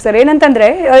ಸಾಹೇಬ್ ಸರ್, ಏನಂತಂದ್ರೆ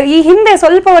ಈ ಹಿಂದೆ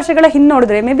ಸ್ವಲ್ಪ ವರ್ಷಗಳ ಹಿಂದೆ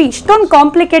ನೋಡಿದ್ರೆ ಮೇ ಬಿ ಇಷ್ಟೊಂದು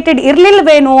ಕಾಂಪ್ಲಿಕೇಟೆಡ್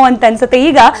ಇರ್ಲಿಲ್ವೇನೋ ಅಂತ ಅನ್ಸುತ್ತೆ.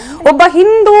 ಈಗ ಒಬ್ಬ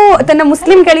ಹಿಂದೂ ತನ್ನ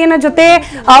ಮುಸ್ಲಿಂ ಗೆಳೆಯನ ಜೊತೆ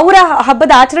ಅವರ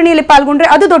ಹಬ್ಬದ ಆಚರಣೆಯಲ್ಲಿ ಪಾಲ್ಗೊಂಡ್ರೆ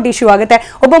ಅದು ದೊಡ್ಡ ಇಶ್ಯೂ ಆಗುತ್ತೆ.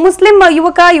 ಒಬ್ಬ ಮುಸ್ಲಿಂ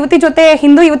ಯುವತಿ ಜೊತೆ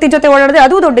ಹಿಂದೂ ಯುವತಿ ಜೊತೆ ಓಡಾಡಿದ್ರೆ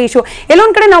ಅದು ದೊಡ್ಡ ಇಶ್ಯೂ.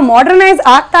 ಎಲ್ಲೊಂದ್ ಕಡೆ ನಾವು ಮಾಡರ್ನೈಸ್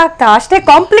ಆಗ್ತಾ ಅಷ್ಟೇ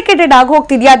ಕಾಂಪ್ಲಿಕೇಟೆಡ್ ಆಗಿ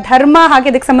ಹೋಗ್ತಿದ್ಯಾ ಧರ್ಮ ಹಾಗೆ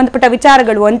ಅದಕ್ಕೆ ಸಂಬಂಧಪಟ್ಟ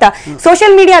ವಿಚಾರಗಳು ಅಂತ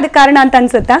ಸೋಷಿಯಲ್ ಮೀಡಿಯಾ ಅದಕ್ಕೆ ಕಾರಣ ಅಂತ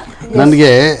ಅನ್ಸುತ್ತಾ?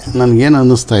 ನನಗೇನು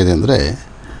ಅನ್ನಿಸ್ತಾ ಇದೆ ಅಂದರೆ,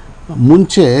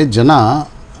 ಮುಂಚೆ ಜನ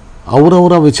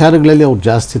ಅವರವರ ವಿಚಾರಗಳಲ್ಲಿ ಅವ್ರು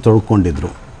ಜಾಸ್ತಿ ತೊಳ್ಕೊಂಡಿದ್ರು.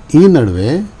 ಈ ನಡುವೆ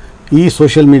ಈ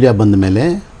ಸೋಷಿಯಲ್ ಮೀಡಿಯಾ ಬಂದ ಮೇಲೆ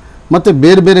ಮತ್ತು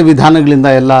ಬೇರೆ ಬೇರೆ ವಿಧಾನಗಳಿಂದ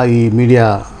ಎಲ್ಲ ಈ ಮೀಡಿಯಾ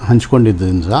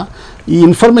ಹಂಚ್ಕೊಂಡಿದ್ದರಿಂದ ಈ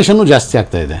ಇನ್ಫಾರ್ಮೇಷನ್ನು ಜಾಸ್ತಿ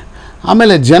ಆಗ್ತಾಯಿದೆ.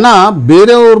 ಆಮೇಲೆ ಜನ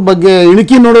ಬೇರೆಯವ್ರ ಬಗ್ಗೆ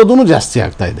ಇಣುಕಿ ನೋಡೋದು ಜಾಸ್ತಿ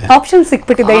ಆಗ್ತಾ ಇದೆ. ಆಪ್ಷನ್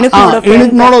ಸಿಕ್ಬಿಟ್ಟಿದೆ,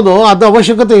 ಇಣುಕಿ ನೋಡೋದು ಅದು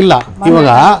ಅವಶ್ಯಕತೆ ಇಲ್ಲ. ಇವಾಗ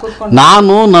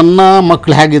ನಾನು ನನ್ನ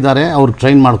ಮಕ್ಕಳು ಹೇಗಿದ್ದಾರೆ ಅವ್ರಿಗೆ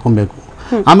ಟ್ರೈನ್ ಮಾಡ್ಕೊಬೇಕು.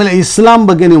 ಆಮೇಲೆ ಇಸ್ಲಾಂ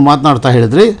ಬಗ್ಗೆ ನೀವು ಮಾತನಾಡ್ತಾ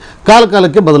ಹೇಳಿದ್ರಿ,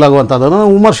 ಕಾಲಕ್ಕೆ ಬದಲಾಗುವಂಥದ್ದನ್ನು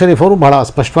ಉಮರ್ ಶರೀಫ್ ಅವರು ಬಹಳ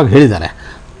ಸ್ಪಷ್ಟವಾಗಿ ಹೇಳಿದ್ದಾರೆ.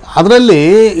 ಅದರಲ್ಲಿ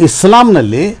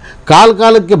ಇಸ್ಲಾಂನಲ್ಲಿ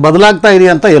ಕಾಲಕ್ಕೆ ಬದಲಾಗ್ತಾ ಇರಿ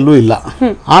ಅಂತ ಎಲ್ಲೂ ಇಲ್ಲ.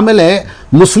 ಆಮೇಲೆ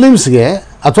ಮುಸ್ಲಿಮ್ಸ್ಗೆ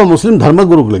ಅಥವಾ ಮುಸ್ಲಿಂ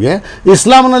ಧರ್ಮಗುರುಗಳಿಗೆ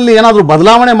ಇಸ್ಲಾಂನಲ್ಲಿ ಏನಾದರೂ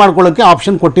ಬದಲಾವಣೆ ಮಾಡ್ಕೊಳ್ಳೋಕ್ಕೆ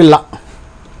ಆಪ್ಷನ್ ಕೊಟ್ಟಿಲ್ಲ.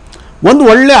 ಒಂದು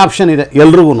ಒಳ್ಳೆ ಆಪ್ಷನ್ ಇದೆ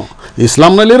ಎಲ್ರಿಗೂ,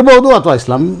 ಇಸ್ಲಾಂನಲ್ಲಿ ಇರ್ಬೋದು ಅಥವಾ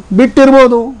ಇಸ್ಲಾಂ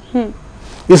ಬಿಟ್ಟಿರ್ಬೋದು.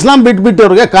 ಇಸ್ಲಾಂ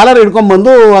ಬಿಟ್ಟವ್ರಿಗೆ ಕಾಲರ್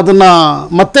ಹಿಡ್ಕೊಂಡ್ಬಂದು ಅದನ್ನು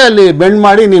ಮತ್ತೆ ಅಲ್ಲಿ ಬೆಂಡ್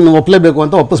ಮಾಡಿ ನೀನು ಒಪ್ಪಲೇಬೇಕು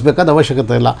ಅಂತ ಒಪ್ಪಿಸ್ಬೇಕಾದ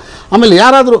ಅವಶ್ಯಕತೆ ಇಲ್ಲ.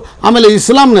 ಆಮೇಲೆ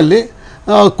ಇಸ್ಲಾಂನಲ್ಲಿ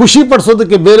ಖುಷಿ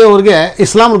ಪಡಿಸೋದಕ್ಕೆ ಬೇರೆಯವ್ರಿಗೆ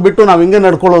ಇಸ್ಲಾಂ ಬಿಟ್ಟು ನಾವು ಹಿಂಗೆ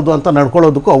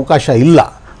ನಡ್ಕೊಳ್ಳೋದಕ್ಕೂ ಅವಕಾಶ ಇಲ್ಲ.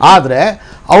 ಆದರೆ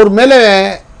ಅವ್ರ ಮೇಲೆ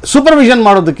ಸೂಪರ್ವಿಷನ್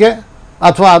ಮಾಡೋದಕ್ಕೆ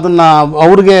ಅಥವಾ ಅದನ್ನು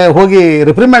ಅವ್ರಿಗೆ ಹೋಗಿ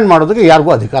ರಿಪ್ರಿಮೆಂಡ್ ಮಾಡೋದಕ್ಕೆ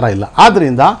ಯಾರಿಗೂ ಅಧಿಕಾರ ಇಲ್ಲ.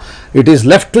 ಆದ್ದರಿಂದ it is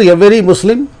left to every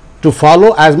Muslim to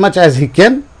follow as much as he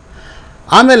can.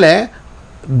 ಆಮೇಲೆ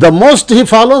the most he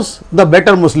follows the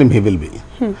better Muslim he will be.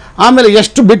 ಆಮೇಲೆ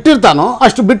ಎಷ್ಟು ಬಿಟ್ಟಿರ್ತಾನೋ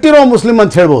ಅಷ್ಟು ಬಿಟ್ಟಿರೋ ಮುಸ್ಲಿಮ್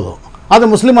ಅಂತ ಹೇಳ್ಬೋದು. ಅದು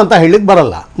ಮುಸ್ಲಿಮ್ ಅಂತ ಹೇಳಲಿಕ್ಕೆ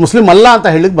ಬರಲ್ಲ, ಮುಸ್ಲಿಮ್ ಅಲ್ಲ ಅಂತ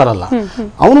ಹೇಳಲಿಕ್ಕೆ ಬರಲ್ಲ.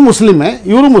 ಅವನು ಮುಸ್ಲಿಮೇ,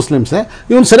 ಇವರು ಮುಸ್ಲಿಮ್ಸೇ.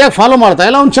 ಇವನು ಸರಿಯಾಗಿ ಫಾಲೋ ಮಾಡ್ತಾ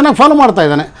ಇಲ್ಲ, ಅವ್ನು ಚೆನ್ನಾಗಿ ಫಾಲೋ ಮಾಡ್ತಾ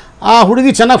ಇದ್ದಾನೆ. ಆ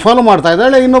ಹುಡುಗಿ ಚೆನ್ನಾಗಿ ಫಾಲೋ ಮಾಡ್ತಾ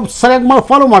ಇದ್ದಾಳೆ, ಇನ್ನೊಬ್ಬ ಸರಿಯಾಗಿ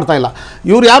ಫಾಲೋ ಮಾಡ್ತಾ ಇಲ್ಲ.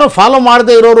 ಇವ್ರು ಯಾರೋ ಫಾಲೋ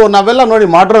ಮಾಡದೇ ಇರೋರು ನಾವೆಲ್ಲ ನೋಡಿ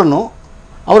ಮಾಡ್ರನ್ನು,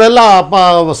 ಅವರೆಲ್ಲ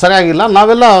ಸರಿಯಾಗಿಲ್ಲ,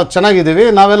 ನಾವೆಲ್ಲ ಚೆನ್ನಾಗಿದ್ದೀವಿ,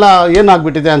 ನಾವೆಲ್ಲ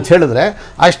ಏನಾಗ್ಬಿಟ್ಟಿದೆ ಅಂತ ಹೇಳಿದ್ರೆ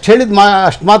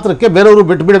ಅಷ್ಟು ಮಾತ್ರಕ್ಕೆ ಬೇರೆಯವರು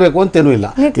ಬಿಟ್ಟು ಬಿಡಬೇಕು ಅಂತೇನೂ ಇಲ್ಲ.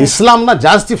 ಇಸ್ಲಾಂನ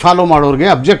ಜಾಸ್ತಿ ಫಾಲೋ ಮಾಡೋರಿಗೆ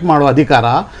ಅಬ್ಜೆಕ್ಟ್ ಮಾಡೋ ಅಧಿಕಾರ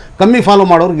ಕಮ್ಮಿ ಫಾಲೋ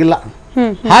ಮಾಡೋರ್ಗಿಲ್ಲ.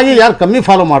 ಹಾಗೆ ಯಾರು ಕಮ್ಮಿ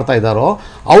ಫಾಲೋ ಮಾಡ್ತಾ ಇದ್ದಾರೋ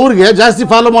ಅವ್ರಿಗೆ ಜಾಸ್ತಿ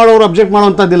ಫಾಲೋ ಮಾಡೋರು ಅಬ್ಜೆಕ್ಟ್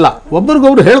ಮಾಡೋವಂಥದ್ದಿಲ್ಲ.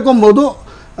 ಒಬ್ರಿಗೊಬ್ರು ಹೇಳ್ಕೊಬೋದು,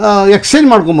 ಎಕ್ಸ್ಚೇಂಜ್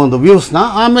ಮಾಡ್ಕೊಬೋದು ವ್ಯೂಸ್ನ.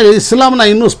 ಆಮೇಲೆ ಇಸ್ಲಾಂನ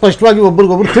ಇನ್ನೂ ಸ್ಪಷ್ಟವಾಗಿ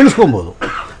ಒಬ್ರಿಗೊಬ್ರು ತಿಳಿಸ್ಕೊಬೋದು.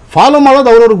 ಫಾಲೋ ಮಾಡೋದು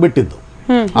ಅವ್ರವ್ರಿಗೆ ಬಿಟ್ಟಿದ್ದು.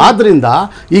 ಆದ್ದರಿಂದ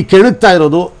ಈ ಕೆಣಕ್ತಾ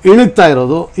ಇರೋದು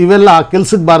ಇವೆಲ್ಲ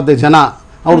ಕೆಲ್ಸಕ್ಕೆ ಬಾರದೆ ಜನ.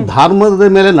 ಅವ್ರು ಧರ್ಮದ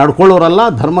ಮೇಲೆ ನಡ್ಕೊಳ್ಳೋರಲ್ಲ,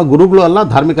 ಧರ್ಮ ಗುರುಗಳು ಅಲ್ಲ,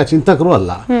 ಧಾರ್ಮಿಕ ಚಿಂತಕರು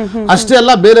ಅಲ್ಲ. ಅಷ್ಟೇ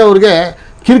ಅಲ್ಲ, ಬೇರೆಯವ್ರಿಗೆ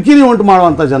ಕಿರಿಕಿರಿ ಉಂಟು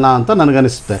ಮಾಡುವಂಥ ಜನ ಅಂತ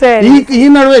ನನಗನಿಸುತ್ತೆ. ಈ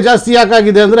ನಡುವೆ ಜಾಸ್ತಿ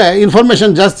ಯಾಕಾಗಿದೆ ಅಂದರೆ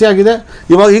ಇನ್ಫಾರ್ಮೇಷನ್ ಜಾಸ್ತಿ ಆಗಿದೆ.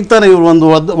 ಈಗ ತಾನೇ ಇವರು ಒಂದು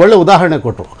ಒಳ್ಳೆ ಉದಾಹರಣೆ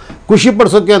ಕೊಟ್ಟರು. ಖುಷಿ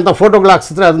ಪಡಿಸೋಕೆ ಅಂತ ಫೋಟೋಗಳು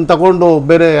ಹಾಕ್ಸಿದ್ರೆ ಅದನ್ನ ತಗೊಂಡು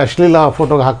ಬೇರೆ ಅಶ್ಲೀಲ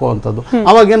ಫೋಟೋಗೆ ಹಾಕುವಂಥದ್ದು.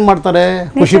 ಅವಾಗ ಏನು ಮಾಡ್ತಾರೆ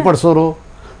ಖುಷಿ ಪಡಿಸೋರು?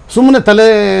 ಸುಮ್ಮನೆ ತಲೆ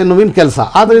ನೋವಿನ ಕೆಲಸ.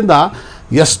 ಆದ್ದರಿಂದ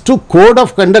ಎಷ್ಟು ಕೋಡ್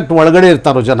ಆಫ್ ಕಂಡಕ್ಟ್ ಒಳಗಡೆ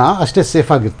ಇರ್ತಾರೋ ಜನ ಅಷ್ಟೇ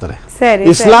ಸೇಫ್ ಆಗಿರ್ತಾರೆ.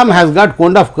 ಇಸ್ಲಾಂ has got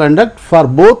code of conduct for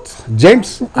both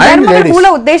gents and ladies. ಮೂಲ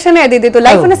ಉದ್ದೇಶನೇ ಅದಿತ್ತು,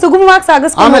 ಲೈಫ್ ಅನ್ನು ಸುಗಮವಾಗಿ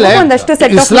ಸಾಗಿಸ್ಕೊಂಡು ಒಂದಷ್ಟು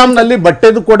ಸೆಟ್. ಇಸ್ಲಾಂನಲ್ಲಿ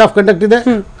ಬಟ್ಟೆದು ಕೋಡ್ ಆಫ್ ಕಂಡಕ್ಟ್ ಇದೆ,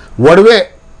 ಒಡವೆ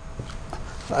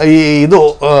ಇದು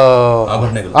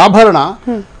ಆಭರಣ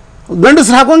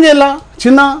ಗಂಡಸರು ಹಾಕೋಂಗೇ ಇಲ್ಲ,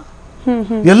 ಚಿನ್ನ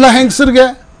ಎಲ್ಲ ಹೆಂಗಸರಿಗೆ.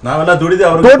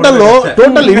 ಟೋಟಲ್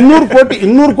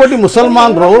 200 ಕೋಟಿ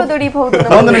ಮುಸಲ್ಮಾನರು.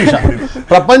 ಒಂದು ನಿಮಿಷ,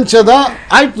 ಪ್ರಪಂಚದ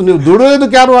ಆಯ್ತು ನೀವು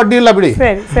ದುಡಿಯೋದಕ್ಕೆ ಯಾರು ಅಡ್ಡಿ ಇಲ್ಲ ಬಿಡಿ.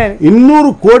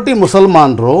 200 ಕೋಟಿ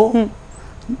ಮುಸಲ್ಮಾನರು,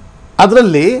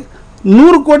 ಅದರಲ್ಲಿ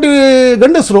 100 ಕೋಟಿ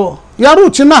ಗಂಡಸರು ಯಾರು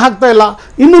ಚಿನ್ನ ಹಾಕ್ತಾ ಇಲ್ಲ.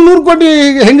 ಇನ್ನು 100 ಕೋಟಿ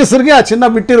ಹೆಂಗಸರಿಗೆ ಆ ಚಿನ್ನ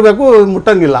ಬಿಟ್ಟಿರ್ಬೇಕು,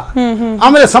 ಮುಟ್ಟಂಗಿಲ್ಲ.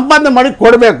 ಆಮೇಲೆ ಸಂಪಾದನೆ ಮಾಡಿ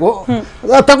ಕೊಡಬೇಕು,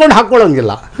 ತಗೊಂಡು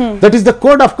ಹಾಕೊಳ್ಳಂಗಿಲ್ಲ. That is the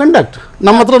code of conduct.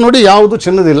 ನಮ್ಮ ಹತ್ರ ನೋಡಿ ಯಾವುದು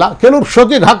ಚಿನ್ನದಿಲ್ಲ, ಕೆಲವರು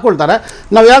ಶೋಕಿಗೆ ಹಾಕೊಳ್ತಾರೆ.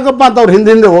 ನಾವ್ ಯಾಕಪ್ಪ ಅಂತ ಅವ್ರ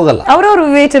ಹಿಂದೆ ಹೋಗಲ್ಲ. ಅವ್ರವ್ರ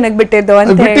ವಿವೇಚನೆಗೆ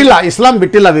ಬಿಟ್ಟಿಲ್ಲ, ಇಸ್ಲಾಂ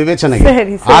ಬಿಟ್ಟಿಲ್ಲ ವಿವೇಚನೆಗೆ.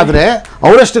 ಆದ್ರೆ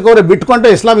ಅವರಷ್ಟಕ್ಕೆ ಅವರೇ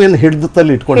ಬಿಟ್ಕೊಂಡ್ರೆ ಇಸ್ಲಾಂ ಏನು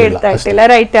ಹಿಡಿದಲ್ಲಿ ಇಟ್ಕೊಂಡಿಲ್ಲ.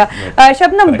 ರೈಟ್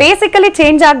ಶಬ್ನಮ್, ಬೇಸಿಕಲಿ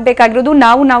ಚೇಂಜ್ ಆಗ್ಬೇಕಾಗಿರೋದು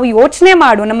ನಾವು ಯೋಚನೆ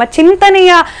ಮಾಡು ನಮ್ಮ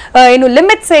ಚಿಂತನೆಯ ಏನು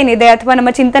ಲಿಮಿಟ್ಸ್ ಏನಿದೆ ಅಥವಾ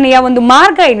ನಮ್ಮ ಚಿಂತನೆಯ ಒಂದು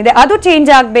ಮಾರ್ಗ ಏನಿದೆ ಅದು ಚೇಂಜ್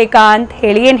ಆಗ್ಬೇಕಾ ಅಂತ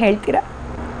ಹೇಳಿ ಏನ್ ಹೇಳ್ತೀರಾ?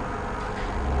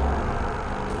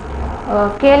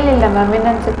 ಕೇಳಲಿಲ್ಲ ಮ್ಯಾಮ್,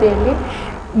 ಇನ್ನೊಂದ್ಸತಿ ಹೇಳಿ.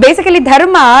 ಬೇಸಿಕಲಿ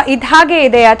ಧರ್ಮ ಇದ್ ಹಾಗೆ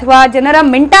ಇದೆ ಅಥವಾ ಜನರ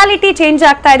ಮೆಂಟಾಲಿಟಿ ಚೇಂಜ್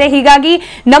ಆಗ್ತಾ ಇದೆ, ಹೀಗಾಗಿ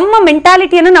ನಮ್ಮ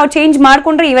ಮೆಂಟಾಲಿಟಿಯನ್ನು ನಾವು ಚೇಂಜ್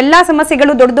ಮಾಡ್ಕೊಂಡ್ರೆ ಇವೆಲ್ಲ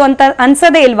ಸಮಸ್ಯೆಗಳು ದೊಡ್ಡದು ಅಂತ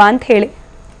ಅನ್ಸದೇ ಇಲ್ವಾ ಅಂತ ಹೇಳಿ?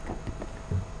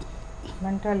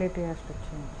 ಮೆಂಟಾಲಿಟಿ ಅಷ್ಟು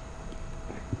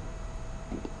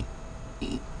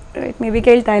ಮೇಬಿ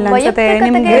ಕೇಳ್ತಾ ಇಲ್ಲ ಅನ್ಸುತ್ತೆ.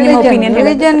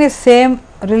 religion is same.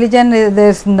 Religion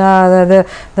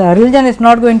is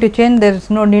not going to change. There is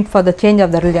no need for the change of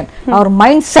the religion. Our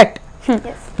mindset.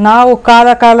 ನಾವು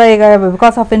ಕಾಲ ಈಗ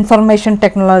ಬಿಕಾಸ್ ಆಫ್ ಇನ್ಫಾರ್ಮೇಷನ್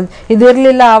ಟೆಕ್ನಾಲಜಿ ಇದು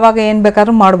ಇರಲಿಲ್ಲ, ಆವಾಗ ಏನು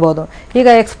ಬೇಕಾದ್ರೂ ಮಾಡ್ಬೋದು. ಈಗ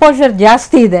ಎಕ್ಸ್ಪೋಜರ್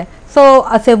ಜಾಸ್ತಿ ಇದೆ. So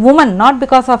as A woman, not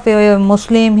because of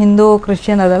Muslim, Hindu,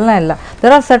 Christian ಅದೆಲ್ಲ ಇಲ್ಲ.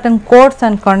 There are certain codes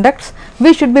and ಕಾಂಡಕ್ಟ್ಸ್.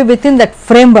 We should be with in that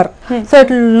framework. So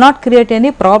it will not create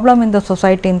any problem in the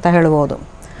society ಅಂತ ಹೇಳ್ಬೋದು.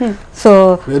 So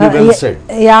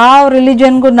ಯಾವ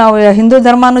ರಿಲಿಜನ್ಗೂ ನಾವು Hindu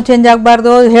ಧರ್ಮನೂ change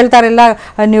ಆಗಬಾರ್ದು ಹೇಳ್ತಾರೆಲ್ಲ.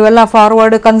 ನೀವೆಲ್ಲ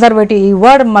forward conservative ಈ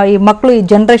word ಈ ಮಕ್ಕಳು ಈ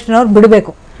ಜನರೇಷನ್ ಅವ್ರು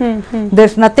ಬಿಡಬೇಕು.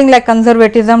 There's nothing like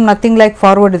conservatism, nothing like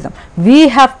forwardism. We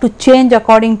have to change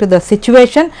according to the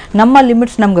situation. ನಮ್ಮ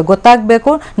ಲಿಮಿಟ್ಸ್ ನಮ್ಗೆ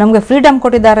ಗೊತ್ತಾಗಬೇಕು. ನಮಗೆ ಫ್ರೀಡಮ್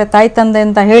ಕೊಟ್ಟಿದ್ದಾರೆ ತಾಯಿ ತಂದೆ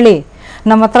ಅಂತ ಹೇಳಿ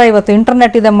ನಮ್ಮ ಹತ್ರ ಇವತ್ತು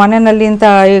ಇಂಟರ್ನೆಟ್ ಇದೆ ಮನೆಯಲ್ಲಿ ಅಂತ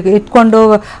ಇಟ್ಕೊಂಡು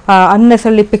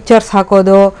ಅನ್ನೆಸರಿ ಪಿಕ್ಚರ್ಸ್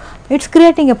ಹಾಕೋದು, it's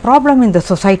creating a problem in the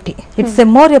society. It's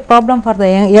more a problem for the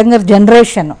younger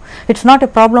generation. It's not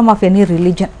a problem of any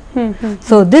religion.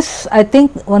 So this I think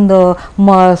ಒಂದು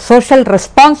ಸೋಷಿಯಲ್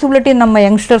ರೆಸ್ಪಾನ್ಸಿಬಿಲಿಟಿ ನಮ್ಮ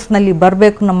ಯಂಗ್ಸ್ಟರ್ಸ್ನಲ್ಲಿ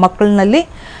ಬರಬೇಕು, ನಮ್ಮ ಮಕ್ಕಳಲ್ಲಿ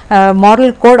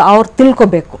ಮಾರಲ್ ಕೋಡ್ ಅವ್ರು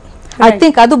ತಿಳ್ಕೊಬೇಕು. I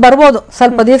think ಅದು ಬರ್ಬೋದು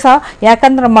ಸ್ವಲ್ಪ ದಿವಸ,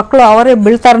 ಯಾಕಂದ್ರೆ ಮಕ್ಕಳು ಅವರೇ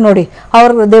ಬೀಳ್ತಾರೆ ನೋಡಿ,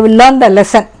 ಅವ್ರು they will learn the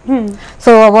lesson.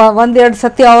 So ಒಂದೆರಡು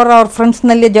ಸತಿ ಅವ್ರ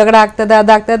ಫ್ರೆಂಡ್ಸ್ನಲ್ಲಿ ಜಗಳ ಆಗ್ತದೆ,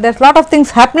 ಅದಾಗ್ತದೆ. There's lot of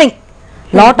things happening.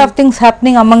 Lot of things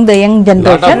happening among the young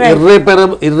generation.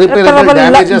 irreparable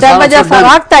damages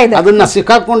ಆಗ್ತಾ ಇದೆ. ಅದನ್ನ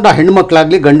ಸಿಕ್ಕಾಕೊಂಡ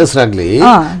ಹೆಣ್ಮಕ್ಳಾಗ್ಲಿ ಗಂಡಸರಾಗ್ಲಿ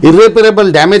irreparable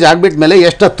ಡ್ಯಾಮೇಜ್ ಆಗ್ಬಿಟ್ಮೇಲೆ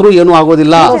ಎಷ್ಟು ಹತ್ರ ಏನು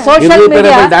ಆಗೋದಿಲ್ಲ.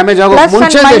 irreparable ಡ್ಯಾಮೇಜ್ ಆಗೋ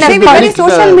ಮುಂಚೆ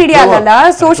ಸೋಷಿಯಲ್ ಮೀಡಿಯಾ ಅಲ್ಲ,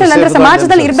 ಸೋಷಿಯಲ್ ಅಂದ್ರೆ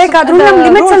ಸಮಾಜದಲ್ಲಿ ಇರಬೇಕಾದ್ರೂ ನಮ್ಮ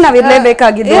ಲಿಮಿಟ್ಸ್ ಅಲ್ಲಿ ನಾವು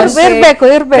ಇರಲೇಬೇಕಾಗಿದೆ.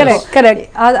 ಕರೆಕ್ಟ್.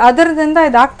 ಅದರಿಂದ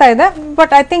ಇದಾಗ್ತಾ ಇದೆ.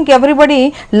 But I think everybody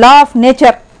law of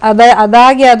nature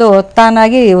ಅದಾಗಿ ಅದು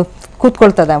ತಾನಾಗಿ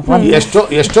ಕೂತ್ಕೊಳ್ತದೆ.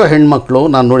 ಎಷ್ಟೋ ಹೆಣ್ಮಕ್ಳು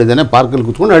ನಾನು ನೋಡಿದ್ದೇನೆ ಪಾರ್ಕಲ್ಲಿ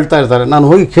ಕೂತ್ಕೊಂಡು ಹೇಳ್ತಾ ಇರ್ತಾರೆ. ನಾನು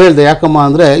ಹೋಗಿ ಕೇಳಿದೆ ಯಾಕಮ್ಮ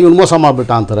ಅಂದ್ರೆ ಇವ್ನು ಮೋಸ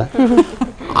ಮಾಡ್ಬಿಟ್ಟ ಅಂತಾರೆ.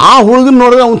 ಆ ಹುಡುಗನ್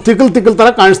ನೋಡಿದ್ರೆ ಅವ್ನು ತಿಕ್ಕಲ್ ತರ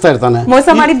ಕಾಣಿಸ್ತಾ ಇರ್ತಾನೆ.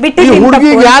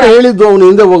 ಹುಡುಗಿಗೆ ಯಾರು ಹೇಳಿದ್ದು ಅವ್ನು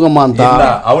ಹಿಂದೆ ಹೋಗಮ್ಮ ಅಂತ?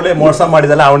 ಅವಳೇ ಮೋಸ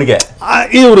ಮಾಡಿದಲ್ಲ ಅವನಿಗೆ.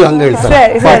 ಇವ್ರು ಹಂಗ ಹೇಳ್ತಾರೆ.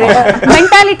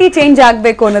 ಮೆಂಟಾಲಿಟಿ ಚೇಂಜ್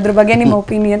ಆಗ್ಬೇಕು ಅನ್ನೋದ್ರ ಬಗ್ಗೆ ನಿಮ್ಮ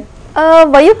ಒಪಿನಿಯನ್?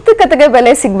 ವೈಯಕ್ತಿಕತೆಗೆ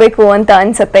ಬೆಲೆ ಸಿಗ್ಬೇಕು ಅಂತ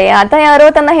ಅನ್ಸುತ್ತೆ. ಆತ ಯಾರೋ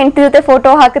ತನ್ನ ಹೆಂಡತಿ ಜೊತೆ ಫೋಟೋ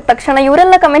ಹಾಕಿದ ತಕ್ಷಣ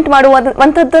ಇವರೆಲ್ಲ ಕಮೆಂಟ್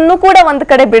ಮಾಡುವಂತದ್ದನ್ನು ಕೂಡ ಒಂದ್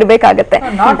ಕಡೆ ಬಿಡ್ಬೇಕಾಗತ್ತೆ.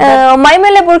 ಮೈ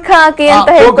ಮೇಲೆ ಬುರ್ಖಾ ಹಾಕಿ ಅಂತ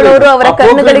ಹೇಳ್ಕೊಳ್ಳೋರು ಅವರ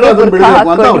ಕಣ್ಣುಗಳಿಗೆ ಬುರ್ಖಾ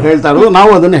ಹೇಳ್ತಾರೆ.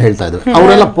 ನಾವು ಅದನ್ನೇ ಹೇಳ್ತಾ ಇದ್ವಿ,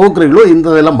 ಅವರೆಲ್ಲ ಪೋಖ್ರಿಗಳು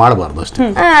ಇಂಥದೆಲ್ಲ ಮಾಡಬಾರ್ದು ಅಷ್ಟೇ.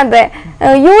 ಅದೇ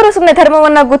ಇವರು ಸುಮ್ನೆ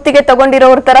ಧರ್ಮವನ್ನ ಗುತ್ತಿಗೆ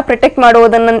ತಗೊಂಡಿರೋರ ತರ ಪ್ರೊಟೆಕ್ಟ್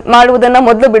ಮಾಡುವುದನ್ನ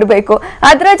ಮೊದಲು ಬಿಡ್ಬೇಕು.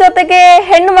 ಅದ್ರ ಜೊತೆಗೆ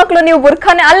ಹೆಣ್ಣು ಮಕ್ಕಳು ನೀವು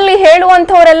ಬುರ್ಖಾನೆ ಅಲ್ಲಿ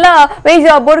ಹೇಳುವಂತವರೆಲ್ಲ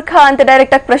ಬುರ್ಖಾ ಅಂತ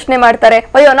ಡೈರೆಕ್ಟ್ ಆಗಿ ಪ್ರಶ್ನೆ ಮಾಡ್ತಾರೆ.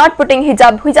 ಅಯ್ಯೋ ನಾಟ್ ಪುಟಿಂಗ್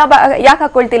ಹಿಜಾಬ್ ಯಾಕೆ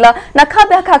ಹಾಕೊಳ್ತಿಲ್ಲ,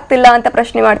 ನಖಾಬ್ ಯಾಕೆ ಹಾಕ್ತಿಲ್ಲ ಅಂತ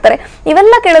ಪ್ರಶ್ನೆ ಮಾಡ್ತಾರೆ.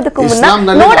 ಇವೆಲ್ಲ ಕೇಳೋದಕ್ಕೂ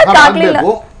ಮುನ್ನ ನೋಡಕ್ಕಾಗ್ಲಿಲ್ಲ.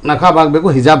 ನಖಾಬ್ ಹಾಕ್ಬೇಕು,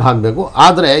 ಹಿಜಾಬ್ ಹಾಕ್ಬೇಕು,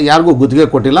 ಆದ್ರೆ ಯಾರಿಗೂ ಗುತ್ತಿಗೆ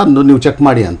ಕೊಟ್ಟಿಲ್ಲ, ನೀವು ಚೆಕ್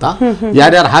ಮಾಡಿ ಅಂತ.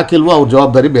 ಯಾರ್ಯಾರು ಹಾಕಿಲ್ವೋ ಅವ್ರ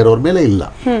ಜವಾಬ್ದಾರಿ ಬೇರೆಯವ್ರ ಮೇಲೆ ಇಲ್ಲ.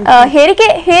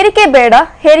 ಹೇರಿಕೆ ಬೇಡ,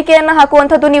 ಹೇರಿಕೆಯನ್ನ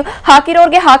ಹಾಕುವಂಥದ್ದು ನೀವು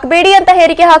ಹಾಕಿರೋರ್ಗೆ ಹಾಕಬೇಡಿ ಅಂತ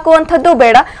ಹೇರಿಕೆ ಹಾಕುವಂಥದ್ದು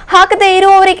ಬೇಡ. ಹಾಕದೇ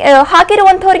ಇರುವವರಿಗೆ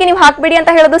ಹಾಕಿರುವಂತವ್ರಿಗೆ ನೀವು ಹಾಕಬೇಡಿ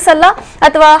ಅಂತ ಹೇಳೋದು ಸಲ್ಲ,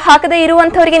 ಅಥವಾ ಹಾಕದೇ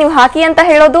ಇರುವಂತವ್ರಿಗೆ ನೀವು ಹಾಕಿ ಅಂತ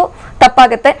ಹೇಳೋದು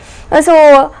ತಪ್ಪಾಗುತ್ತೆ. ಸೊ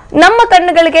ನಮ್ಮ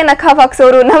ಕಣ್ಣುಗಳಿಗೆ ನಖಾಬ್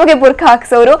ಹಾಕ್ಸೋರು, ನಮಗೆ ಬುರ್ಖಾ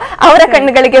ಹಾಕ್ಸೋರು ಅವರ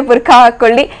ಕಣ್ಣುಗಳಿಗೆ ಬುರ್ಖಾ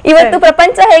ಹಾಕೊಳ್ಳಿ. ಇವತ್ತು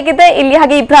ಪ್ರಪಂಚ ಹೇಗಿದೆ, ಇಲ್ಲಿ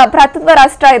ಹಾಗೆ ಭ್ರಾತೃತ್ವ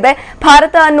ರಾಷ್ಟ್ರ ಇದೆ.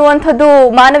 ಭಾರತ ಅನ್ನುವಂಥದ್ದು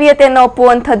ಮಾನವೀಯತೆಯನ್ನು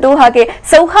ಒಪ್ಪುವಂಥದ್ದು, ಹಾಗೆ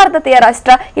ಸೌಹಾರ್ದತೆಯ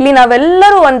ರಾಷ್ಟ್ರ. ಇಲ್ಲಿ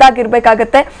ನಾವೆಲ್ಲರೂ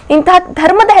ಒಂದಾಗಿರ್ಬೇಕಾಗತ್ತೆ. ಇಂತಹ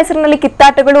ಧರ್ಮದ ಹೆಸರಿನಲ್ಲಿ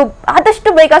ಕಿತ್ತಾಟಗಳು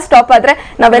ಆದಷ್ಟು ಬೇಗ ಸ್ಟಾಪ್ ಆದ್ರೆ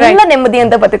ನಾವೆಲ್ಲ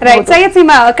ನೆಮ್ಮದಿಯಿಂದ ಬದುಕಬಹುದು. ಸೈಯದ್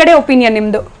ಸೀಮಾ ಕಡೆ ಒಪಿನಿಯನ್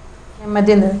ನಿಮ್ದು?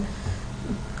 ನೆಮ್ಮದಿಯಿಂದ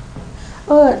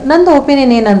ನಂದು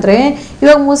ಒಪಿನಿಯನ್ ಏನಂದ್ರೆ,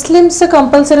 ಇವಾಗ ಮುಸ್ಲಿಮ್ಸ್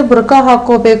ಕಂಪಲ್ಸರಿ ಬುರ್ಕಾ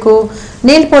ಹಾಕೋಬೇಕು,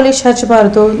 nail polish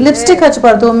ಹಚ್ಚಬಾರ್ದು, lipstick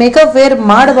ಹಚ್ಚಬಾರ್ದು, makeup wear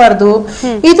ಮಾಡಬಾರ್ದು.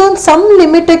 ಇದೊಂದು ಸಮ್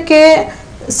ಲಿಮಿಟಕ್ಕೆ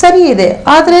ಸರಿ ಇದೆ,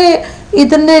 ಆದ್ರೆ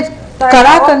ಇದನ್ನೇ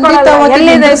ಕಡಾಖಂಡಿತವಾಗಿ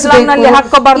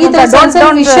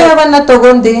ವಿಷಯವನ್ನ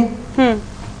ತಗೊಂಡಿ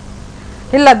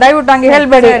ಇಲ್ಲ, ದಯವಿಟ್ಟು ಹಂಗೆ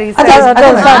ಹೇಳ್ಬೇಡಿ.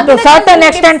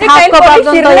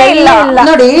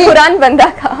 ನೋಡಿ, ಕುರಾನ್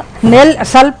ಬಂದಾಗ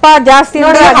ಸ್ವಲ್ಪ ಜಾಸ್ತಿ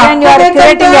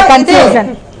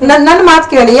ನನ್ನ ಮಾತು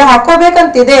ಕೇಳಿ,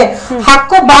 ಹಾಕೋಬೇಕಂತಿದೆ,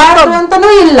 ಹಾಕೋಬಾರದು ಅಂತಾನೂ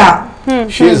ಇಲ್ಲ.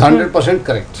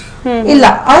 ಇಲ್ಲ,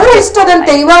 ಅವ್ರು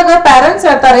ಇಷ್ಟದಂತೆ. ಇವಾಗ ಪ್ಯಾರೆಂಟ್ಸ್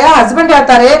ಹೇಳ್ತಾರೆ, ಹಸ್ಬೆಂಡ್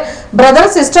ಹೇಳ್ತಾರೆ, ಬ್ರದರ್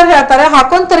ಸಿಸ್ಟರ್ ಹೇಳ್ತಾರೆ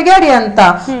ಹಾಕೊಂಡ್ ತಿರ್ಗಾಡಿ ಅಂತ.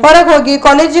 ಹೊರಗೆ ಹೋಗಿ,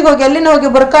 ಕಾಲೇಜಿಗೆ ಹೋಗಿ, ಎಲ್ಲಿನ ಹೋಗಿ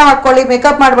ಬುರ್ಕಾ ಹಾಕೊಳ್ಳಿ,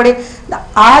 ಮೇಕಪ್ ಮಾಡಬೇಡಿ.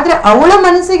 ಆದ್ರೆ ಅವಳ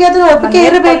ಮನಸ್ಸಿಗೆ ಅದನ್ನ ಒಪ್ಪಿಗೆ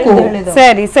ಇರಬೇಕು.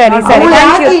 ಸರಿ ಸರಿ ಸರಿ,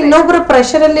 ಇನ್ನೊಬ್ರು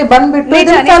ಪ್ರೆಷರ್ ಅಲ್ಲಿ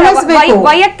ಬಂದ್ಬಿಟ್ಟು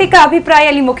ವೈಯಕ್ತಿಕ ಅಭಿಪ್ರಾಯ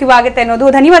ಅಲ್ಲಿ ಮುಖ್ಯವಾಗುತ್ತೆ ಅನ್ನೋದು.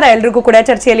 ಧನ್ಯವಾದ ಎಲ್ರಿಗೂ ಕೂಡ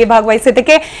ಚರ್ಚೆಯಲ್ಲಿ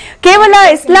ಭಾಗವಹಿಸೋದಕ್ಕೆ. ಕೇವಲ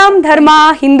ಇಸ್ಲಾಂ ಧರ್ಮ,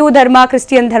 ಹಿಂದೂ ಧರ್ಮ,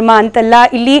 ಕ್ರಿಶ್ಚಿಯನ್ ಧರ್ಮ ಅಂತಲ್ಲ,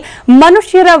 ಇಲ್ಲಿ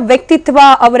ಮನುಷ್ಯರ ವ್ಯಕ್ತಿತ್ವ,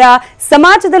 ಅವರ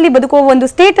ಸಮಾಜದಲ್ಲಿ ಬದುಕುವ ಒಂದು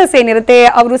ಸ್ಟೇಟಸ್ ಏನಿರುತ್ತೆ,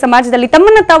 ಅವರು ಸಮಾಜದಲ್ಲಿ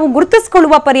ತಮ್ಮನ್ನ ತಾವು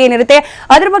ಗುರುತಿಸಿಕೊಳ್ಳುವ ಪರಿ ಏನಿರುತ್ತೆ,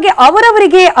 ಅದರ ಬಗ್ಗೆ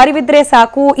ಅವರವರಿಗೆ ಅರಿವಿದ್ರೆ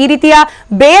ಸಾಕು. ಈ ರೀತಿಯ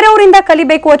ಬೇರೆಯವರಿಂದ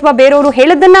ಕಲಿಬೇಕು ಅಥವಾ ಬೇರೆಯವರು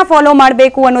ಹೇಳದನ್ನ ಫಾಲೋ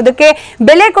ಮಾಡಬೇಕು ಅನ್ನೋದಕ್ಕೆ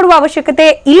ಬೆಲೆ ಕೊಡುವ ಅವಶ್ಯಕತೆ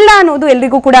ಇಲ್ಲ ಅನ್ನೋದು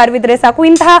ಎಲ್ರಿಗೂ ಕೂಡ ಅರಿವಿದ್ರೆ ಸಾಕು.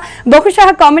 ಇಂತಹ ಬಹುಶಃ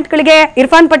ಕಾಮೆಂಟ್ಗಳಿಗೆ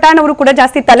ಇರ್ಫಾನ್ ಪಠಾಣ್ ಅವರು ಕೂಡ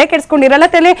ಜಾಸ್ತಿ ತಲೆ ಕೆಡಿಸ್ಕೊಂಡಿರಲ್ಲ,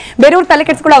 ಬೇರೆಯವ್ರು ತಲೆ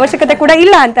ಕೆಡಿಸ್ಕೊಳ್ಳೋ ಅವಶ್ಯಕತೆ ಕೂಡ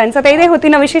ಇಲ್ಲ ಅಂತ ಅನ್ಸುತ್ತೆ. ಇದೇ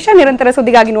ಹೊತ್ತಿನ ವಿಶೇಷ. ನಿರಂತರ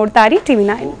ಸುದ್ದಿಗಾಗಿ ನೋಡ್ತಾ ಇರಿ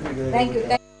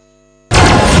TV9.